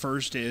July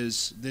 1st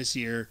is this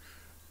year,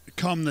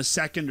 come the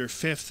 2nd or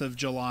 5th of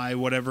July,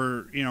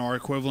 whatever, our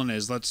equivalent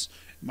is, it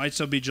might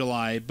still be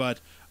July, but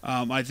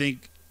I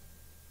think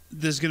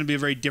this is going to be a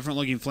very different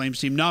looking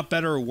Flames team. Not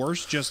better or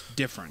worse, just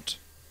different.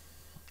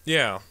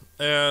 Yeah,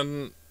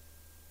 and,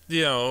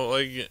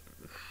 like,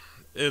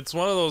 it's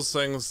one of those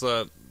things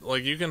that,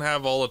 like, you can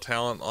have all the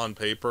talent on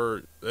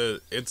paper.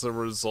 It's a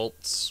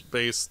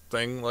results-based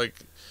thing. Like,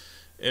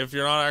 if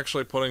you're not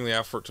actually putting the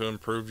effort to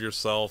improve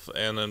yourself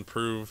and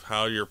improve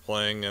how you're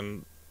playing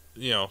and,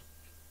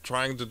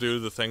 trying to do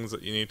the things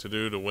that you need to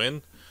do to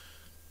win,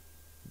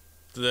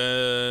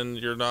 then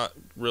you're not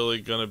really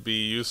going to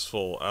be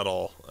useful at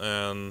all.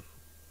 And,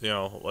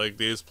 like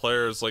these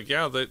players, like,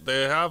 yeah,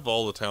 they have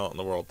all the talent in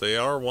the world. They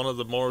are one of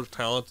the more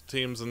talented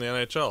teams in the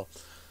NHL.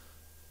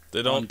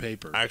 They don't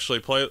actually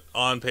play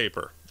on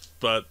paper,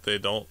 but they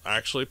don't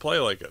actually play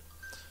like it.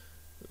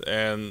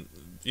 And,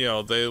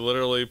 they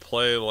literally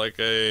play like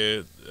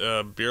a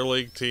beer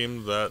league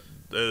team that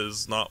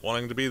is not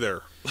wanting to be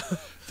there.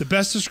 The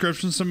best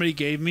description somebody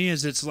gave me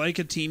is it's like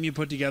a team you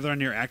put together on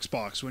your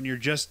Xbox when you're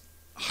just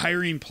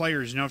hiring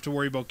players. You don't have to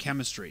worry about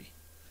chemistry.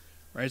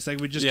 Right? It's like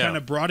we just kind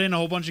of brought in a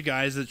whole bunch of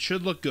guys that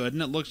should look good,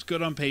 and it looks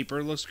good on paper,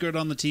 it looks good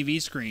on the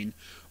TV screen,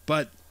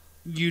 but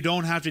you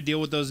don't have to deal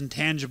with those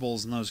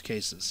intangibles in those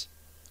cases.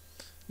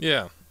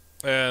 Yeah,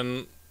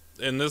 and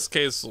in this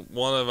case,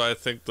 one of, I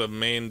think, the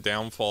main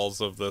downfalls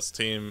of this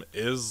team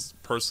is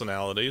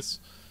personalities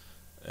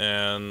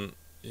and,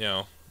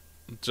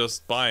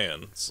 just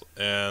buy-ins.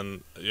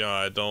 And,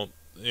 I don't,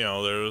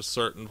 there's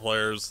certain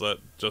players that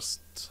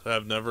just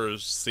have never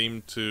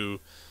seemed to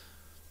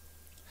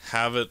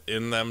have it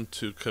in them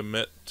to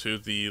commit to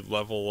the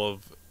level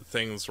of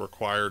things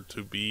required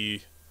to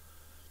be,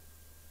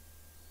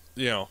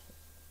 an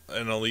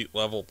elite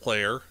level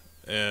player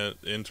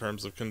in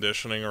terms of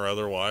conditioning or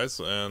otherwise.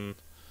 And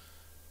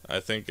I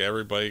think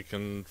everybody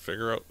can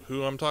figure out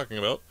who I'm talking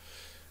about.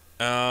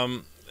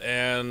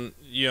 And,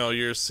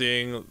 you're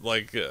seeing,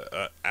 like,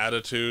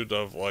 attitude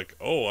of, like,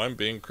 oh, I'm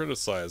being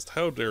criticized,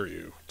 how dare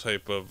you,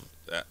 type of,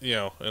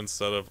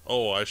 instead of,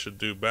 oh, I should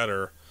do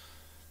better.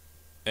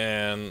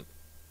 And,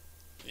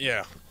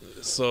 yeah,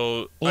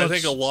 so I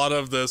think a lot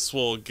of this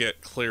will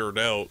get cleared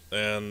out,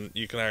 and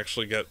you can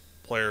actually get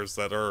players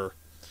that are,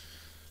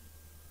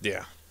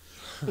 Well,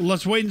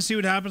 let's wait and see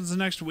what happens the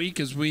next week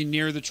as we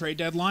near the trade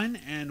deadline,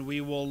 and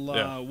we will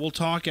we'll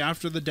talk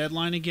after the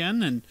deadline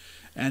again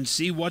and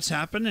see what's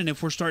happened and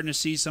if we're starting to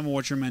see some of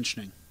what you're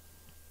mentioning.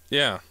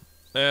 Yeah,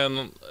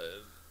 and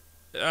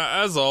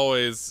as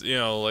always,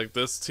 like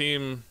this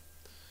team,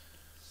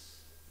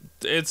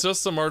 it's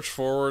just a march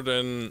forward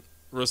and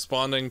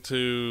responding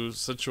to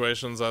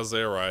situations as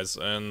they arise,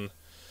 and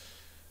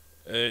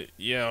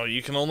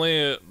you can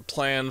only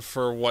plan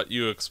for what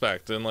you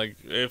expect. And like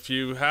if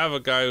you have a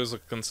guy who's a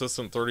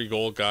consistent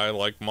 30-goal guy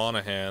like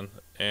Monahan,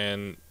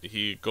 and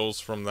he goes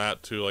from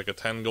that to like a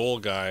 10-goal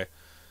guy,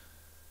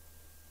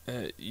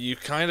 you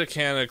kind of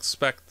can't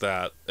expect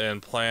that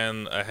and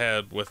plan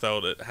ahead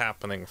without it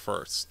happening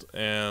first.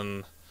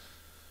 And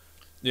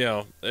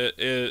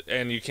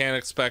and you can't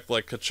expect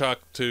like Tkachuk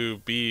to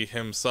be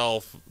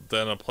himself,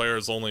 then a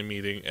player's only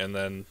meeting, and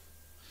then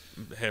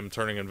him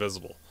turning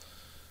invisible.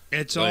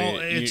 It's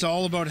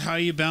all about how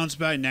you bounce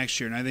back next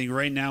year, and I think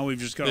right now we've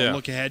just got to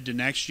look ahead to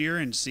next year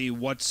and see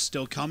what's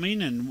still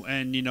coming,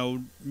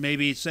 and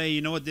maybe say,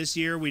 this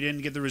year we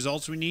didn't get the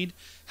results we need.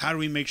 How do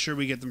we make sure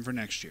we get them for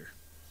next year?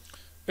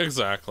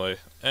 Exactly,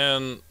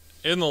 and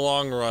in the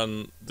long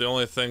run, the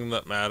only thing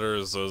that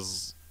matters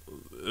is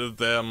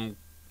them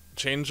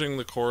changing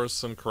the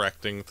course and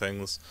correcting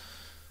things.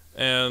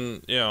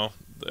 And,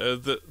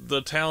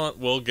 the talent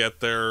will get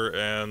there,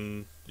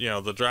 and,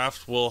 the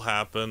draft will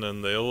happen,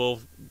 and they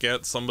will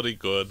get somebody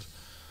good.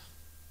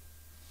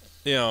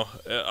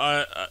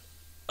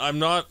 I'm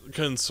not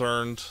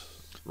concerned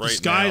right now. The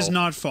sky's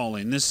not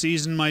falling. This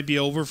season might be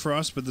over for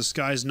us, but the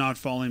sky's not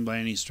falling by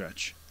any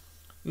stretch.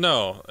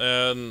 No,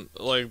 and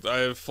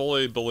I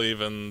fully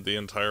believe in the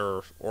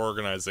entire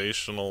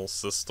organizational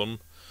system.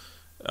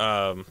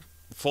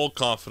 Full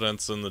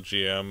confidence in the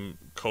GM,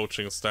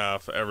 coaching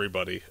staff,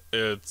 everybody.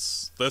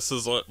 This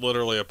is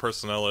literally a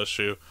personnel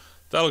issue.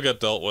 That'll get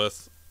dealt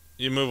with.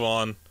 You move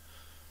on.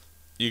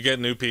 You get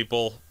new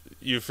people.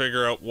 You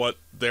figure out what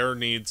their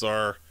needs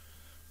are,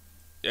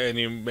 and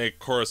you make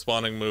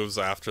corresponding moves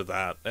after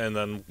that, and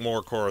then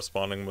more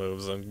corresponding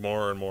moves, and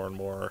more and more and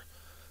more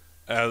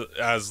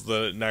as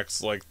the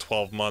next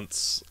 12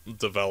 months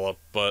develop.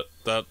 But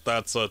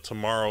that's a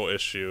tomorrow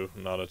issue,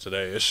 not a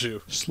today issue.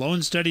 Slow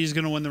and steady is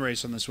going to win the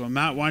race on this one.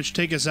 Matt, why don't you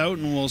take us out,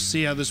 and we'll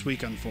see how this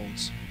week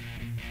unfolds.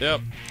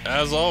 Yep,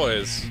 as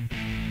always,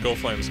 go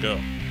Flames go.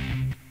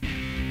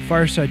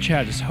 Fireside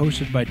Chat is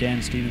hosted by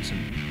Dan Stevenson,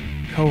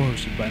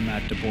 co-hosted by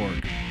Matt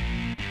DeBorg.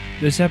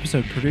 This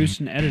episode produced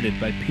and edited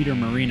by Peter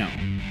Marino.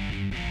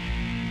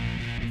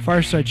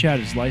 Fireside Chat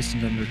is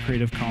licensed under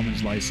Creative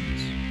Commons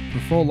license. For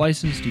full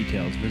license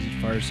details, visit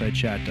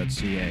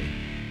firesidechat.ca.